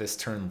attacked this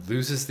turn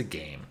loses the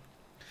game.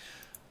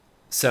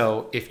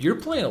 So if you're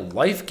playing a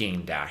life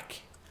gain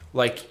deck,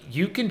 like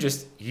you can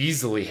just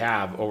easily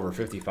have over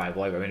 55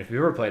 life. I mean, if you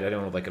ever played, I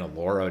don't know, like an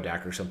Aloro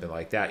deck or something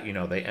like that,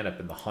 they end up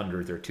in the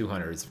hundreds or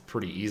 200s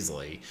pretty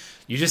easily.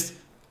 You just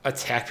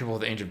attack people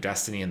with Angel of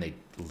Destiny and they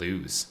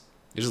lose.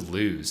 You just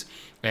lose.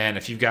 And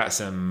if you've got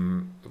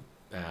some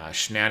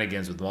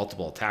shenanigans with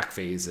multiple attack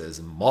phases,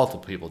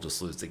 multiple people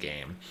just lose the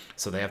game.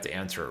 So they have to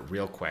answer it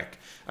real quick.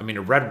 I mean,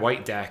 a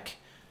red-white deck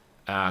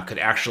could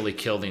actually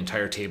kill the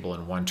entire table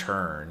in one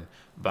turn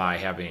by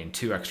having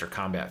 2 extra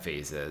combat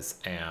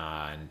phases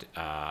and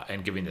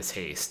giving this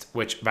haste,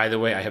 which, by the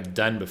way, I have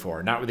done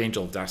before. Not with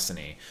Angel of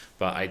Destiny,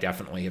 but I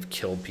definitely have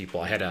killed people.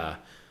 I had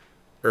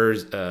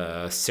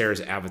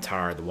Sarah's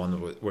Avatar, the one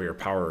where your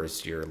power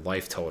is your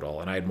life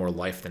total, and I had more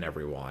life than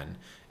everyone.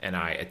 And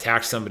I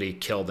attacked somebody,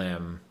 killed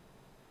him.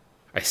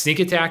 I sneak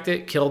attacked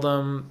it, killed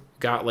him,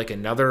 got like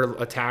another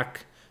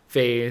attack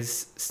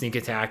phase, sneak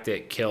attacked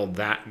it, killed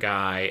that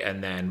guy,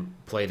 and then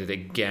played it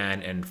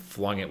again and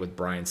flung it with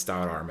Brian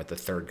Stoutarm at the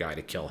third guy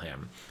to kill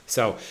him.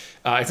 So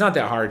it's not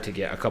that hard to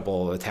get a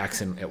couple of attacks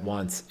in at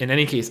once. In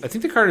any case, I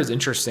think the card is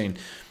interesting.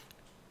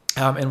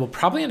 And will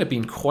probably end up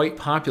being quite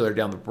popular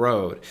down the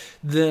road.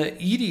 The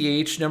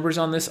EDH numbers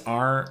on this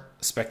aren't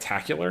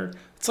spectacular.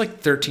 It's like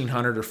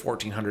 1,300 or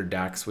 1,400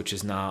 decks, which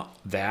is not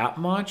that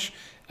much.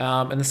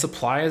 And the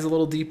supply is a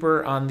little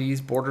deeper on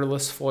these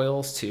borderless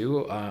foils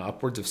too,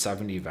 upwards of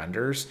 70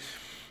 vendors.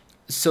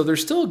 So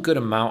there's still a good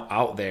amount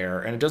out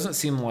there, and it doesn't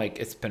seem like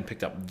it's been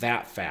picked up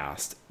that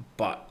fast.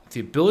 But the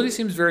ability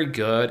seems very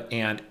good,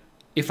 and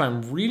if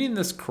I'm reading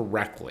this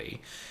correctly,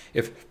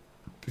 if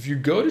you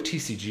go to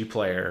TCG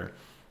Player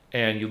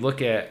and you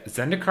look at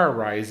Zendikar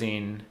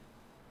Rising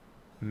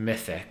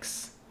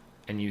Mythics,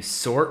 and you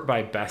sort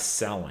by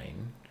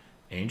best-selling,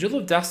 Angel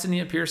of Destiny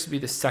appears to be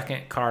the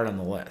second card on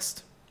the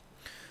list.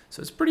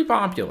 So it's pretty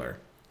popular,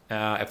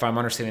 if I'm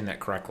understanding that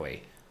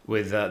correctly,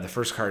 with the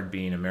first card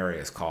being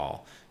Amaria's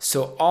Call.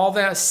 So all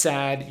that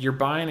said, you're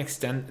buying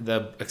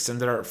the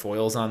extended art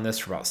foils on this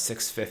for about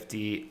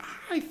 $650.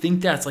 I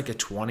think that's like a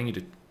 $20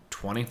 to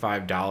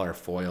 $25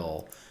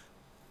 foil.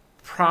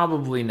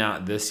 Probably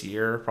not this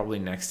year, probably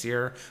next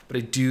year, but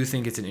I do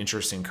think it's an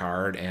interesting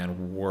card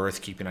and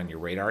worth keeping on your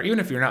radar, even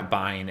if you're not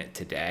buying it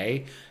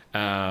today.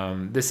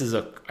 This is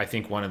I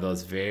think one of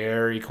those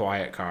very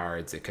quiet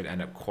cards. It could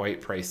end up quite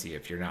pricey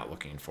if you're not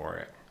looking for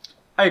it.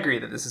 I agree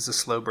that this is a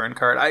slow burn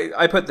card.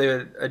 I put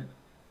the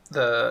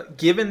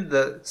given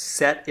the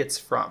set it's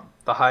from,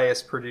 the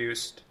highest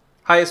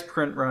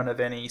print run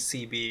of any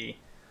CB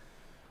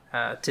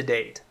to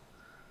date,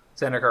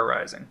 Zendikar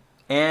Rising,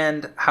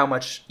 and how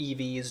much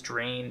EV is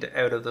drained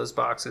out of those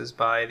boxes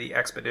by the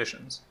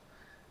expeditions.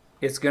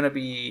 It's going to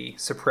be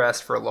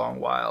suppressed for a long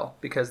while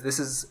because this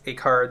is a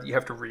card that you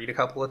have to read a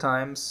couple of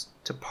times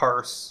to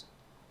parse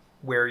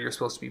where you're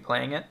supposed to be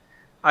playing it.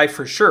 I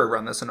for sure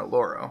run this in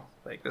Oloro.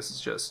 Like, this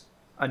is just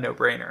a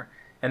no-brainer.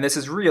 And this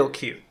is real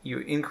cute. You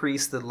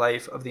increase the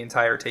life of the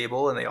entire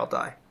table and they all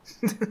die.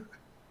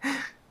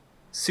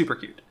 Super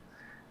cute.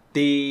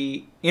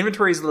 The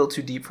inventory is a little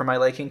too deep for my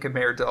liking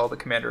compared to all the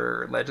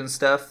Commander Legends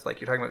stuff. Like,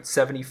 you're talking about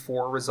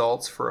 74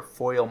 results for a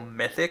foil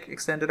mythic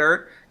extended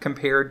art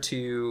compared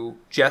to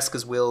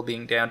Jeska's Will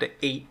being down to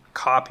 8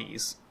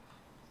 copies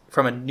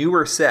from a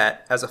newer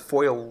set as a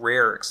foil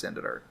rare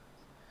extended art.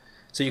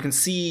 So you can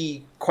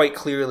see quite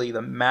clearly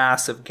the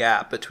massive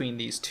gap between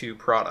these two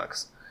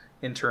products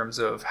in terms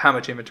of how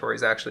much inventory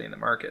is actually in the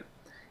market.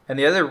 And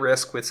the other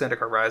risk with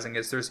Zendikar Rising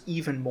is there's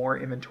even more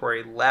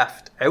inventory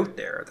left out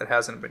there that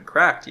hasn't been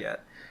cracked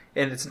yet.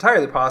 And it's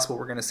entirely possible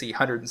we're going to see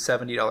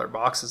 $170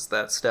 boxes of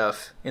that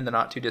stuff in the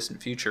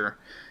not-too-distant future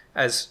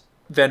as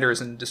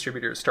vendors and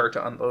distributors start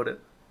to unload it.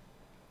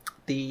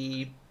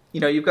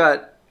 You've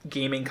got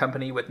Gaming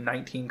Company with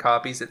 19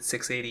 copies at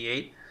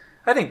 $688.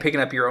 I think picking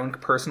up your own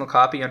personal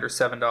copy under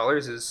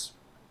 $7 is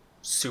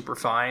super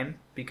fine,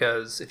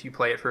 because if you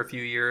play it for a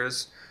few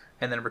years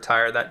and then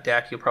retire that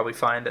deck, you'll probably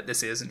find that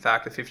this is in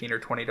fact a $15 or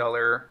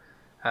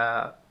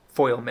 $20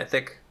 foil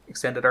mythic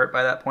extended art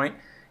by that point.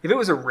 If it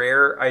was a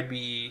rare, I'd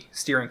be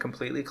steering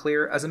completely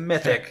clear. As a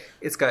mythic,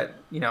 it's got,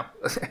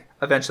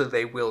 eventually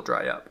they will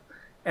dry up.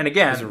 And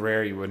again, as a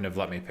rare, you wouldn't have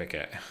let me pick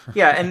it.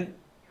 Yeah, and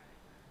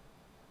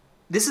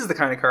this is the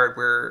kind of card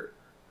where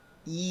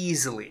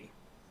easily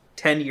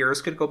 10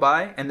 years could go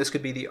by and this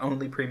could be the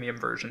only premium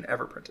version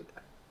ever printed.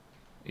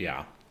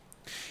 Yeah.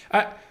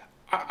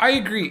 I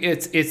agree.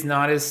 It's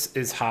not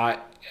as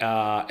hot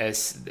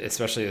as,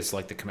 especially as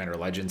like the Commander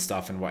Legend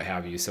stuff and what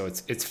have you. So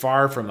it's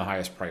far from the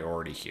highest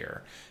priority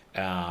here.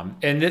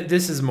 And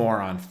this is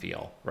more on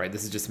feel, right?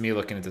 This is just me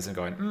looking at this and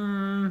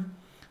going,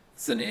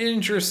 it's an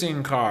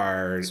interesting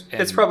card.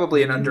 And it's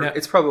probably an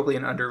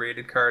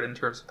underrated card in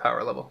terms of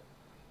power level.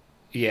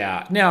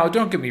 Yeah. Now,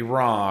 don't get me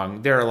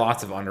wrong. There are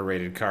lots of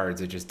underrated cards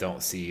that just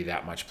don't see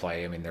that much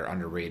play. I mean, they're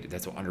underrated.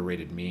 That's what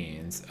underrated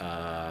means.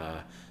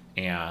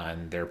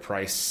 And their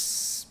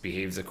price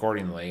behaves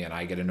accordingly, and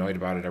I get annoyed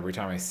about it every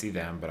time I see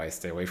them, but I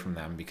stay away from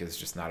them because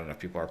just not enough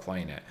people are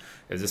playing it.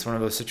 Is this one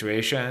of those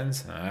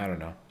situations? I don't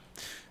know.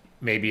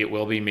 Maybe it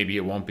will be, maybe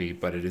it won't be,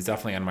 but it is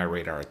definitely on my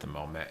radar at the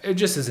moment. It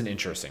just is an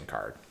interesting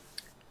card.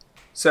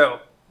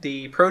 So,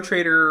 the Pro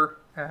Trader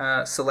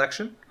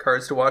selection,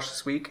 cards to watch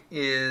this week,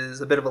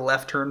 is a bit of a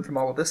left turn from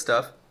all of this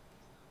stuff.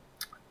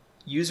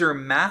 User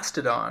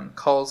Mastodon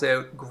calls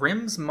out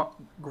Grim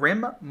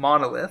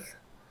Monolith,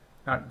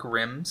 not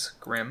Grimm's,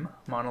 Grim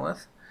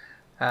Monolith,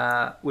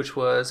 which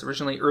was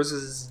originally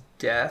Urza's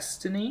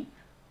Destiny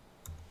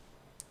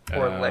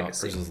or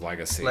Legacy. Urza's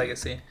Legacy.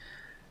 Legacy.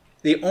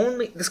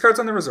 This card's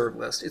on the reserve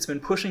list. It's been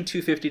pushing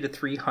 250 to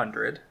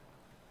 300.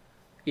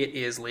 It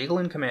is legal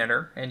in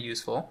Commander and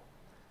useful.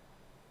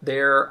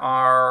 There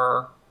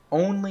are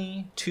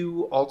only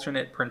 2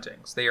 alternate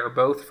printings. They are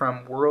both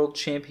from World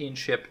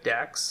Championship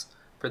decks.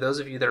 For those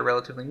of you that are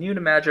relatively new to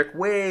Magic,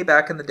 way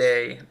back in the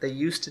day, they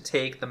used to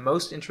take the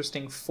most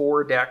interesting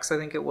 4 decks, I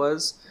think it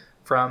was,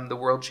 from the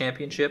World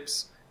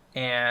Championships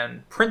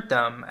and print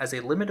them as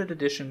a limited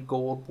edition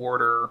gold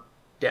border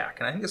deck.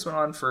 And I think this went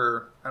on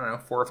for,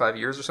 4 or 5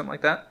 years or something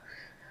like that.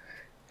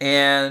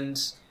 And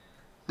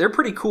they're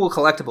pretty cool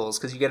collectibles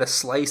because you get a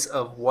slice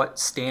of what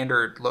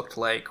Standard looked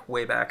like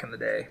way back in the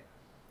day.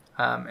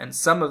 And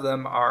some of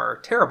them are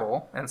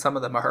terrible, and some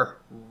of them are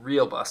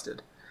real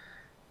busted.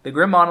 The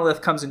Grim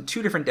Monolith comes in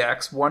 2 different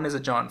decks. One is a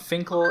John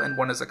Finkel, and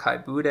one is a Kai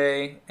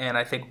Bude, and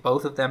I think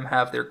both of them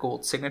have their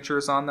gold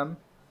signatures on them.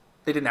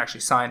 They didn't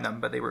actually sign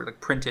them, but they were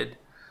printed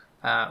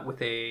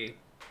with a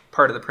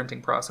part of the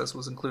printing process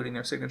was including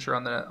their signature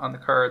on the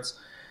cards.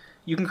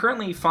 You can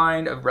currently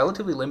find a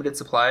relatively limited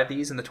supply of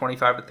these in the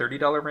 $25 to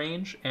 $30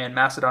 range, and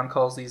Mastodon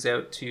calls these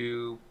out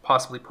to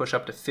possibly push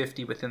up to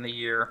 $50 within the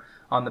year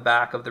on the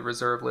back of the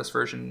reserve list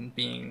version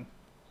being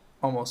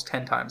almost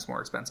 10 times more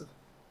expensive.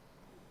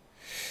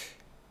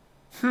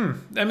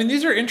 I mean,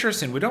 these are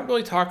interesting. We don't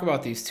really talk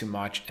about these too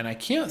much, and I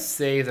can't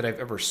say that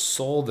I've ever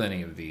sold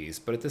any of these,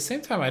 but at the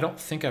same time, I don't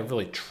think I've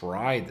really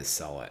tried to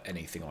sell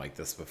anything like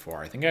this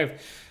before. I think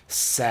I've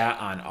sat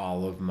on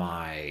all of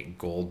my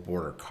gold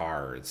border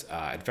cards.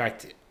 In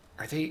fact,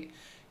 can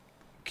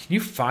you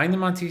find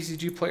them on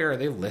TCG Player? Are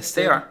they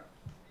listed? They are.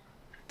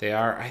 They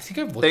are? I think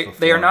I've looked before.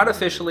 They are not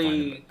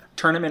officially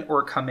tournament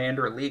or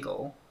commander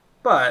legal,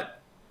 but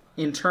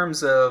in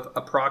terms of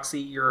a proxy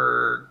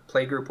your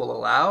playgroup will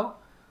allow,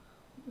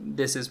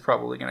 this is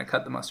probably going to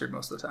cut the mustard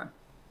most of the time.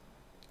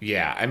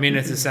 Yeah, I mean,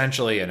 it's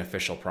essentially an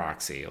official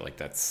proxy. Like,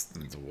 that's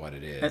what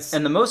it is.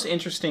 And the most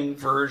interesting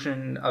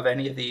version of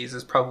any of these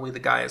is probably the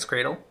Gaia's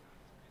Cradle.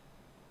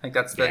 Like,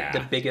 that's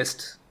the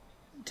biggest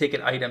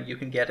ticket item you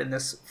can get in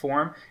this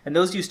form. And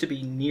those used to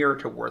be near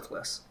to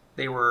worthless.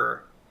 They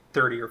were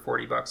 $30 or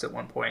 $40 at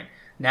one point.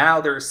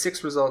 Now there's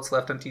 6 results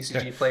left on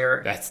TCG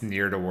Player. That's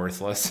near to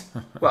worthless.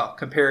 Well,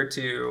 compared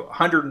to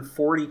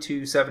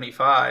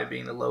 $142.75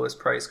 being the lowest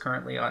price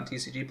currently on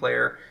TCG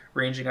Player,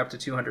 ranging up to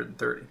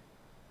 $230.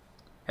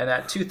 And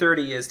that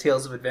 $230 is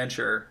Tales of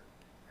Adventure,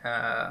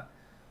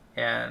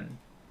 and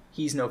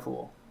he's no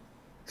fool.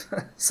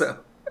 So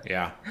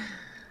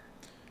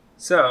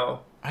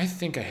I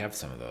think I have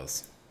some of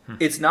those.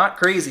 It's not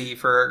crazy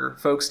for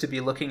folks to be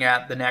looking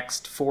at the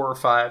next 4 or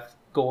 5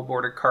 gold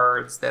bordered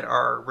cards that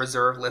are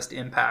reserve list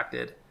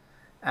impacted,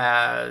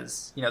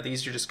 as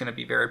these are just going to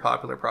be very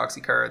popular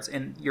proxy cards,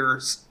 and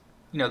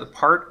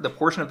the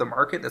portion of the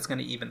market that's going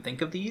to even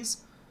think of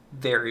these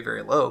very,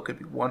 very low, could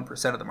be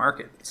 1% of the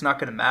market. It's not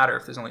going to matter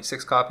if there's only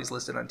 6 copies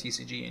listed on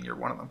TCG and you're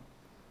one of them.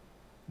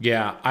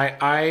 Yeah,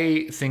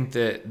 I think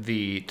that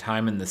the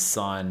time in the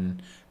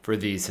sun for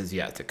these has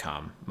yet to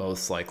come,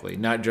 most likely.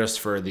 Not just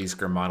for these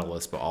Grim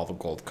Monoliths, but all the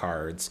gold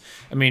cards.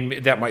 I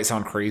mean, that might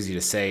sound crazy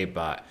to say,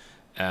 but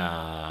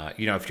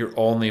if you're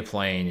only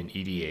playing in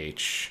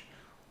EDH,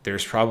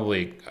 there's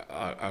probably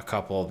a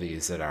couple of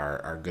these that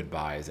are good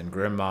buys. And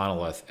Grim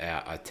Monolith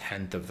at a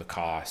tenth of the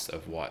cost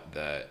of what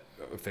the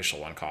official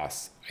one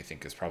costs, I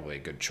think is probably a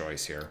good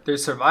choice here.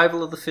 There's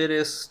Survival of the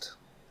Fittest.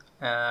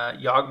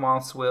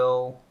 Yawgmoth's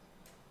Will,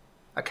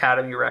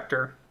 Academy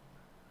Rector.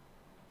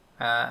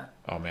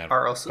 Oh man,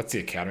 are also what's the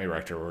Academy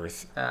Rector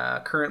worth?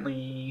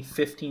 Currently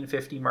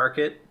 1550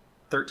 market,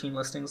 13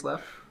 listings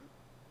left.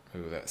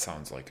 Ooh, that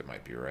sounds like it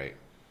might be right.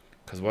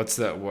 Because what is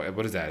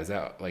that? Is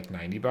that like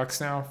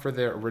 $90 now for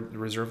the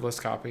reserve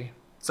list copy?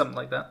 Something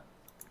like that.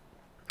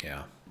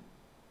 Yeah.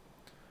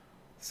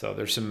 So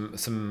there's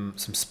some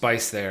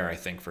spice there, I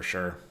think, for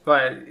sure.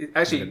 But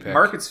actually,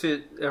 market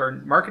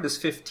is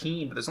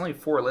 15, but there's only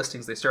 4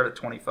 listings. They start at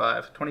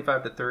 25.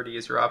 25 to 30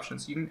 is your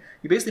options. You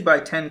basically buy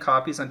 10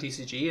 copies on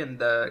TCG, and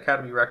the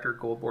Academy Rector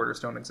gold borders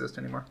don't exist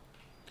anymore.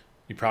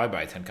 You probably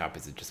buy 10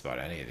 copies of just about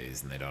any of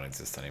these, and they don't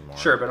exist anymore.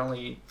 Sure, but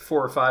only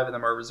 4 or 5 of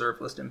them are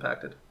reserve list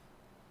impacted.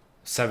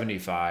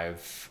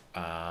 75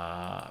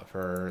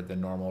 for the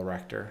normal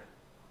Rector.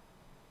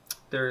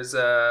 There's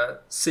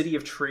City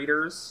of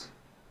Traders.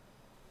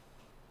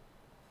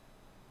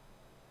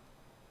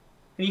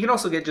 And you can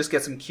also get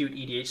some cute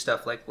EDH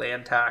stuff like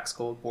Land Tax,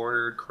 Gold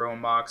Bordered,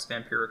 Chrome Mox,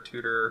 Vampiric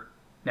Tutor,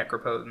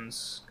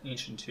 Necropotence,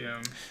 Ancient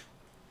Tomb.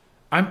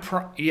 I'm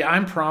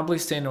probably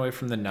staying away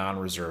from the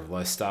non-reserve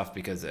list stuff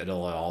because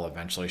it'll all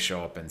eventually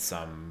show up in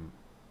some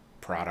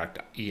product,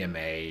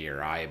 EMA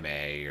or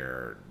IMA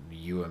or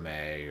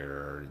UMA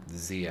or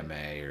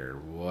ZMA or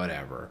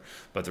whatever.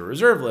 But the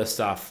reserve list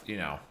stuff,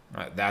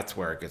 that's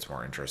where it gets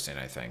more interesting,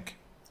 I think.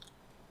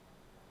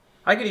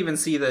 I could even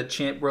see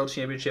the World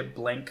Championship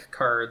blank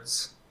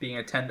cards being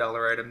a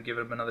 $10 item, give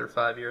them another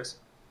 5 years.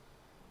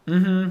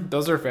 Mm-hmm.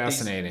 Those are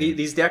fascinating.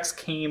 These decks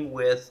came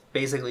with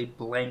basically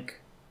blank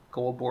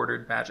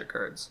gold-bordered Magic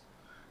cards,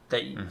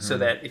 so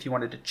that if you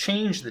wanted to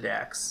change the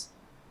decks,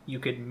 you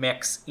could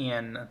mix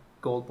in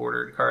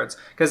gold-bordered cards.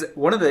 Because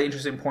one of the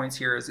interesting points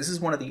here is this is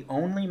one of the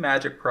only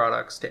Magic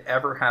products to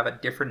ever have a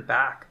different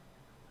back.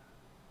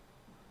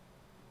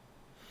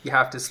 You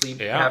have to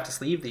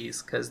sleeve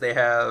these because they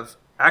have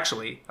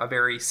actually a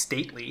very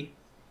stately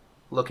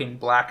looking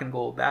black and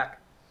gold back.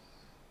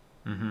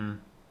 Mm-hmm.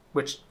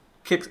 Which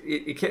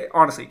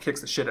honestly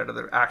kicks the shit out of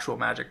the actual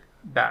Magic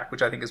back,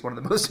 which I think is one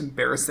of the most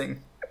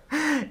embarrassing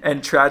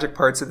and tragic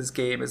parts of this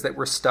game, is that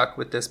we're stuck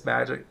with this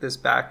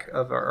back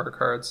of our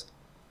cards.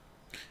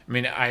 I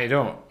mean, I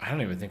don't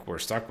even think we're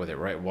stuck with it,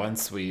 right?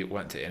 Once we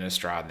went to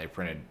Innistrad and they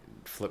printed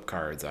flip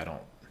cards, I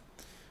don't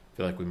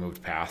feel like we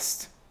moved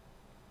past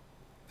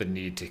the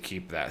need to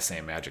keep that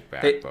same Magic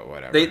back, but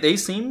whatever. They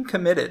seem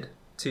committed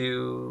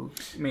to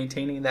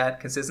maintaining that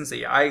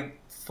consistency. I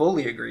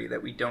fully agree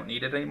that we don't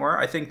need it anymore.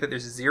 I think that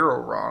there's zero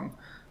wrong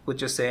with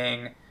just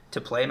saying, to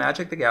play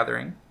Magic the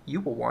Gathering, you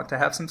will want to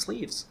have some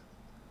sleeves.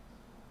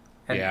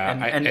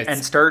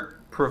 And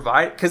start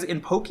provide, because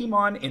in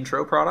Pokemon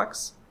intro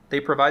products, they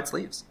provide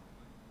sleeves.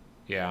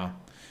 Yeah.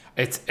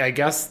 I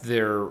guess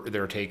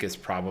their take is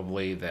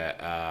probably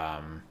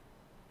that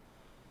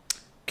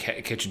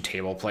kitchen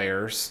table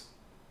players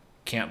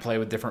can't play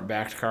with different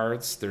backed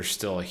cards. There's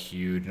still a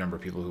huge number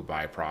of people who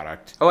buy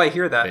product. Oh, I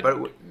hear that.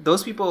 But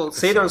those people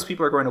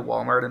are going to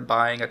Walmart and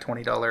buying a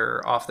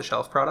 $20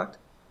 off-the-shelf product.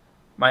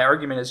 My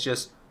argument is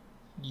just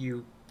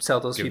you sell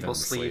those people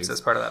sleeves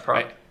as part of that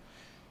product.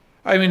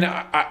 I mean,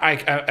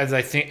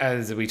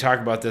 as we talk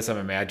about this, I'm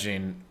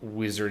imagining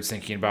Wizards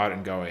thinking about it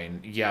and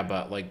going, yeah,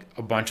 but like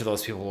a bunch of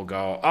those people will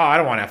go, oh, I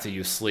don't want to have to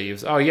use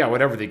sleeves. Oh yeah,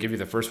 whatever. They give you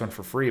the first one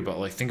for free, but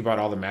like think about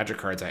all the Magic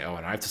cards I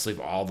own. I have to sleeve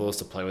all those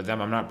to play with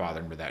them. I'm not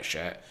bothering with that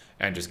shit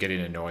and just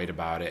getting annoyed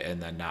about it and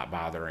then not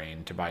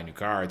bothering to buy new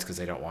cards because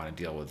they don't want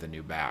to deal with the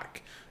new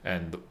back.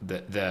 And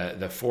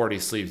the 40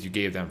 sleeves you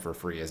gave them for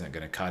free isn't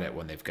going to cut it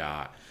when they've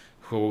got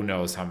who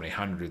knows how many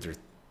hundreds or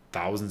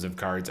thousands of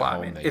cards at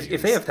home.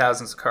 If they have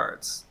thousands of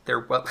cards,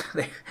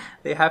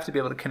 they have to be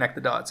able to connect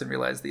the dots and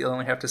realize they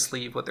only have to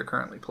sleeve what they're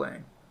currently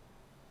playing.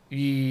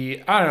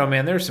 Yeah, I don't know,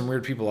 man. There's some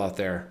weird people out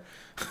there.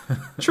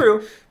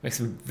 True. Make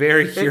some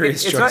very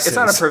curious choices. It's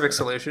not a perfect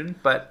solution,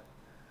 but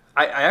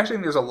I actually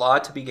think there's a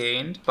lot to be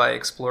gained by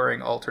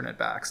exploring alternate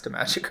backs to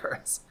Magic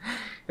cards.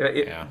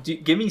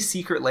 Give me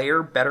Secret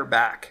Lair, better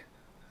back.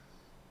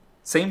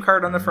 Same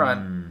card on the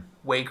front,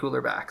 way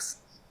cooler backs.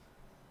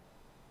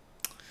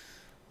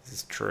 This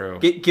is true.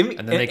 Give me,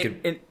 and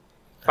then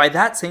by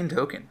that same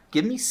token,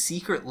 give me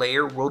Secret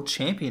Lair World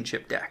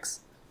Championship decks.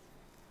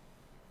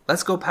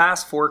 Let's go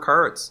past 4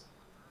 cards.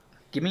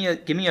 Give me a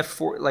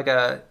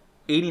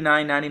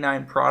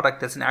 $89.99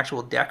 product that's an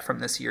actual deck from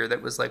this year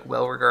that was like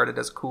well regarded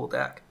as a cool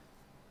deck.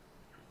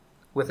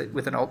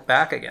 With an alt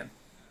back again.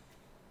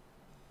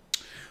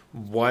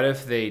 What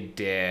if they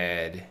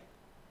did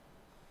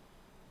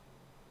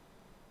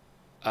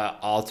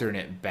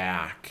alternate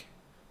back,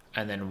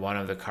 and then one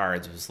of the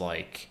cards was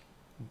like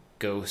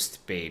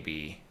Ghost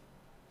Baby,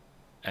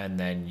 and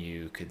then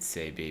you could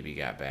say Baby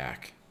got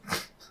back?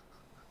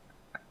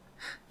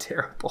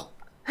 Terrible.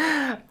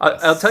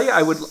 I'll tell you,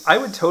 I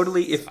would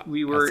totally, if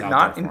we were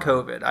not in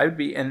COVID, I would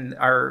be in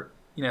our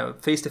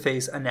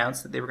face-to-face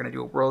announced that they were going to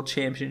do a World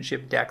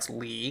Championship Decks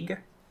League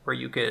where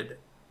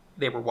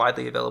they were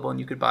widely available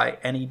and you could buy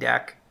any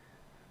deck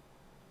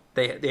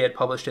they had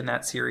published in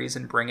that series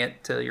and bring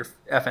it to your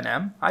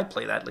FNM. I'd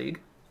play that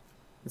league.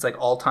 It's like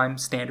all-time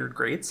standard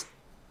greats.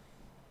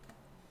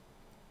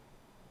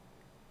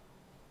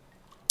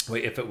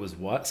 Wait, if it was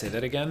what? Say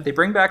that again? They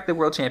bring back the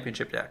World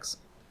Championship decks.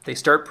 They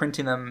start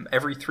printing them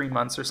every 3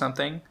 months or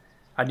something,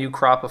 a new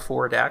crop of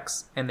 4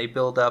 decks, and they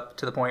build up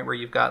to the point where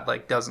you've got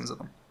like dozens of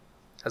them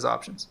as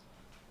options.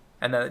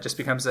 And then it just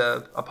becomes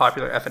a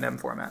popular F&M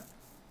format.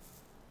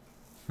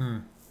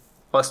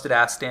 Busted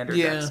ass standard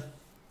decks.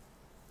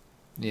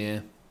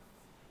 Yeah.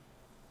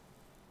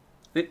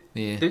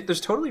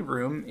 There's totally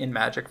room in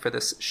Magic for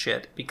this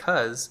shit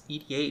because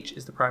EDH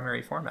is the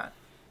primary format.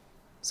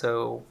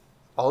 So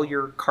all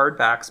your card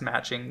backs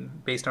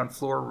matching based on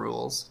floor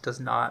rules does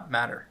not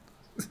matter.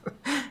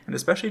 And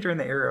especially during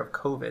the era of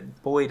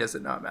COVID, boy, does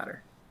it not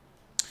matter.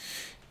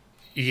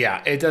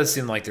 Yeah, it does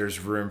seem like there's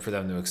room for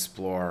them to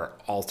explore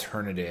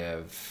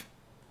alternative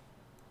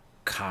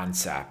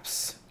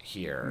concepts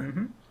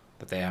here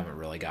that they haven't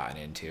really gotten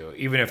into,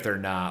 even if they're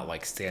not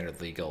like standard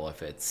legal,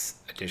 if it's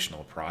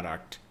additional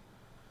product,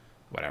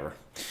 whatever.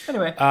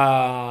 Anyway.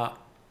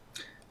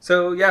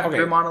 So yeah, okay.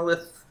 Your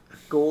Monolith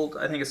Gold,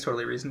 I think it's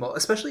totally reasonable,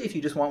 especially if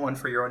you just want one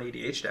for your own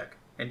EDH deck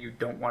and you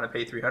don't want to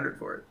pay $300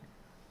 for it.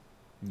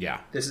 Yeah.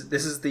 This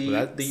is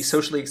the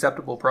socially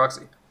acceptable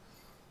proxy.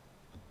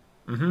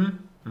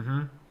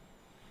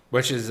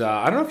 Which is,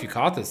 I don't know if you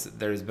caught this,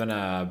 there's been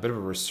a bit of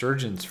a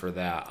resurgence for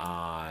that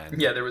on...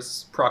 Yeah, there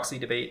was proxy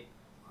debate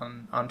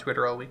on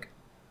Twitter all week.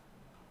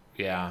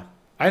 Yeah.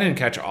 I didn't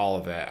catch all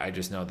of it. I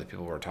just know that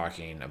people were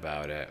talking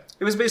about it.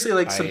 It was basically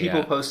like some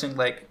people posting,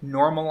 like,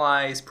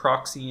 normalize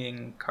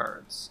proxying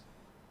cards.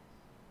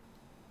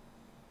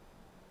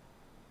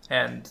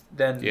 And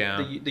then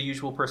the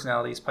usual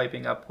personalities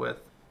piping up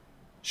with,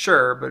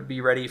 sure, but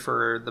be ready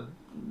for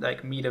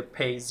me to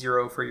pay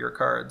 $0 for your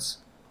cards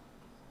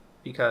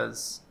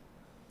because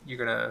you're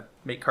going to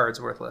make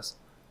cards worthless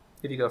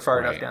if you go far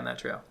enough down that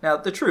trail. Now,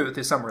 the truth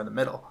is somewhere in the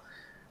middle.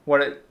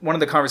 One of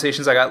the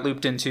conversations I got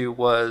looped into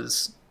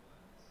was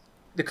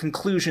the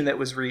conclusion that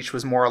was reached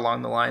was more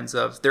along the lines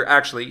of there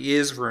actually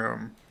is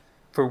room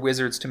for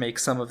Wizards to make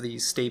some of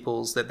these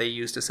staples that they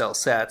use to sell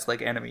sets,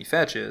 like enemy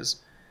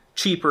fetches,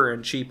 cheaper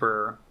and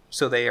cheaper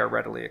so they are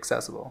readily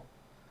accessible.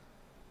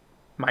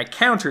 My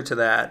counter to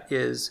that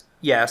is,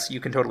 yes, you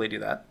can totally do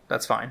that.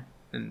 That's fine.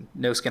 And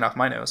no skin off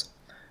my nose.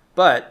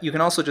 But you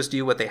can also just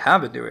do what they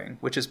have been doing,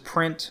 which is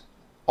print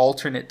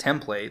alternate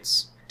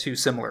templates to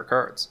similar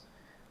cards.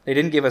 They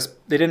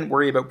didn't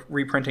worry about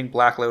reprinting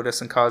Black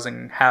Lotus and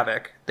causing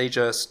havoc. They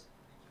just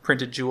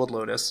printed Jeweled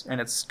Lotus, and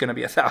it's going to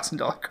be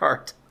 $1,000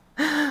 card.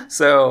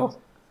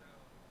 So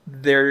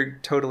they're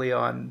totally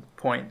on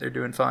point. They're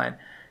doing fine.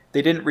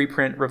 They didn't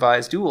reprint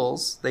Revised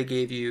Duels. They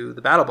gave you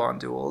the Battle Bond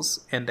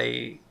Duels, and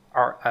they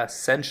are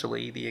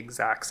essentially the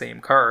exact same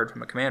card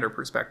from a Commander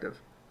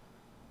perspective.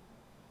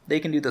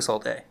 They can do this all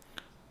day.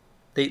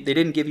 They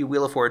didn't give you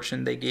Wheel of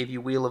Fortune. They gave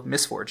you Wheel of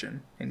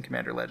Misfortune in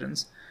Commander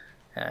Legends.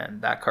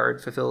 And that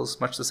card fulfills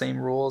much the same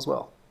rule as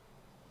well.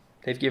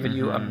 They've given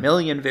you a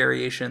million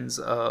variations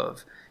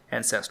of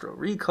Ancestral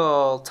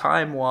Recall,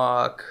 Time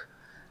Walk,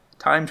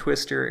 Time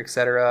Twister,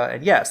 etc.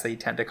 And yes, they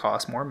tend to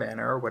cost more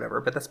mana or whatever,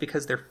 but that's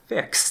because they're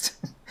fixed.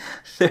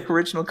 The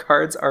original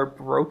cards are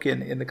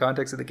broken in the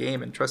context of the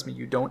game, and trust me,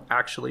 you don't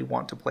actually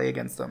want to play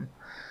against them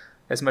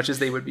as much as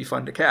they would be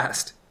fun to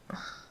cast.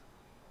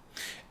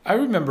 I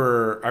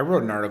remember I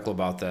wrote an article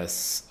about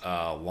this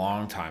a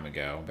long time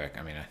ago.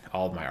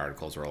 All of my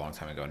articles were a long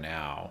time ago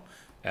now.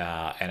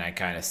 And I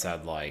kind of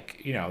said,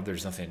 like,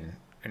 there's nothing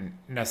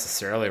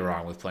necessarily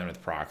wrong with playing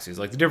with proxies.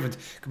 Like, the difference,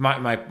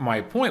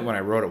 my point when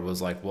I wrote it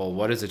was like, well,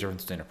 what is the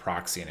difference between a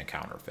proxy and a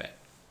counterfeit?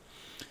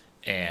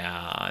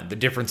 And the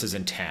difference is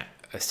intent,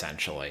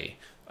 essentially.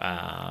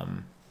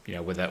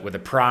 With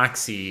a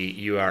proxy,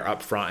 you are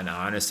upfront and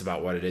honest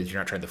about what it is. You're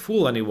not trying to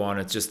fool anyone.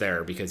 It's just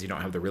there because you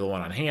don't have the real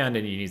one on hand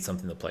and you need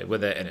something to play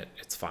with it, and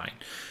it's fine.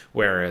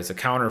 Whereas a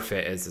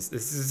counterfeit is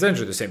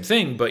essentially the same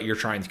thing, but you're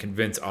trying to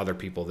convince other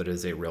people that it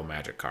is a real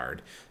Magic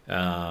card.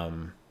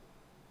 So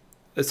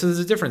there's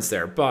a difference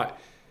there. But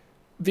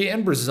the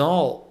end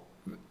result,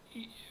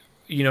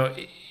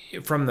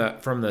 from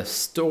the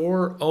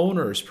store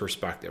owner's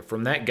perspective,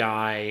 from that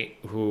guy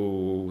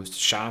whose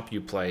shop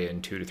you play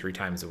in 2 to 3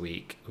 times a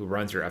week, who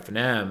runs your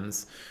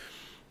F&Ms,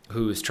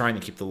 who's trying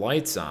to keep the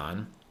lights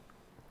on,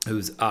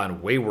 who's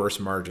on way worse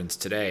margins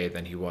today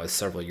than he was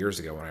several years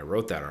ago when I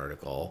wrote that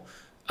article,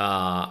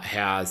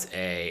 has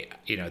at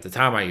the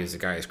time I used the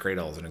Gaia's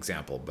Cradle as an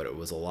example, but it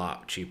was a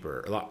lot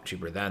cheaper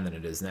then than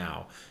it is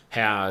now,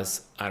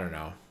 has,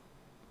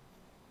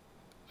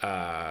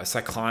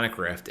 Cyclonic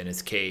Rift in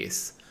his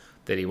case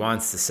that he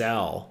wants to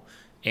sell,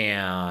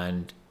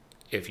 and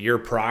if you're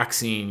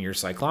proxying your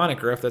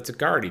Cyclonic Rift, that's a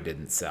card he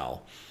didn't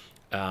sell.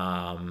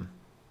 And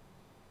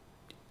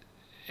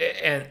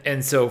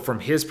so from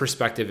his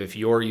perspective, if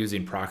you're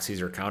using proxies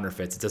or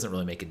counterfeits, it doesn't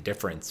really make a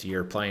difference.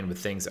 You're playing with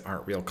things that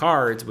aren't real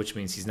cards, which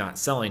means he's not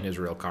selling his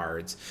real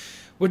cards,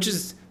 which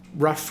is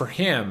rough for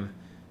him.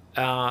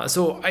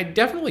 So I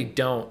definitely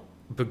don't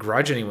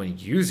begrudge anyone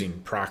using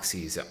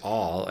proxies at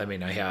all.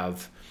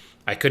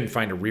 I couldn't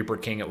find a Reaper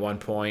King at one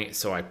point,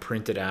 so I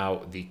printed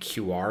out the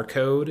QR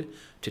code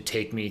to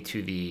take me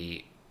to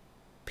the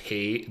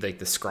page, like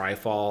the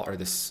Scryfall or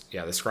the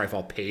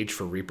Scryfall page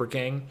for Reaper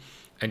King,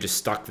 and just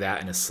stuck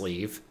that in a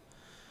sleeve.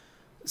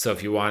 So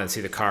if you wanted to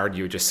see the card,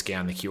 you would just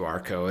scan the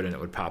QR code and it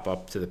would pop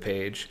up to the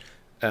page.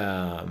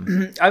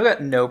 I've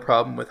got no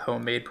problem with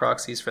homemade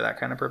proxies for that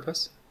kind of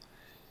purpose.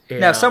 Yeah.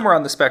 Now, somewhere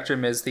on the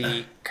spectrum is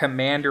the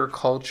Commander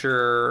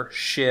culture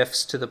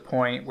shifts to the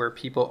point where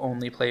people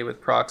only play with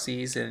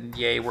proxies and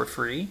yay, we're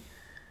free.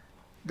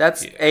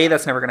 That's A,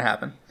 that's never going to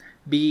happen.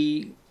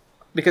 B,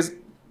 because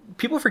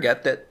people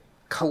forget that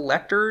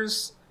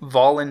collectors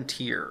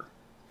volunteer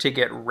to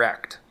get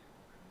wrecked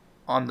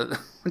on the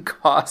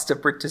cost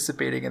of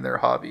participating in their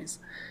hobbies.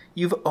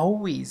 You've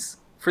always,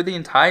 for the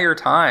entire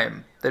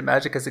time that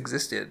Magic has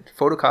existed,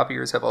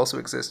 photocopiers have also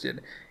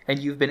existed, and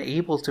you've been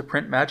able to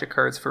print Magic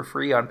cards for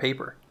free on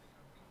paper.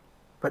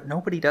 But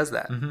nobody does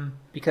that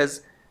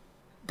because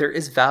there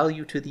is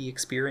value to the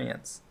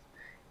experience.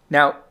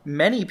 Now,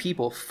 many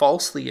people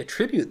falsely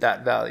attribute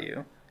that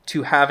value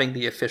to having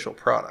the official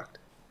product.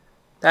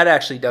 That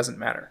actually doesn't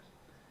matter.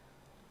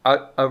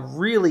 A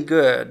really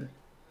good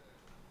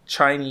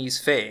Chinese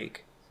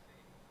fake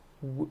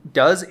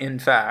does in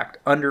fact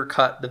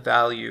undercut the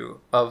value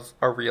of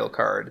a real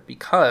card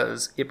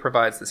because it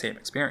provides the same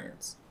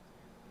experience.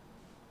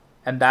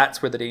 And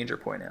that's where the danger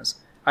point is.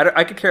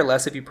 I could care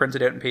less if you print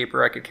it out in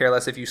paper. I could care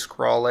less if you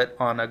scrawl it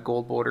on a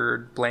gold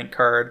bordered blank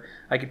card.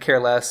 I could care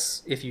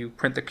less if you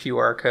print the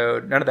QR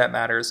code. None of that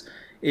matters.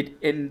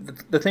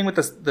 The thing with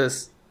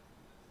this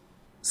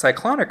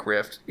Cyclonic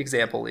Rift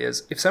example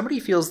is if somebody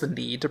feels the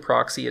need to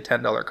proxy a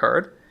 $10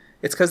 card,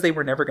 it's because they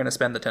were never going to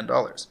spend the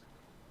 $10.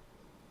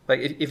 Like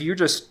if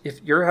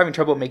you're having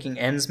trouble making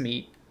ends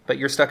meet, but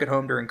you're stuck at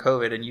home during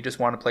COVID and you just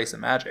want to play some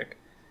Magic,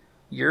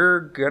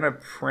 you're going to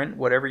print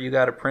whatever you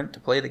got to print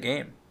to play the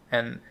game.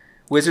 And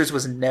Wizards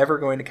was never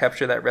going to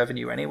capture that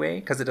revenue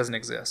anyway because it doesn't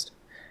exist.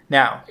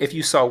 Now, if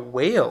you saw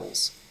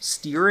whales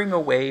steering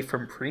away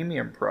from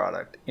premium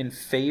product in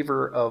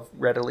favor of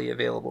readily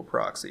available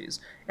proxies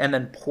and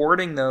then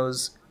porting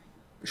those,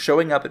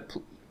 showing up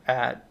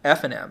at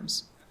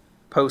F&Ms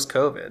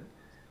post-COVID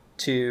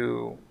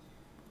to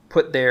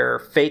put their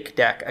fake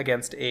deck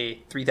against a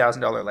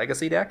 $3,000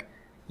 legacy deck,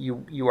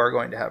 you are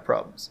going to have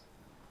problems.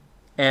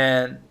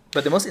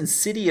 But the most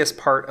insidious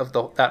part of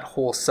that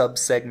whole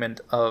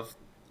sub-segment of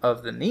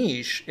the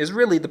niche is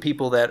really the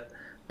people that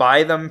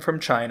buy them from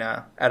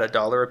China at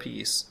 $1 a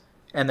piece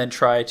and then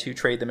try to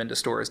trade them into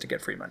stores to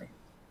get free money.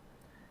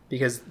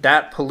 Because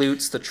that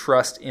pollutes the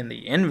trust in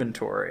the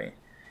inventory,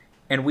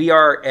 and we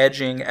are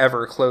edging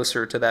ever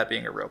closer to that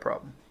being a real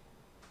problem.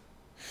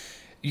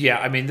 Yeah,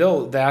 I mean,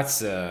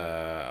 that's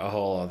a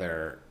whole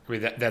other... I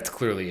mean, that's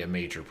clearly a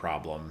major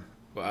problem.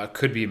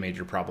 Could be a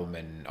major problem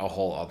in a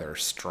whole other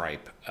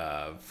stripe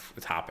of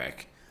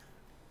topic.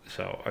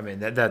 So, I mean,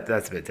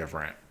 that's a bit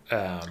different.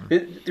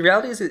 The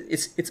reality is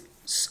it's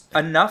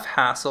enough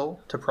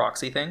hassle to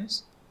proxy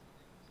things,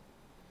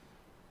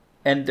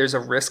 and there's a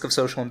risk of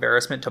social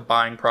embarrassment to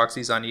buying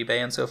proxies on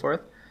eBay and so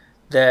forth,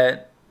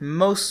 that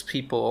most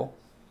people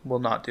will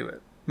not do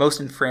it.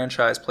 Most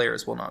enfranchised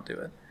players will not do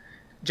it.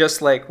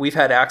 Just like we've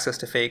had access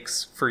to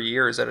fakes for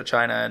years out of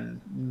China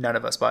and none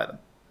of us buy them.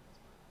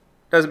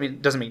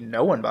 Doesn't mean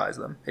no one buys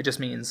them. It just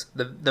means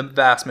the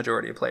vast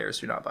majority of players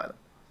do not buy them.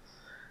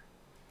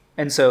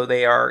 And so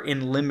they are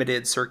in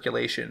limited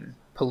circulation,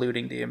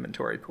 polluting the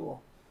inventory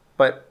pool.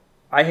 But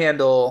I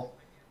handle,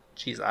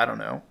 I don't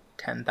know,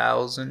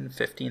 10,000,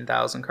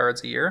 15,000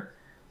 cards a year,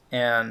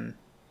 and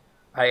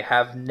I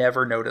have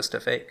never noticed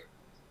a fake.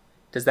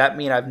 Does that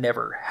mean I've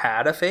never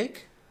had a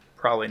fake?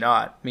 Probably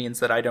not. It means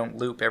that I don't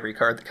loop every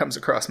card that comes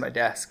across my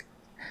desk.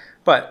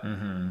 But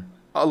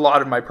a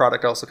lot of my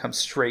product also comes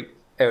straight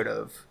out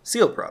of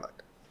sealed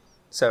product.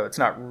 So it's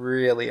not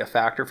really a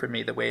factor for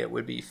me the way it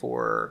would be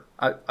for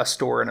a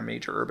store in a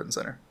major urban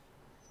center.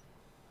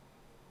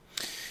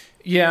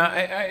 Yeah,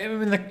 I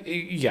mean,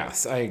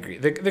 yes, I agree.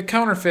 The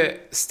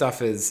counterfeit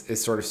stuff is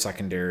sort of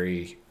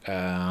secondary,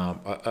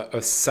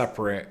 a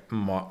separate,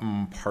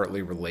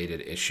 partly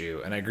related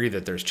issue, and I agree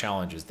that there's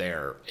challenges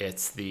there.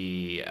 It's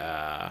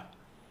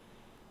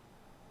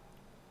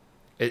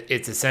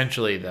it's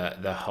essentially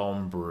the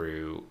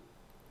homebrew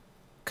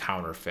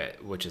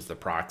counterfeit, which is the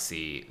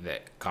proxy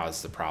that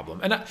causes the problem.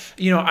 And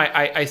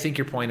I think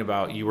your point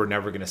about you were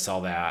never going to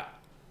sell that.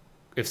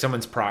 If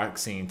someone's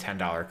proxying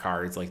 $10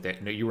 cards like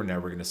that, you were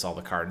never going to sell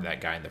the card to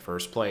that guy in the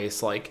first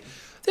place. Like,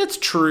 that's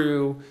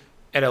true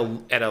at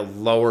a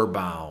lower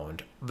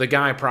bound. The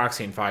guy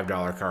proxying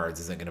 $5 cards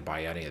isn't going to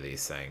buy any of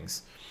these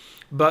things.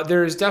 But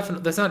there's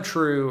definitely, that's not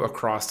true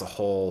across the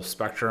whole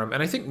spectrum.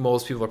 And I think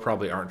most people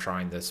probably aren't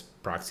trying this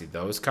proxy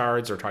those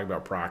cards or talking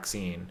about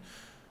proxying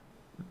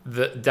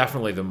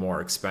definitely the more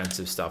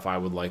expensive stuff. I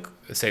would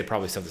say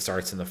probably stuff that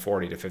starts in the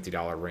 $40 to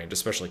 $50 range,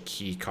 especially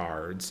key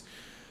cards.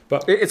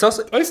 But it's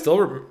also I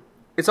still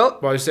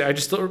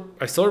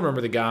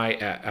remember the guy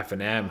at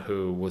F&M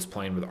who was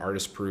playing with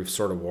artist proof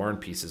Sword of War and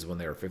pieces when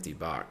they were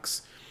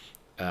 $50.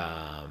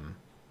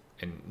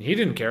 And he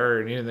didn't care,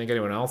 and he didn't think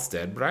anyone else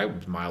did, but I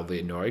was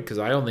mildly annoyed because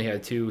I only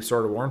had 2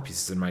 Sword of Worn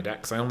pieces in my deck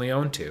because I only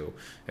owned 2.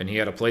 And he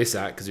had a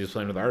playset because he was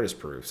playing with artist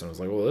proofs. And I was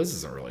like, well, this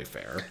isn't really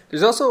fair.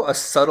 There's also a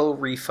subtle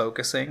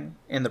refocusing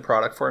in the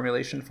product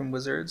formulation from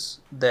Wizards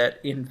that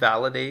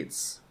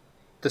invalidates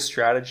the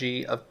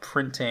strategy of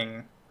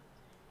printing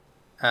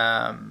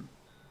a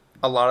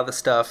lot of the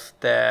stuff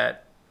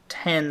that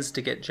tends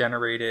to get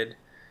generated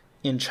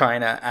in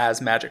China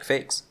as Magic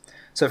fakes.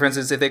 So, for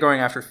instance, if they're going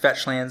after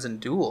fetch lands and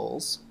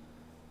duels,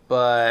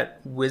 but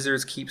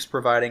Wizards keeps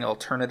providing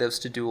alternatives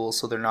to duels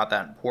so they're not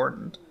that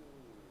important,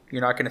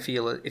 you're not going to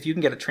feel it. If you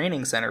can get a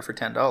training center for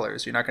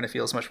 $10, you're not going to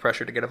feel as much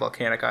pressure to get a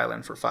volcanic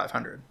island for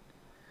 $500.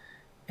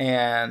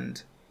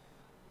 And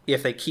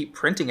if they keep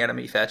printing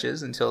enemy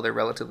fetches until they're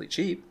relatively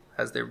cheap,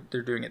 as they're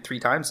doing it 3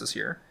 times this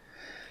year,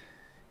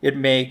 it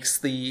makes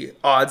the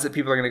odds that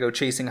people are going to go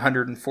chasing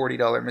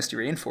 $140 Misty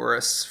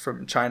Rainforests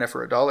from China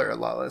for $1 a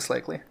lot less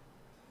likely.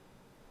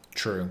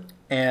 True.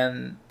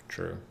 And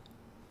True.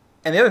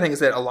 And the other thing is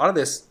that a lot of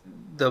this,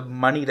 the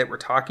money that we're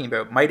talking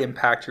about, might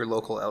impact your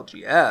local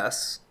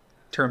LGS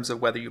in terms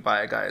of whether you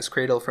buy a Gaia's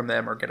Cradle from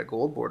them or get a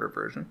gold border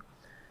version.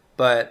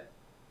 But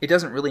it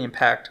doesn't really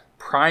impact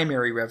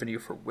primary revenue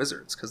for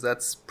Wizards because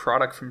that's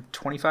product from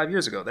 25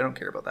 years ago. They don't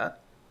care about that.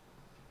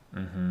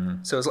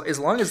 Mm-hmm. So as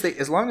long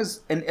as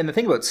and the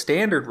thing about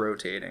standard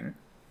rotating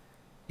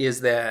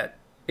is that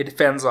it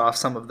fends off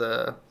some of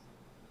the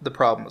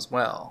problem as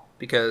well,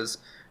 because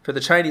for the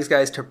Chinese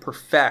guys to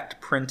perfect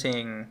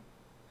printing,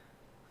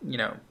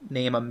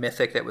 name a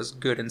mythic that was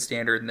good in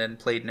standard and then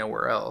played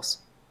nowhere else,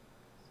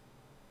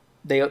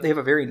 they have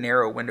a very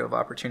narrow window of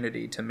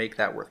opportunity to make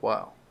that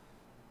worthwhile.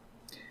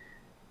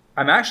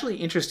 I'm actually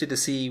interested to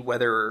see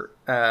whether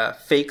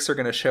fakes are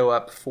going to show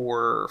up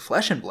for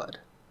Flesh and Blood,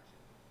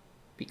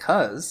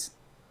 because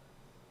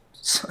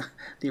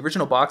the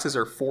original boxes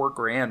are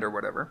 $4,000 or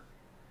whatever.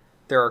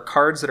 There are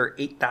cards that are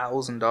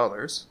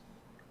 $8,000,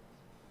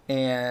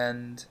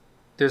 and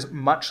there's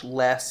much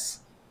less,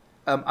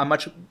 a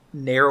much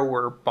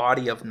narrower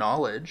body of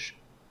knowledge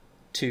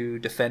to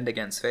defend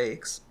against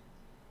fakes,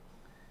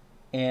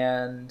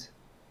 and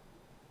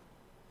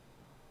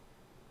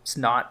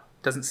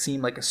doesn't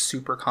seem like a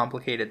super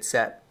complicated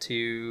set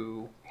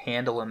to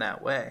handle in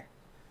that way.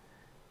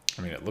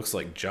 I mean, it looks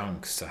like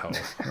junk, so...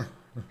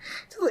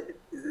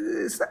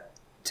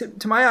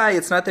 To my eye,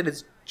 it's not that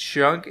it's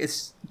junk,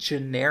 it's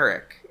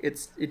generic.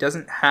 It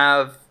doesn't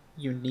have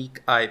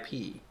unique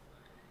IP.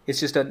 It's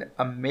just a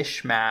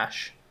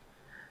mishmash.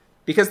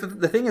 Because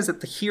the thing is that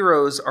the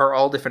heroes are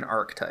all different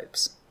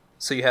archetypes.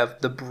 So you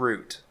have the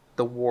brute,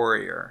 the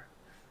warrior,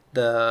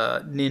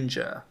 the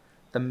ninja,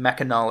 the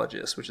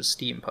mechanologist, which is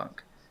steampunk.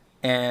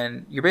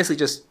 And you're basically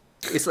just...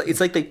 It's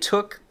like they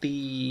took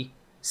the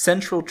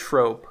central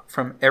trope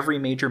from every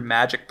major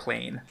Magic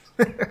plane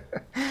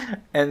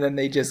and then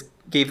they just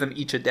gave them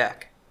each a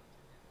deck.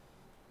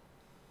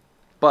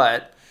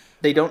 But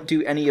they don't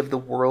do any of the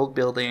world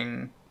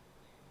building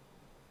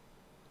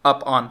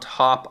up on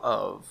top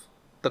of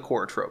the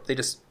core trope. They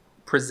just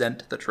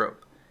present the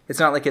trope. It's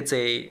not like it's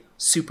a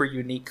super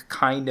unique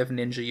kind of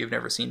ninja you've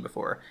never seen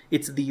before.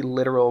 It's the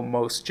literal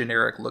most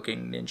generic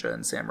looking ninja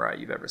and samurai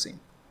you've ever seen.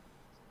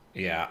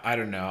 Yeah, I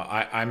don't know.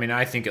 I mean,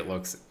 I think it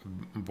looks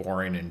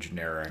boring and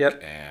generic.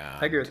 Yep, and,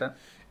 I agree with that.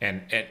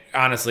 And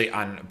honestly,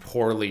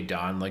 poorly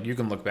done. Like, you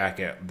can look back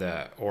at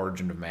the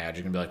origin of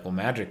Magic and be like, well,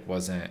 Magic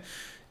wasn't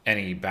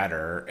any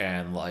better.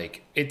 And,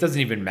 like, it doesn't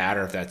even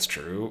matter if that's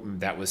true.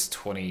 That was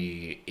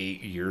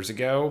 28 years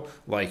ago.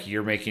 Like,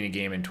 you're making a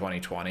game in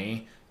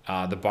 2020.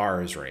 The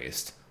bar is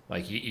raised.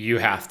 Like, you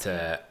have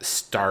to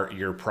start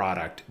your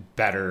product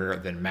better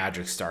than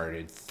Magic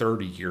started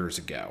 30 years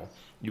ago.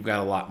 You've got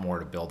a lot more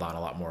to build on, a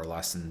lot more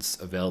lessons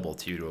available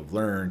to you to have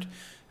learned.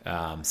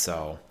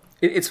 So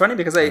it's funny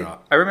because I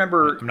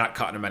remember... I'm not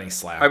cutting him any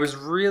slack. I was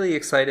really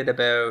excited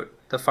about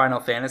the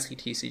Final Fantasy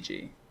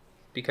TCG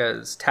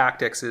because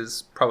Tactics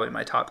is probably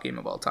my top game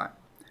of all time.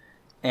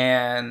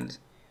 And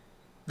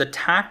the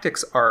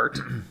Tactics art,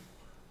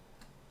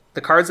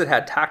 the cards that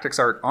had Tactics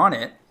art on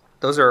it,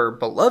 those are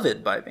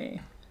beloved by me.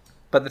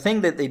 But the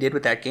thing that they did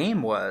with that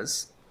game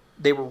was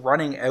they were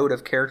running out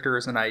of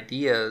characters and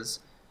ideas.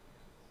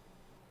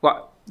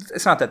 Well,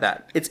 it's not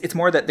that. It's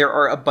more that there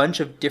are a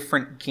bunch of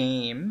different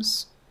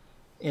games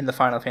in the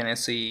Final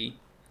Fantasy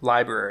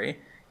library,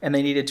 and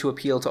they needed to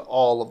appeal to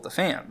all of the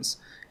fans.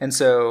 And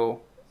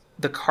so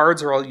the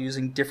cards are all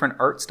using different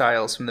art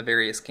styles from the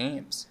various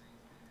games.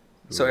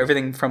 Ooh. So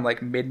everything from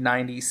like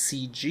mid-90s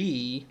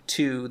CG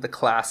to the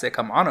classic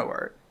Amano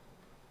art.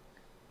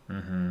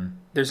 Mm-hmm.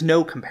 There's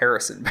no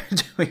comparison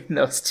between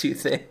those two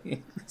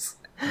things.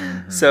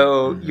 Mm-hmm.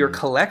 So your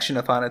collection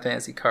of Final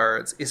Fantasy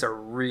cards is a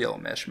real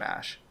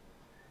mishmash.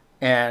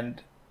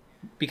 And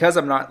because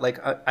I'm not like,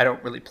 I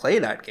don't really play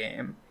that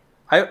game,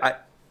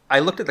 I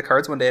looked at the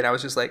cards one day and I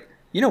was just like,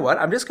 you know what?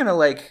 I'm just going to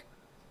like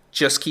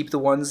just keep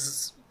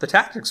the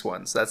Tactics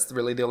ones. That's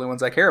really the only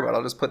ones I care about.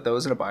 I'll just put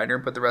those in a binder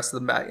and put the rest of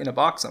them back in a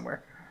box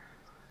somewhere.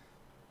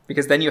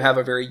 Because then you have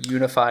a very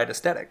unified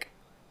aesthetic.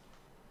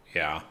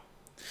 Yeah.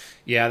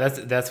 Yeah,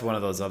 that's one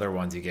of those other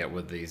ones you get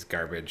with these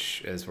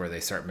garbage is where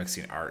they start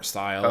mixing art Oh, it's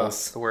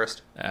styles. the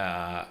worst.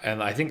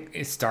 And I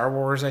think Star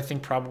Wars, I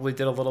think probably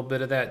did a little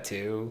bit of that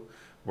too,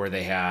 where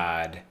they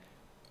had,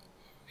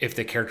 if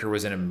the character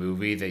was in a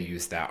movie, they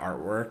used that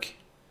artwork,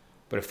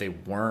 but if they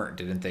weren't,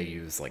 didn't they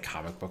use like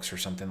comic books or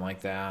something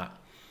like that?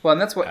 Well,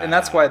 and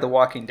that's why The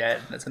Walking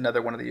Dead. That's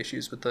another one of the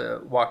issues with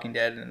The Walking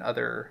Dead and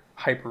other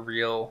hyper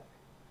real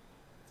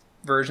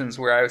versions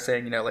where I was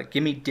saying, like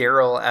give me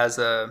Daryl as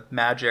a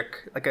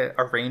magic, like a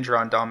ranger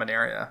on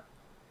Dominaria.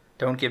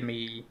 Don't give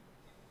me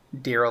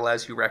Daryl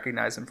as you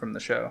recognize him from the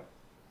show.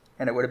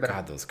 And it would have been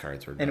God, those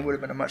cards were dumb. and it would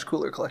have been a much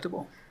cooler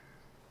collectible.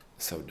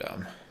 So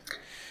dumb.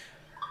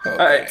 Okay.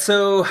 All right,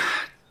 so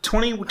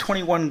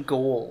 2021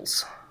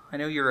 goals. I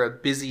know you're a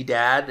busy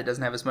dad that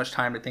doesn't have as much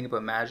time to think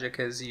about Magic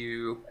as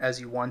you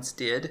once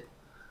did.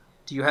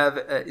 Do you have?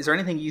 Is there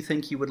anything you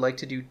think you would like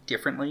to do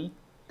differently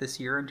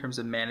this year in terms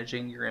of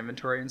managing your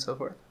inventory and so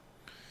forth?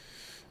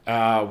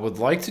 Would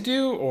like to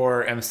do,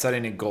 or am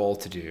setting a goal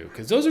to do?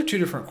 Because those are two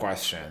different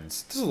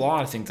questions. There's a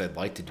lot of things I'd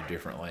like to do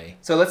differently.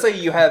 So let's say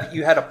you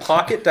had a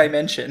pocket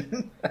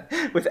dimension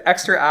with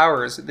extra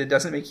hours that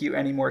doesn't make you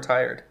any more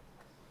tired.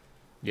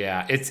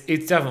 Yeah, it's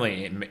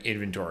definitely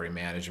inventory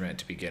management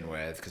to begin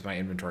with, because my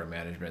inventory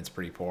management's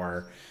pretty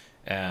poor.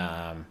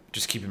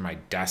 Just keeping my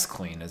desk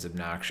clean is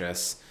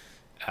obnoxious.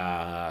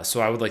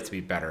 So I would like to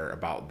be better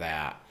about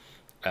that.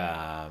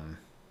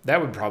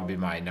 That would probably be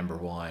my number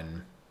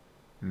one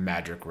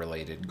Magic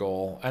related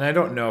goal. And I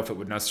don't know if it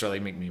would necessarily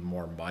make me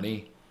more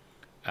money.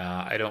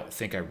 I don't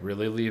think I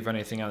really leave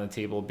anything on the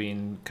table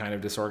being kind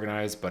of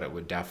disorganized, but it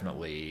would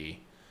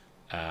definitely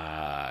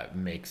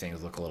make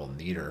things look a little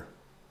neater.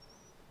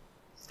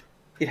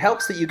 It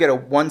helps that you get a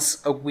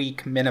once a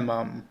week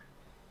minimum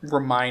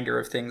reminder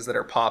of things that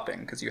are popping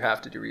because you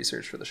have to do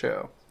research for the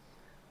show.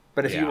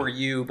 But if you were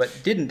you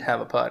but didn't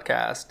have a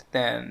podcast,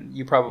 then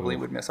you probably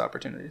would miss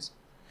opportunities.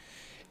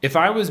 If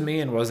I was me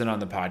and wasn't on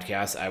the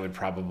podcast, I would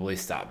probably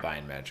stop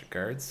buying Magic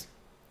cards.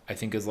 I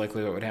think is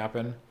likely what would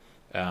happen.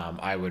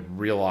 I would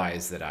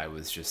realize that I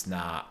was just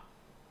not,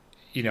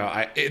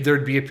 I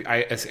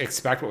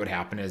expect what would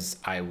happen is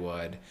I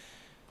would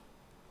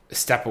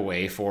step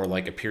away for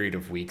like a period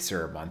of weeks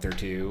or a month or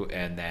two,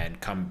 and then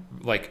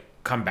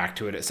come back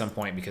to it at some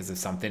point because of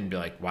something and be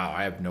like, wow,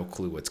 I have no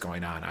clue what's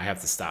going on. I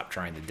have to stop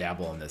trying to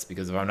dabble in this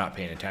because if I'm not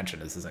paying attention,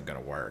 this isn't going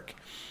to work.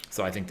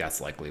 So I think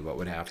that's likely what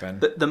would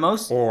happen.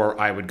 Or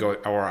I would go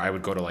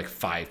to like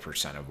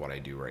 5% of what I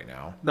do right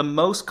now. The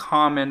most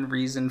common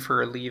reason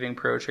for leaving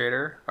Pro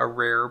Trader, a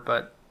rare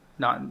but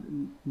not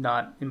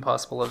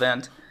impossible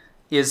event,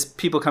 is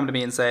people come to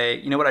me and say,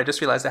 you know what, I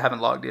just realized I haven't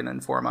logged in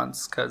 4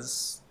 months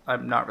because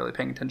I'm not really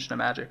paying attention to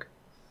Magic.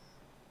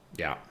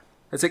 Yeah.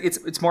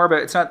 It's more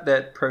about, it's not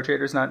that Pro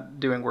Trader's not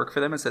doing work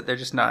for them, it's that they're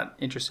just not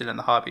interested in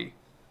the hobby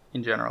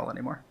in general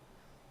anymore.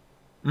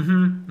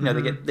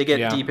 They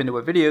get deep into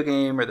a video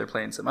game, or they're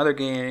playing some other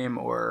game,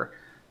 or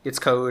it's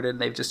code and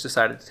they've just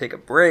decided to take a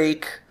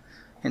break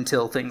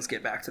until things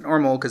get back to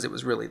normal because it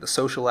was really the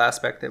social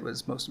aspect that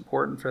was most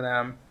important for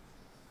them.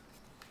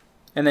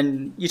 And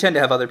then you tend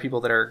to have other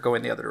people that are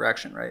going the other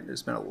direction, right?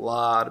 There's been a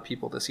lot of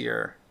people this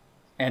year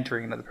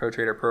entering into the Pro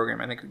Trader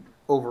program. I think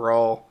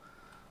overall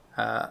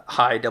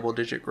high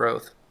double-digit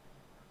growth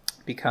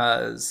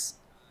because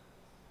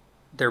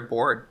they're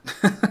bored.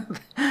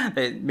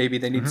 Maybe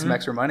they need some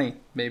extra money.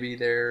 Maybe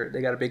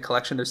they got a big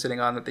collection they're sitting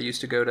on that they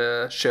used to go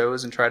to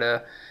shows and try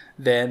to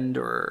vend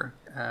or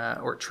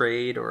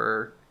trade,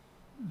 or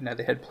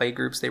they had play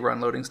groups they were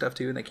unloading stuff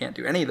to, and they can't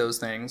do any of those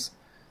things.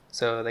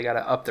 So they got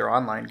to up their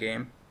online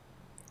game.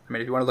 I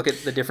mean, if you want to look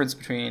at the difference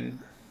between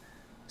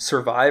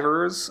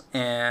survivors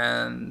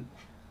and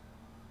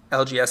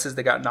LGSs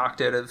that got knocked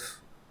out of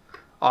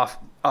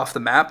off the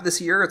map this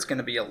year, it's going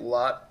to be a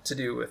lot to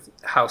do with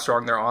how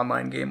strong their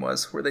online game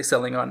was. Were they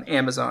selling on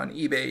Amazon,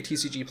 eBay,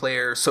 TCG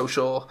Player,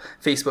 social,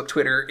 Facebook,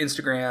 Twitter,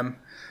 Instagram?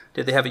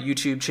 Did they have a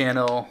YouTube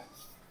channel?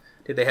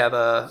 Did they have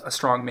a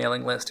strong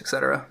mailing list,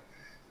 etc.?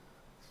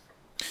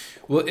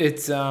 Well,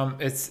 it's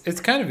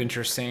kind of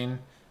interesting.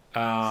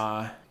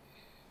 Oh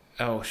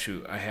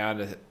shoot, I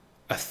had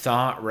a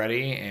thought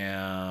ready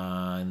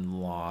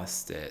and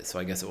lost it, so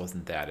I guess it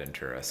wasn't that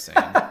interesting.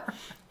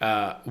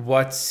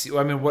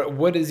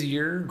 What is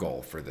your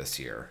goal for this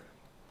year?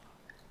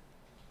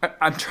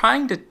 I'm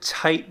trying to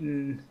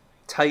tighten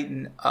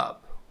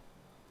up.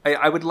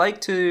 I would like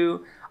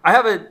to. I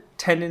have a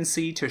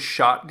tendency to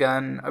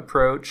shotgun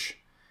approach,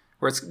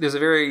 where there's a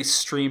very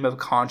stream of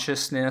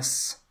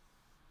consciousness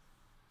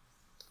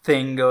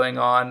thing going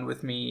on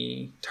with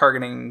me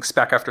targeting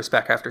spec after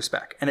spec after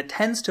spec, and it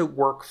tends to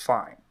work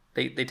fine.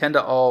 They tend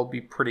to all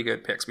be pretty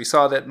good picks. We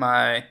saw that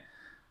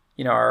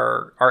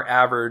our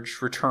average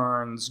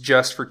returns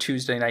just for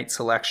Tuesday night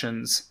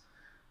selections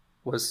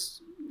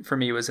was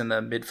in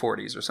the mid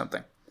 40s or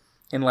something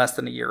in less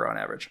than a year on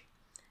average.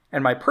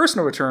 And my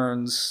personal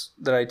returns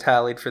that I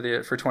tallied for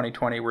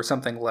 2020 were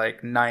something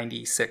like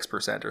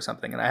 96% or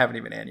something, and I haven't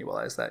even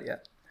annualized that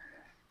yet.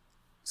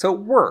 So it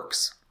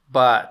works,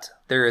 But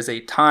there is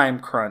a time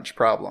crunch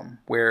problem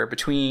where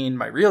between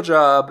my real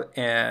job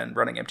and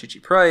running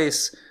MTG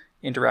Price,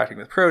 interacting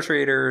with pro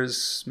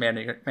traders,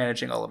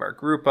 managing all of our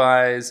group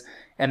buys,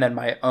 and then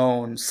my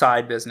own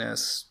side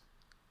business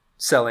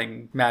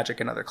selling Magic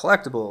and other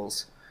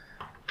collectibles,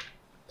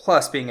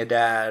 plus being a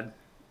dad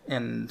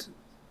and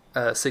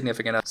a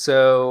significant other.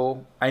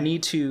 So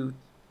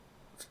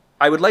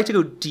I would like to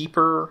go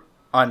deeper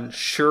on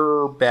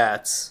sure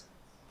bets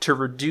to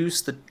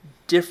reduce the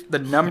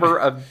number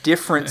of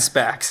different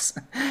specs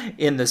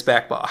in the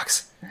spec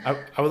box.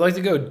 I would like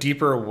to go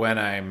deeper when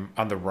I'm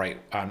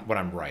when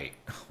I'm right.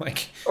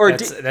 Like, or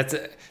that's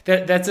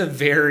a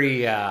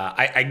very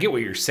I get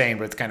what you're saying,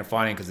 but it's kind of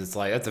funny because it's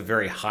like that's a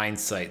very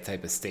hindsight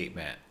type of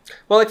statement.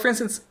 Well, like for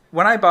instance,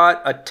 when I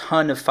bought a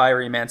ton of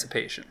Fiery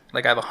Emancipation,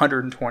 like I have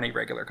 120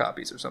 regular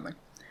copies or something,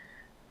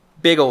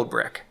 big old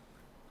brick,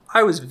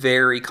 I was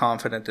very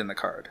confident in the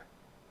card.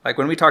 Like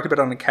when we talked about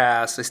it on the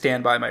cast, I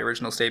stand by my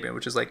original statement,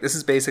 which is like, this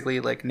is basically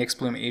like Nyx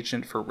Bloom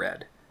Ancient for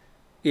red.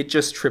 It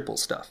just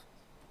triples stuff.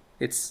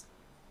 It's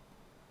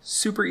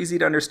super easy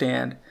to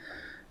understand,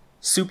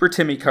 super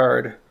Timmy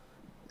card.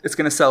 It's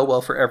going to sell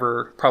well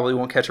forever. Probably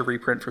won't catch a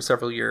reprint for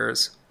several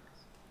years.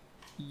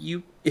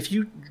 If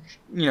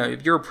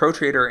you're a pro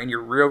trader and you're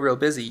real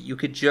busy, you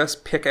could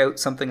just pick out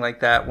something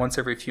like that once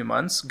every few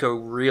months, go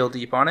real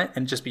deep on it,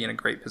 and just be in a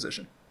great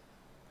position.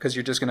 Because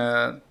you're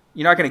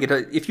not going to get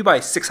to, if you buy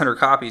 600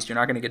 copies, you're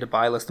not going to get to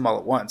buy list them all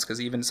at once.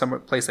 Because even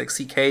some place like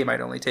CK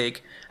might only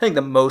take, I think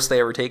the most they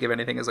ever take of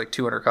anything is like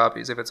 200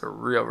 copies if it's a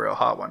real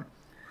hot one.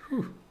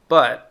 Whew.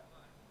 But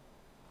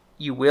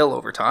you will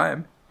over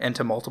time and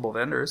to multiple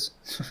vendors.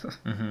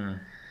 Mm-hmm.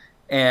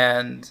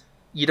 And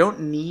you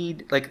don't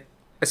need, like,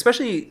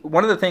 especially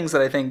one of the things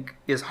that I think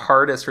is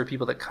hardest for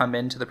people that come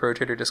into the Pro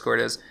Trader Discord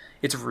is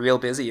it's real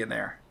busy in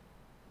there.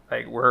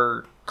 Like,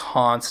 we're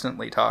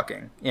constantly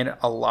talking in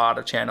a lot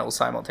of channels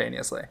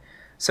simultaneously.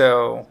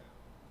 So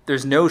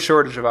there's no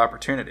shortage of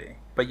opportunity,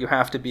 but you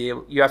have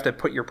to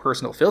put your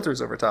personal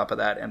filters over top of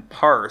that and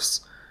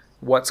parse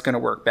what's going to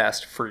work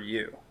best for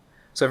you.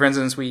 So for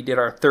instance, we did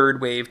our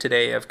third wave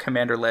today of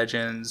Commander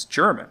Legends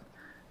German,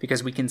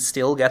 because we can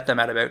still get them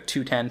at about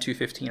 $210,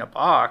 $215 a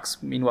box.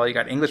 Meanwhile, you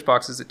got English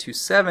boxes at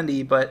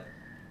 $270,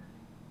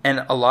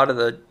 and a lot of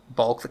the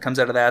bulk that comes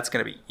out of that's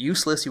going to be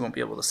useless. You won't be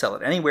able to sell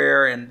it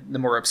anywhere. And the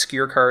more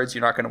obscure cards,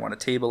 you're not going to want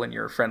to table in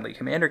your friendly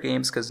Commander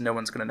games because no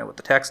one's going to know what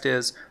the text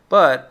is.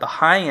 But the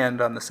high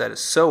end on the set is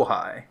so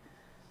high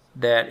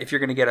that if you're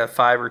going to get a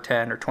 5 or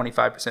 10 or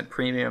 25%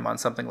 premium on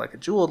something like a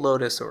Jeweled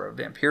Lotus or a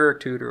Vampiric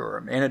Tutor or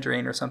a Mana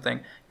Drain or something,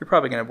 you're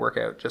probably going to work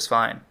out just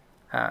fine,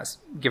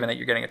 given that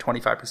you're getting a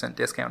 25%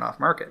 discount off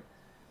market.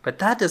 But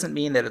that doesn't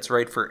mean that it's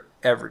right for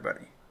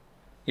everybody.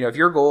 You know, if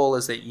your goal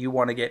is that you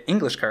want to get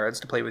English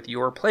cards to play with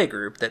your play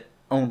group that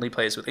only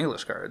plays with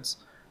English cards,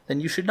 then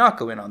you should not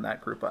go in on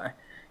that group buy.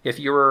 If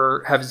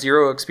you have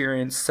zero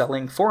experience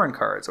selling foreign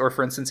cards, or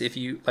for instance, if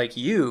you, like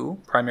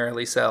you,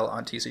 primarily sell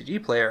on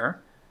TCG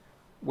Player,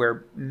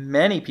 where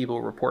many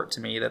people report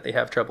to me that they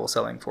have trouble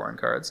selling foreign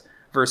cards,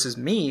 versus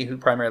me, who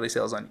primarily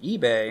sells on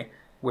eBay,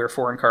 where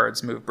foreign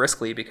cards move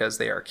briskly because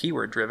they are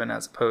keyword driven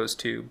as opposed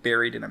to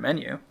buried in a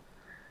menu,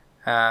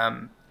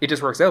 it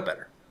just works out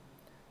better.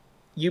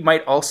 You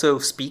might also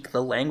speak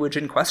the language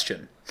in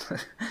question.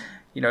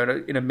 You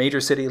know, in a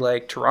major city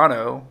like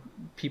Toronto,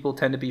 people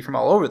tend to be from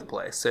all over the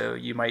place. So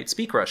you might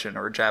speak Russian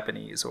or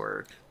Japanese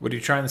or... What are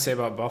you trying to say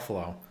about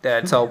Buffalo?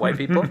 That's all white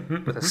people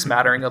with a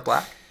smattering of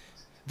black.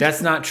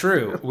 That's not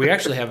true. We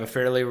actually have a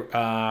fairly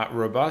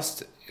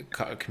robust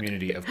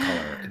community of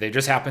color. They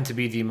just happen to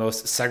be the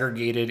most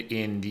segregated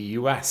in the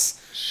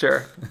U.S.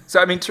 Sure.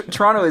 So, I mean,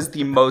 Toronto is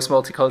the most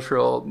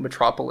multicultural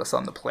metropolis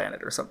on the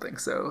planet or something.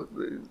 So...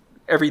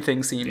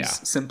 everything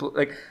seems simple.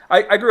 Like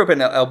I grew up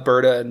in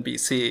Alberta and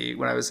BC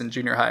when I was in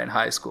junior high and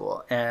high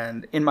school.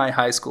 And in my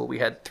high school, we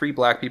had 3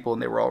 black people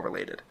and they were all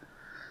related.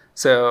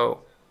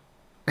 So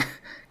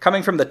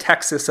coming from the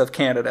Texas of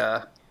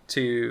Canada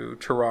to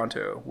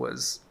Toronto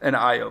was an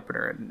eye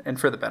opener and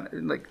for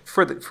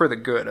the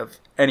good of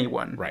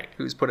anyone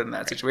who's put in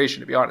that situation,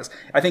 to be honest.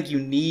 I think you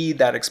need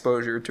that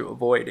exposure to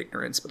avoid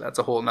ignorance, but that's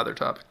a whole nother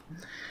topic.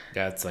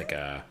 Yeah, it's like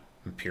a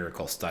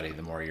empirical study.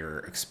 The more you're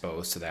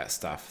exposed to that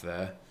stuff,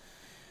 the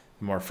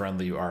more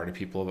friendly you are to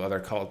people of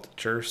other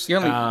cultures.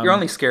 You're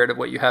only scared of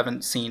what you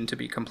haven't seen to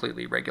be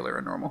completely regular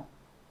and normal.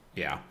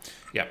 Yeah.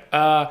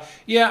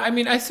 I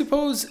mean, I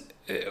suppose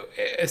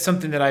it's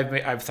something that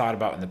I've thought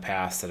about in the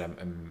past that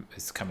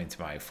is coming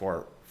to my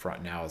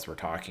forefront now as we're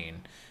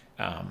talking.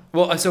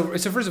 So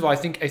first of all, I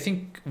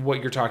think what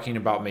you're talking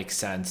about makes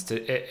sense.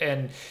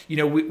 And you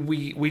know,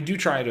 we do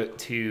try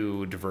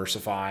to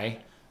diversify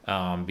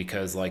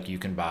because like you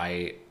can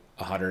buy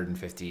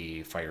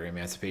 150 Fiery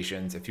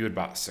Emancipations if you had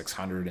bought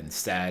 600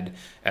 instead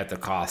at the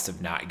cost of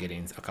not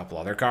getting a couple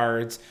other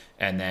cards,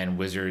 and then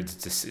Wizards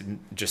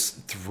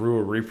just threw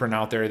a reprint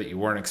out there that you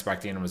weren't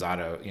expecting and was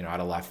out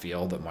of left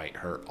field that might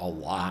hurt a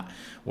lot.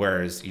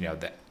 Whereas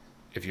that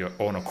if you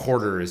own a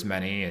quarter as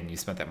many and you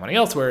spent that money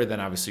elsewhere, then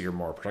obviously you're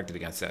more protected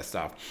against that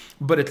stuff.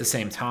 But at the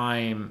same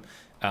time,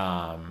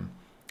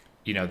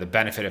 the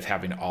benefit of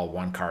having all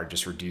one card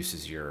just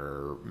reduces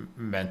your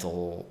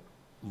mental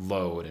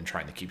load and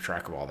trying to keep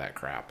track of all that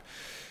crap.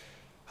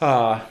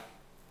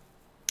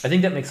 I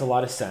think that makes a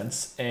lot of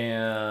sense,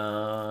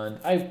 and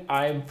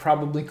I'm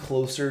probably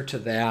closer to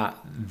that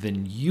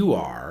than you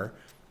are,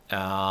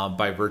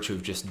 by virtue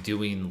of just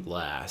doing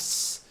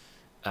less.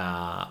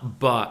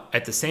 But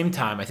at the same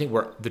time, I think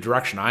the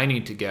direction I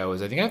need to go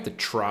is I think I have to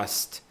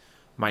trust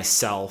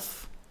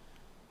myself,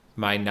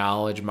 my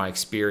knowledge, my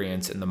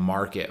experience in the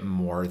market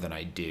more than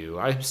I do.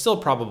 I'm still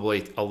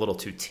probably a little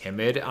too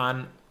timid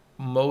on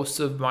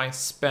most of my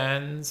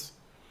spends.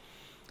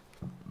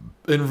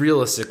 And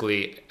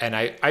realistically, and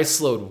I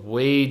slowed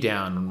way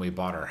down when we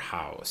bought our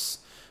house,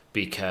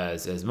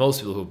 because as most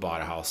people who bought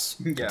a house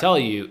can tell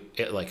you,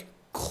 it like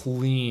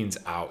cleans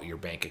out your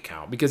bank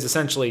account, because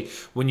essentially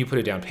when you put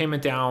a down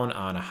payment down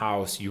on a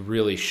house, you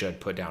really should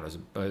put down as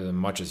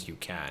much as you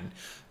can.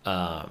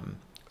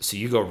 So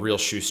you go real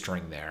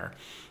shoestring there.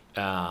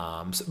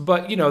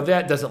 But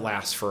that doesn't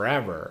last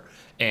forever.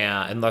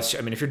 And unless,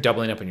 if you're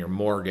doubling up on your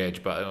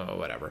mortgage, but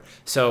whatever.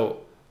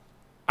 So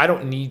I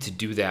don't need to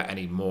do that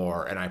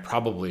anymore, and I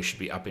probably should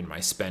be upping my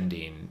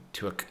spending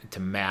to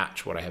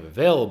match what I have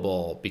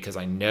available, because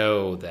I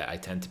know that I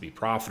tend to be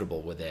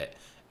profitable with it,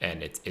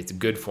 and it's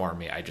good for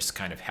me. I just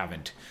kind of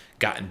haven't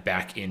gotten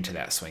back into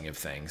that swing of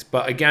things.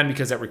 But again,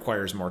 because that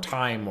requires more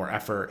time, more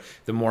effort,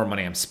 the more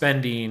money I'm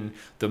spending,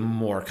 the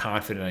more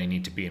confident I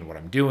need to be in what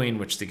I'm doing,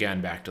 which is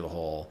again back to the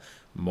whole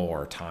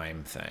more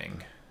time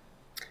thing.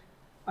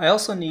 I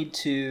also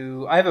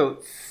I have a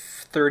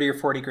 30 or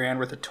 40 grand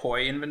worth of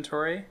toy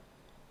inventory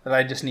that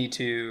I just need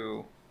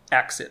to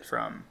exit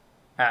from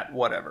at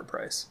whatever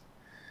price,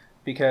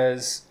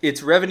 because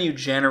it's revenue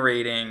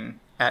generating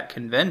at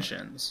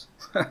conventions.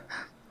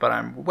 But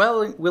I'm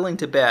willing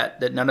to bet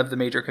that none of the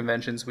major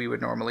conventions we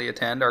would normally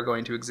attend are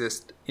going to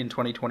exist in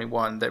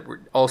 2021 that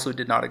also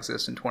did not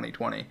exist in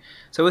 2020.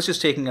 So it's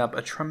just taking up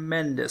a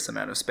tremendous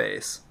amount of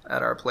space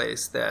at our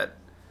place that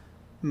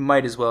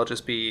might as well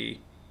just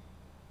be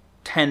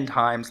 10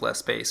 times less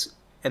space,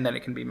 and then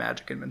it can be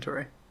Magic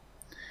inventory.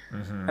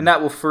 Mm-hmm. And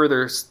that's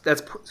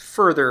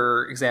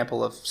further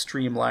example of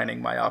streamlining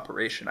my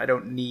operation. I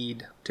don't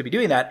need to be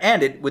doing that,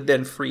 and it would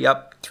then free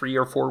up 3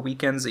 or 4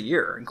 weekends a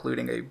year,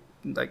 including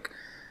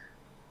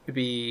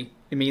it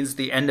means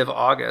the end of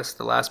August,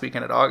 the last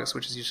weekend of August,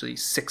 which is usually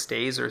 6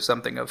 days or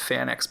something of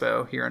Fan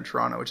Expo here in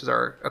Toronto, which is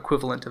our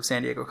equivalent of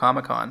San Diego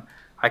Comic-Con.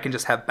 I can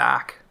just have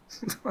back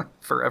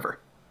forever.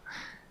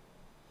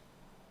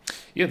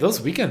 Yeah,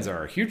 those weekends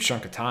are a huge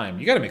chunk of time.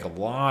 You got to make a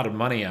lot of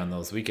money on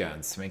those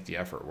weekends to make the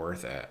effort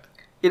worth it.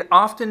 It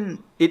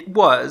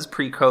was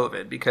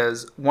pre-COVID,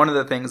 because one of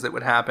the things that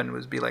would happen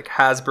was be like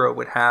Hasbro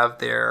would have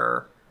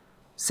their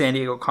San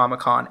Diego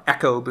Comic-Con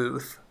Echo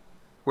booth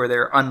where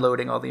they're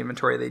unloading all the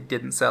inventory they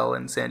didn't sell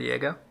in San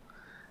Diego.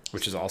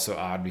 Which is also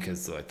odd,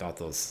 because I thought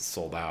those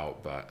sold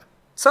out, but...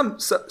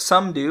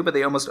 Some do, but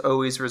they almost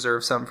always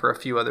reserve some for a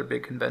few other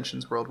big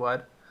conventions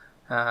worldwide.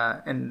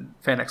 And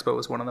Fan Expo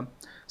was one of them.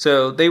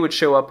 So they would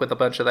show up with a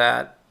bunch of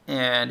that,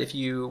 and if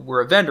you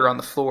were a vendor on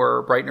the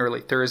floor bright and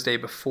early Thursday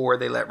before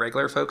they let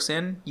regular folks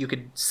in, you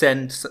could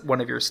send one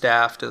of your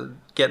staff to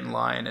get in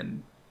line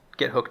and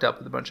get hooked up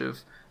with a bunch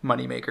of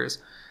money makers.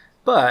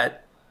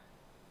 But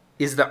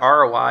is the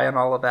ROI on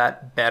all of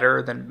that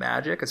better than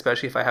Magic,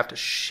 especially if I have to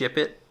ship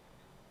it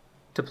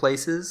to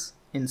places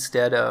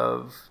instead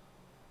of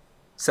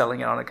selling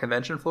it on a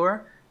convention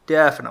floor?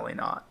 Definitely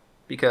not.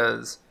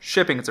 Because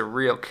shipping is a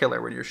real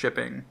killer when you're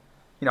shipping.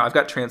 I've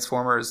got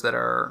Transformers that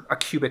are a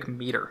cubic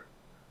meter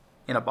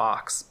in a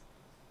box.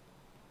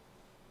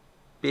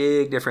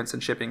 Big difference in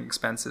shipping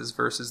expenses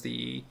versus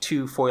the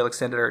 2 foil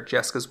extended art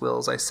Jessica's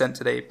Wills I sent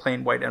today,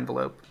 plain white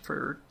envelope,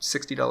 for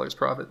 $60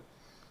 profit.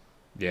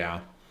 Yeah.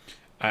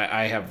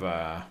 I have...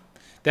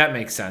 that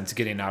makes sense,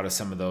 getting out of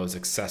some of those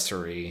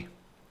accessory...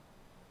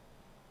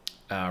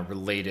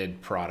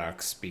 related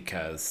products,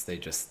 because they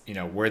just,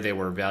 where they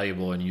were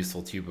valuable and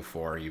useful to you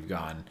before, you've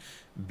gone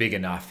big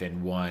enough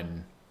in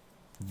one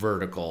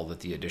vertical that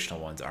the additional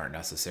ones aren't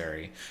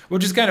necessary,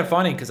 which is kind of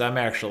funny, because I've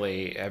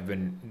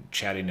been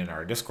chatting in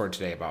our Discord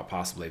today about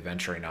possibly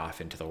venturing off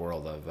into the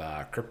world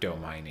of crypto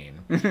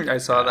mining. I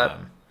saw that.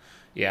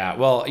 Yeah,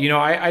 well,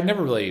 I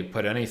never really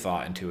put any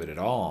thought into it at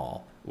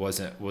all.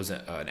 Wasn't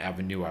an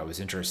avenue I was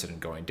interested in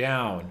going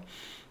down.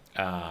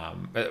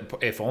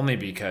 If only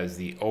because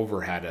the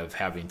overhead of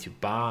having to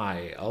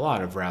buy a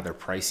lot of rather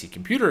pricey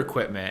computer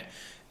equipment,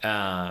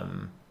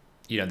 that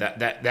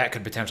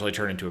could potentially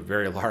turn into a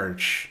very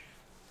large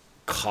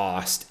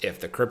cost if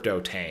the crypto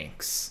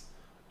tanks,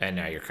 and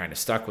now you're kind of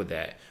stuck with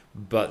it.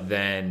 But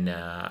then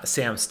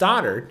Sam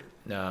Stoddard,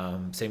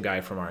 same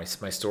guy from my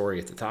story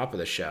at the top of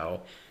the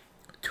show,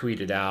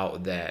 tweeted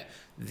out that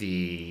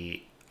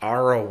the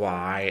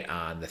ROI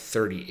on the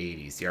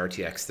 3080s, the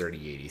RTX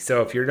 3080.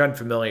 So if you're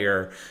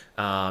unfamiliar,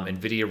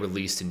 NVIDIA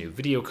released a new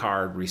video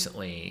card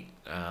recently,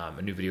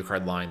 a new video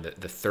card line,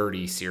 the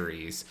 30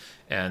 series,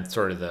 and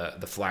sort of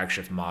the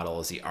flagship model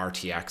is the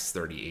RTX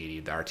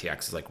 3080. The RTX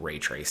is like ray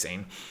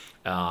tracing,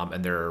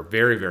 and they're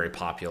very, very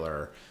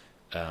popular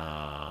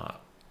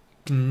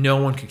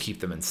no one can keep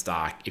them in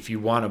stock. If you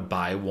want to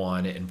buy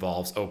one, it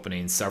involves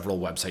opening several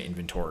website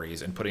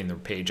inventories and putting the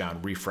page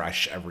on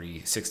refresh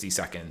every 60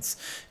 seconds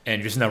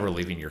and just never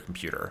leaving your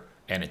computer.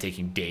 And it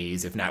taking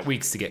days, if not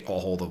weeks, to get a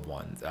hold of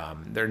one.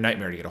 They're a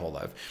nightmare to get a hold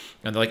of.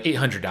 And they're like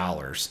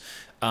 $800.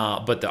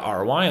 But the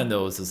ROI on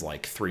those is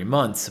like 3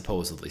 months,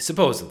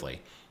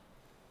 supposedly.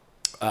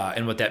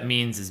 And what that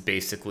means is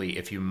basically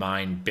if you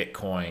mine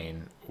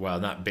Bitcoin, well,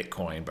 not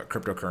Bitcoin, but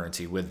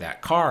cryptocurrency with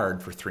that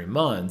card for 3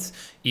 months,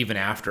 even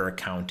after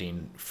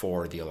accounting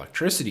for the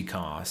electricity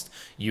cost,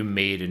 you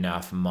made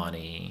enough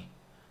money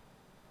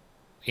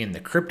in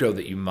the crypto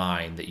that you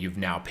mine that you've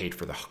now paid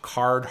for the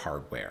card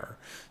hardware.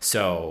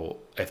 So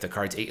if the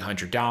card's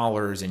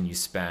 $800 and you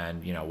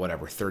spend,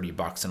 whatever,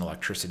 $30 in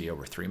electricity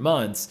over 3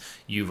 months,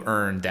 you've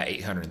earned that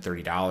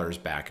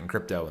 $830 back in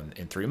crypto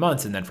in 3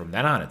 months. And then from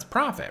then on, it's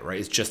profit, right?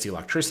 It's just the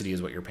electricity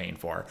is what you're paying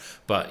for,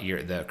 but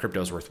the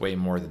crypto is worth way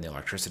more than the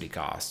electricity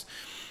cost.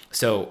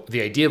 So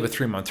the idea of a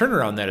 3-month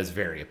turnaround on that is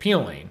very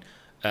appealing.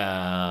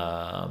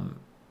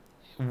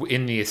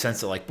 In the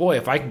sense that, like, boy,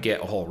 if I can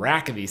get a whole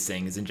rack of these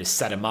things and just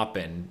set them up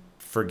and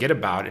forget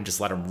about it and just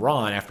let them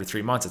run after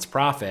 3 months, it's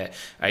profit.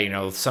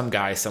 Some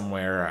guy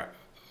somewhere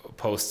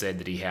posted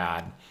that he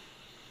had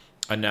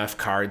enough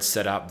cards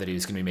set up that he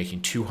was going to be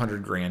making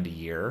 $200,000 a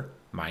year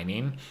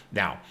mining.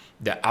 Now,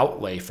 the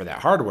outlay for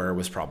that hardware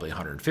was probably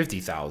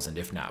 $150,000,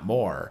 if not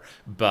more.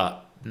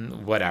 But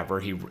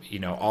whatever,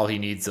 all he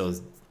needs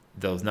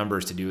those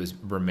numbers to do is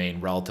remain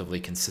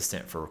relatively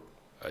consistent for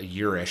a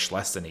year-ish,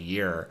 less than a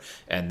year,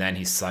 and then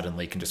he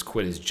suddenly can just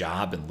quit his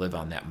job and live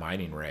on that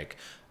mining rig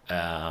for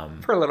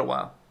a little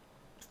while.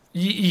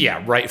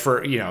 Yeah, right.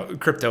 For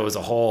crypto is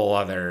a whole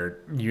other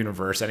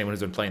universe. Anyone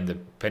who's been paying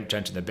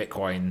attention to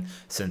Bitcoin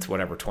since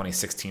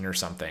 2016 or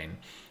something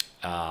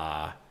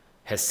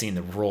has seen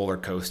the roller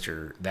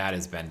coaster that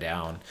has been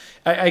down.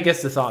 I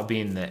guess the thought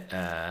being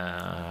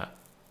that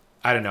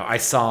I don't know.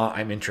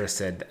 I'm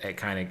interested. It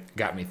kind of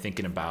got me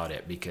thinking about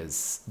it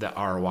because the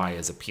ROI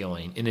is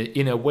appealing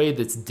in a way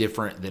that's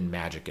different than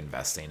magic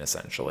investing,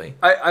 essentially.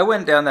 I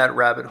went down that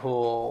rabbit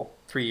hole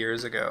 3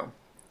 years ago,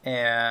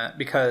 and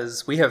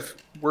because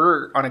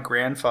we're on a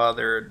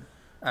grandfathered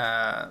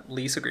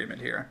lease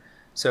agreement here,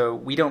 so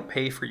we don't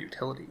pay for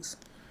utilities.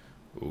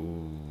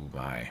 Ooh,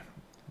 my!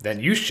 Then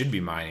you should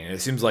be mining.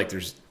 It seems like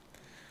there's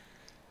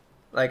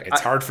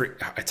it's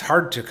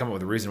hard to come up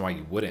with a reason why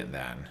you wouldn't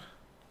then.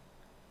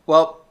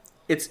 Well,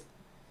 it's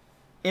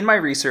in my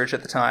research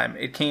at the time,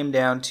 it came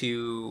down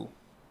to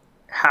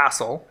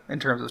hassle in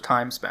terms of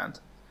time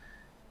spent,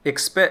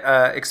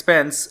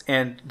 expense,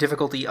 and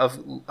difficulty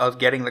of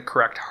getting the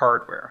correct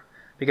hardware.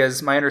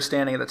 Because my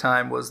understanding at the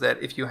time was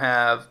that if you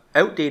have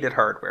outdated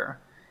hardware,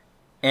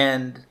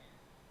 and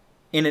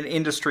in an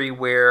industry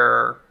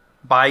where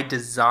by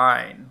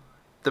design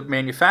the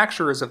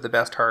manufacturers of the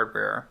best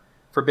hardware,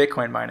 for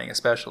Bitcoin mining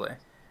especially,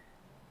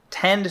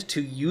 tend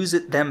to use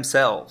it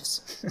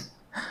themselves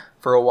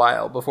for a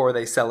while before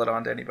they sell it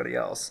on to anybody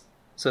else,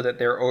 so that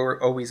they're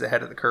always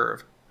ahead of the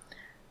curve.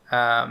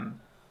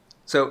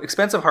 So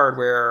expensive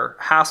hardware,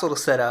 hassle to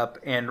set up,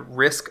 and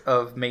risk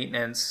of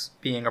maintenance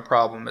being a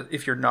problem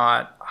if you're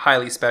not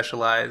highly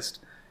specialized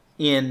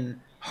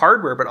in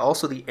hardware, but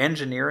also the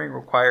engineering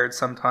required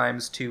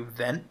sometimes to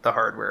vent the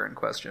hardware in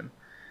question.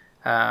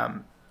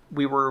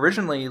 We were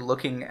originally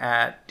looking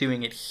at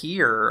doing it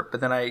here, but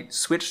then I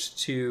switched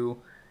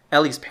to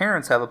Ellie's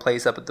parents have a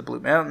place up at the Blue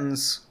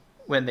Mountains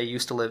when they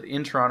used to live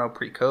in Toronto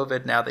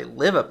pre-COVID. Now they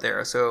live up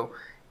there. So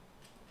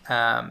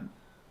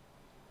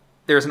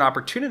there's an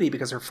opportunity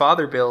because her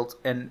father built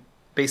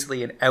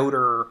basically an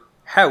outer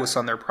house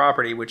on their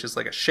property, which is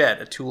like a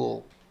shed, a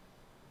tool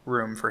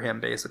room for him,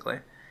 basically.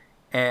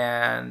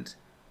 And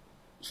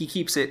he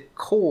keeps it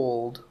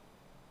cold,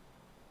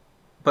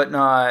 but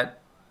not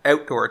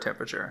outdoor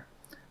temperature.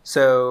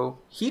 So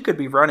he could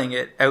be running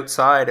it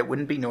outside. It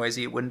wouldn't be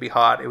noisy. It wouldn't be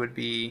hot. It would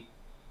be...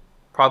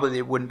 Probably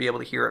they wouldn't be able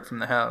to hear it from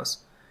the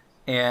house.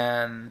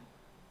 And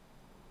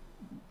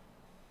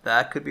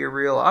that could be a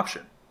real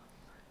option.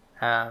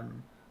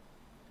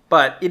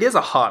 But it is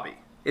a hobby.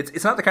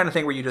 It's not the kind of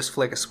thing where you just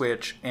flick a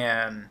switch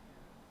and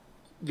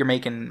you're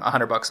making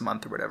 $100 a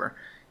month or whatever.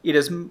 It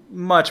is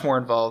much more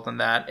involved than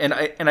that. And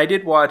I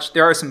did watch...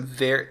 There are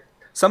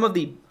some of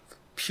the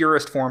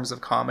purest forms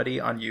of comedy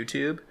on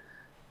YouTube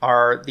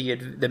are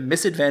the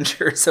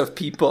misadventures of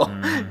people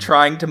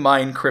trying to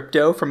mine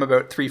crypto from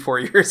about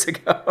 3-4 years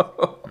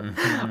ago.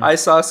 Mm-hmm. I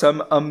saw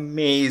some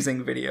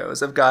amazing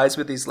videos of guys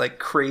with these like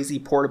crazy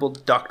portable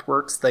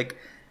ductworks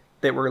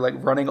that were like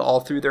running all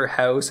through their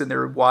house, and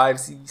their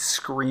wives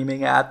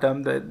screaming at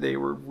them that they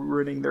were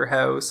ruining their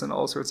house and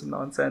all sorts of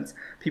nonsense.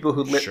 People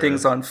who lit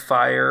things on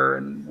fire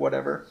and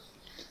whatever.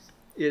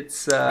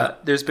 It's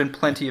there's been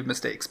plenty of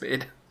mistakes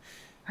made.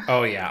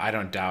 Oh yeah, I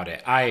don't doubt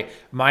it.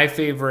 My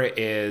favorite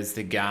is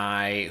the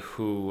guy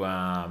who,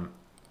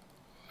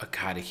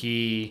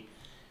 he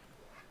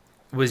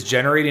was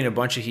generating a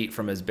bunch of heat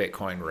from his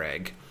Bitcoin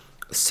rig.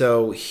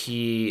 So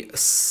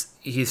he's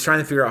trying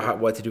to figure out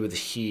what to do with the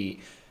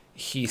heat.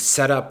 He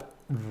set up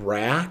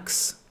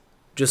racks,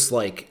 just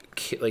like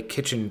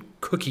kitchen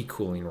cookie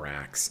cooling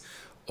racks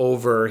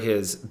over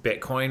his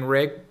Bitcoin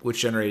rig,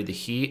 which generated the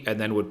heat, and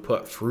then would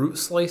put fruit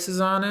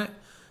slices on it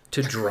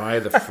to dry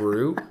the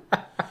fruit.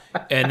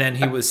 And then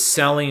he was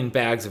selling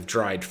bags of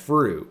dried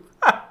fruit.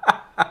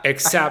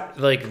 Except,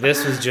 like,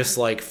 this was just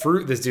like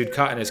fruit this dude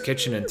cut in his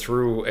kitchen and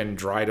threw and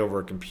dried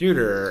over a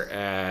computer.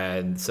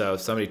 And so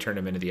somebody turned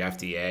him into the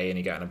FDA, and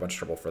he got in a bunch of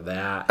trouble for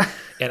that.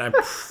 And I'm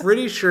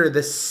pretty sure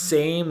this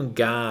same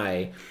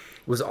guy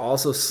was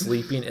also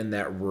sleeping in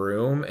that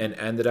room and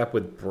ended up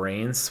with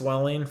brain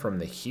swelling from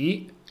the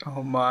heat.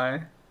 Oh,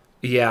 my.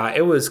 Yeah,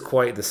 it was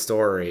quite the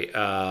story. So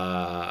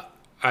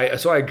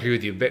I agree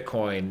with you.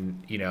 Bitcoin,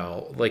 you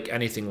know, like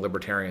anything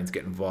libertarians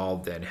get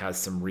involved in, has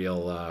some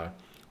real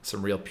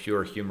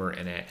pure humor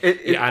in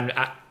it.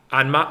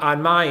 On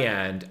my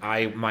end,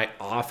 my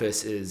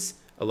office is.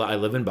 I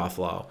live in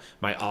Buffalo.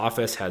 My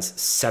office has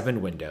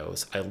 7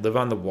 windows. I live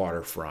on the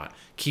waterfront.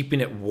 Keeping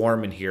it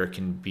warm in here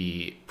can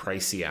be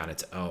pricey on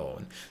its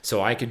own.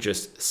 So I could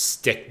just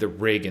stick the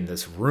rig in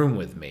this room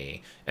with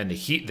me, and the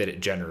heat that it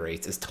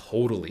generates is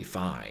totally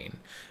fine.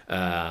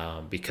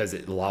 Because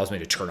it allows me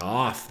to turn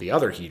off the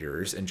other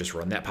heaters and just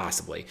run that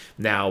possibly.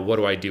 Now, what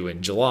do I do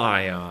in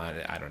July on?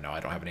 I don't know.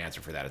 I don't have an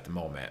answer for that at the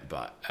moment,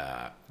 but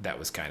that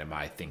was kind of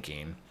my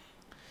thinking.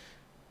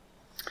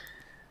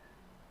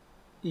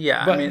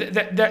 Yeah, but I mean,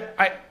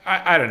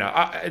 I don't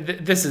know.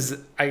 This is,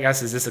 I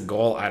guess, is this a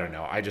goal? I don't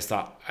know. I just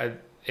thought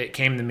it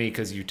came to me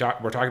because we're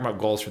talking about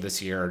goals for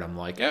this year, and I'm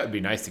like, yeah, it'd be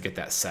nice to get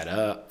that set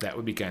up. That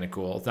would be kind of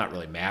cool. It's not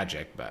really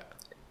magic, but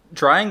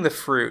drying the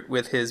fruit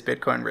with his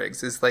Bitcoin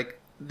rigs is like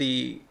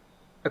the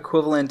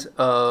equivalent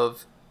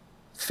of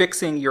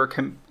fixing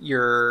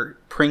your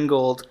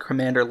Pringled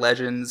Commander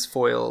Legends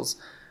foils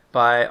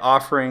by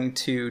offering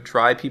to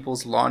dry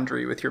people's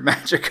laundry with your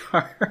magic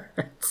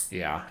cards.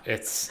 Yeah,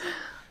 it's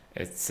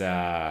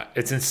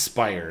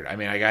inspired. I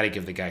mean, I got to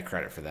give the guy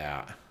credit for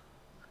that.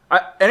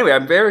 Anyway,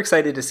 I'm very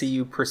excited to see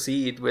you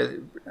proceed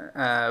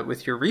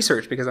with your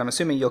research, because I'm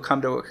assuming you'll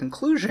come to a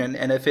conclusion,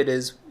 and if it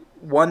is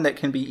one that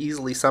can be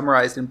easily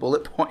summarized in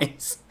bullet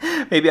points,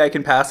 maybe I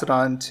can pass it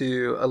on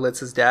to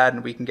Alitz's dad,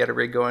 and we can get a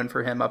rig going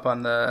for him up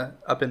in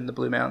the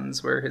Blue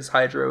Mountains, where his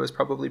hydro is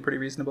probably pretty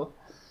reasonable.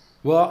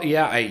 Well,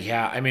 yeah.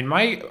 I mean,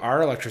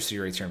 our electricity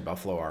rates here in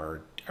Buffalo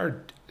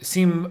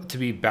seem to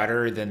be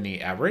better than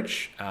the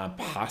average,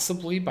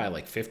 possibly by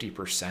like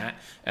 50%,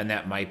 and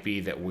that might be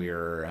that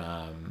we're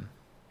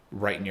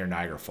right near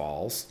Niagara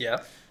Falls. Yeah.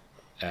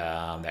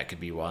 That could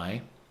be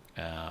why.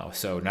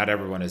 So not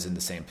everyone is in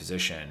the same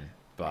position,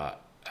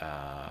 but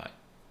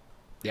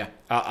yeah,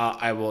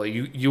 I will.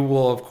 You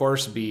will of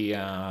course be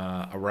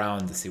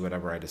around to see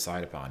whatever I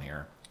decide upon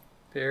here.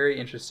 Very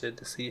interested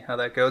to see how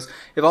that goes.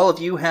 If all of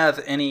you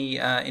have any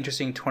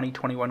interesting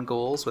 2021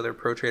 goals, whether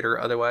pro trader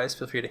or otherwise,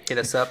 feel free to hit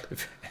us up.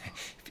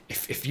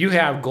 If you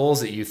have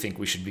goals that you think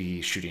we should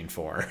be shooting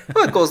for,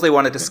 what goals they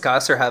want to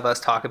discuss or have us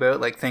talk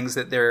about, like things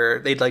that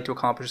they'd like to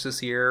accomplish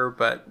this year,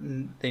 but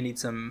they need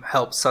some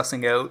help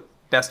sussing out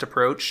best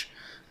approach,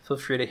 feel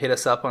free to hit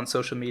us up on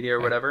social media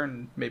or whatever,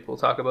 and maybe we'll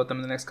talk about them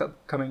in the next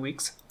coming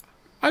weeks.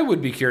 I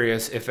would be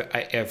curious if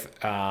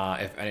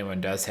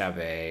anyone does have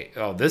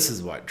this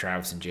is what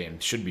Travis and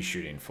James should be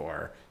shooting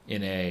for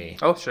in a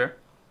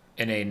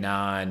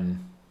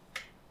non-priggish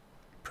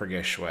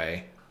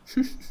way.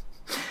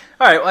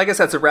 All right, well, I guess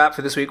that's a wrap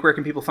for this week. Where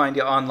can people find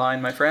you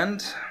online, my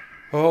friend?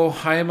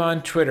 Oh, I am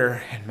on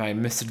Twitter and my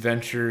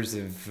misadventures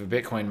of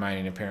Bitcoin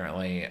mining,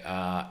 apparently,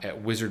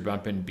 at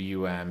WizardBumpin,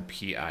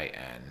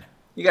 BUMPIN.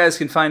 You guys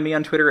can find me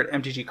on Twitter at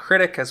MTG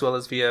Critic, as well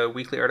as via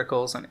weekly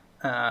articles and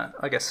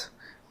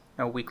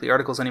no weekly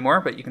articles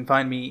anymore, but you can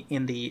find me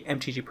in the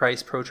MTG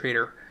Price Pro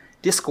Trader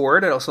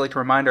Discord. I'd also like to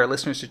remind our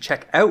listeners to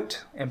check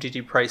out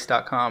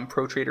mtgprice.com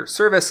Pro Trader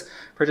service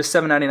for just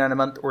 $7.99 a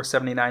month or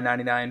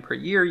 $79.99 per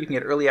year. You can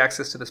get early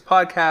access to this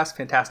podcast,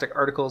 fantastic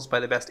articles by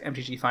the best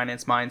MTG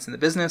finance minds in the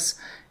business,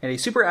 and a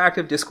super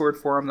active Discord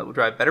forum that will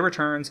drive better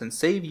returns and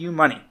save you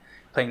money.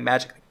 Playing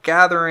Magic the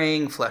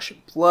Gathering, Flesh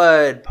and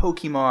Blood,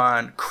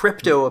 Pokemon,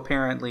 crypto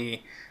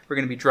apparently. We're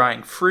going to be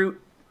drying fruit,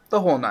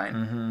 the whole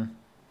nine.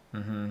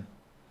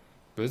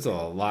 There's a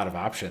lot of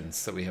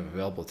options that we have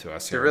available to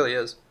us here. There really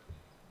is.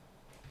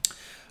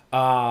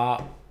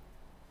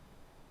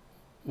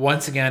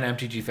 Once again,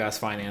 MTG Fast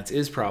Finance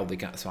is proudly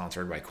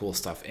sponsored by Cool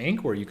Stuff Inc.,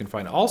 where you can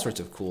find all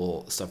sorts of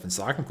cool stuff in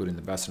stock, including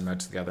the best in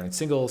Magic the Gathering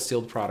single,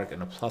 sealed product,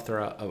 and a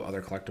plethora of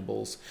other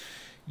collectibles.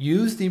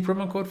 Use the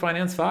promo code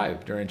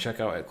FINANCE5 during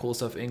checkout at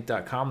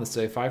CoolStuffInc.com to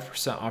save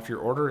 5% off your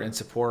order and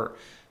support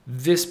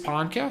this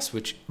podcast,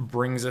 which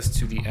brings us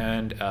to the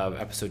end of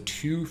episode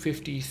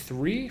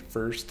 253,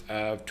 first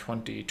of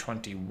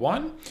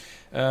 2021.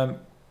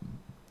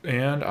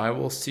 And I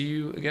will see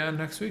you again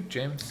next week,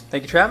 James.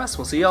 Thank you, Travis.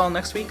 We'll see you all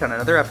next week on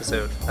another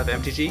episode of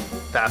MTG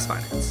Fast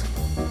Finance.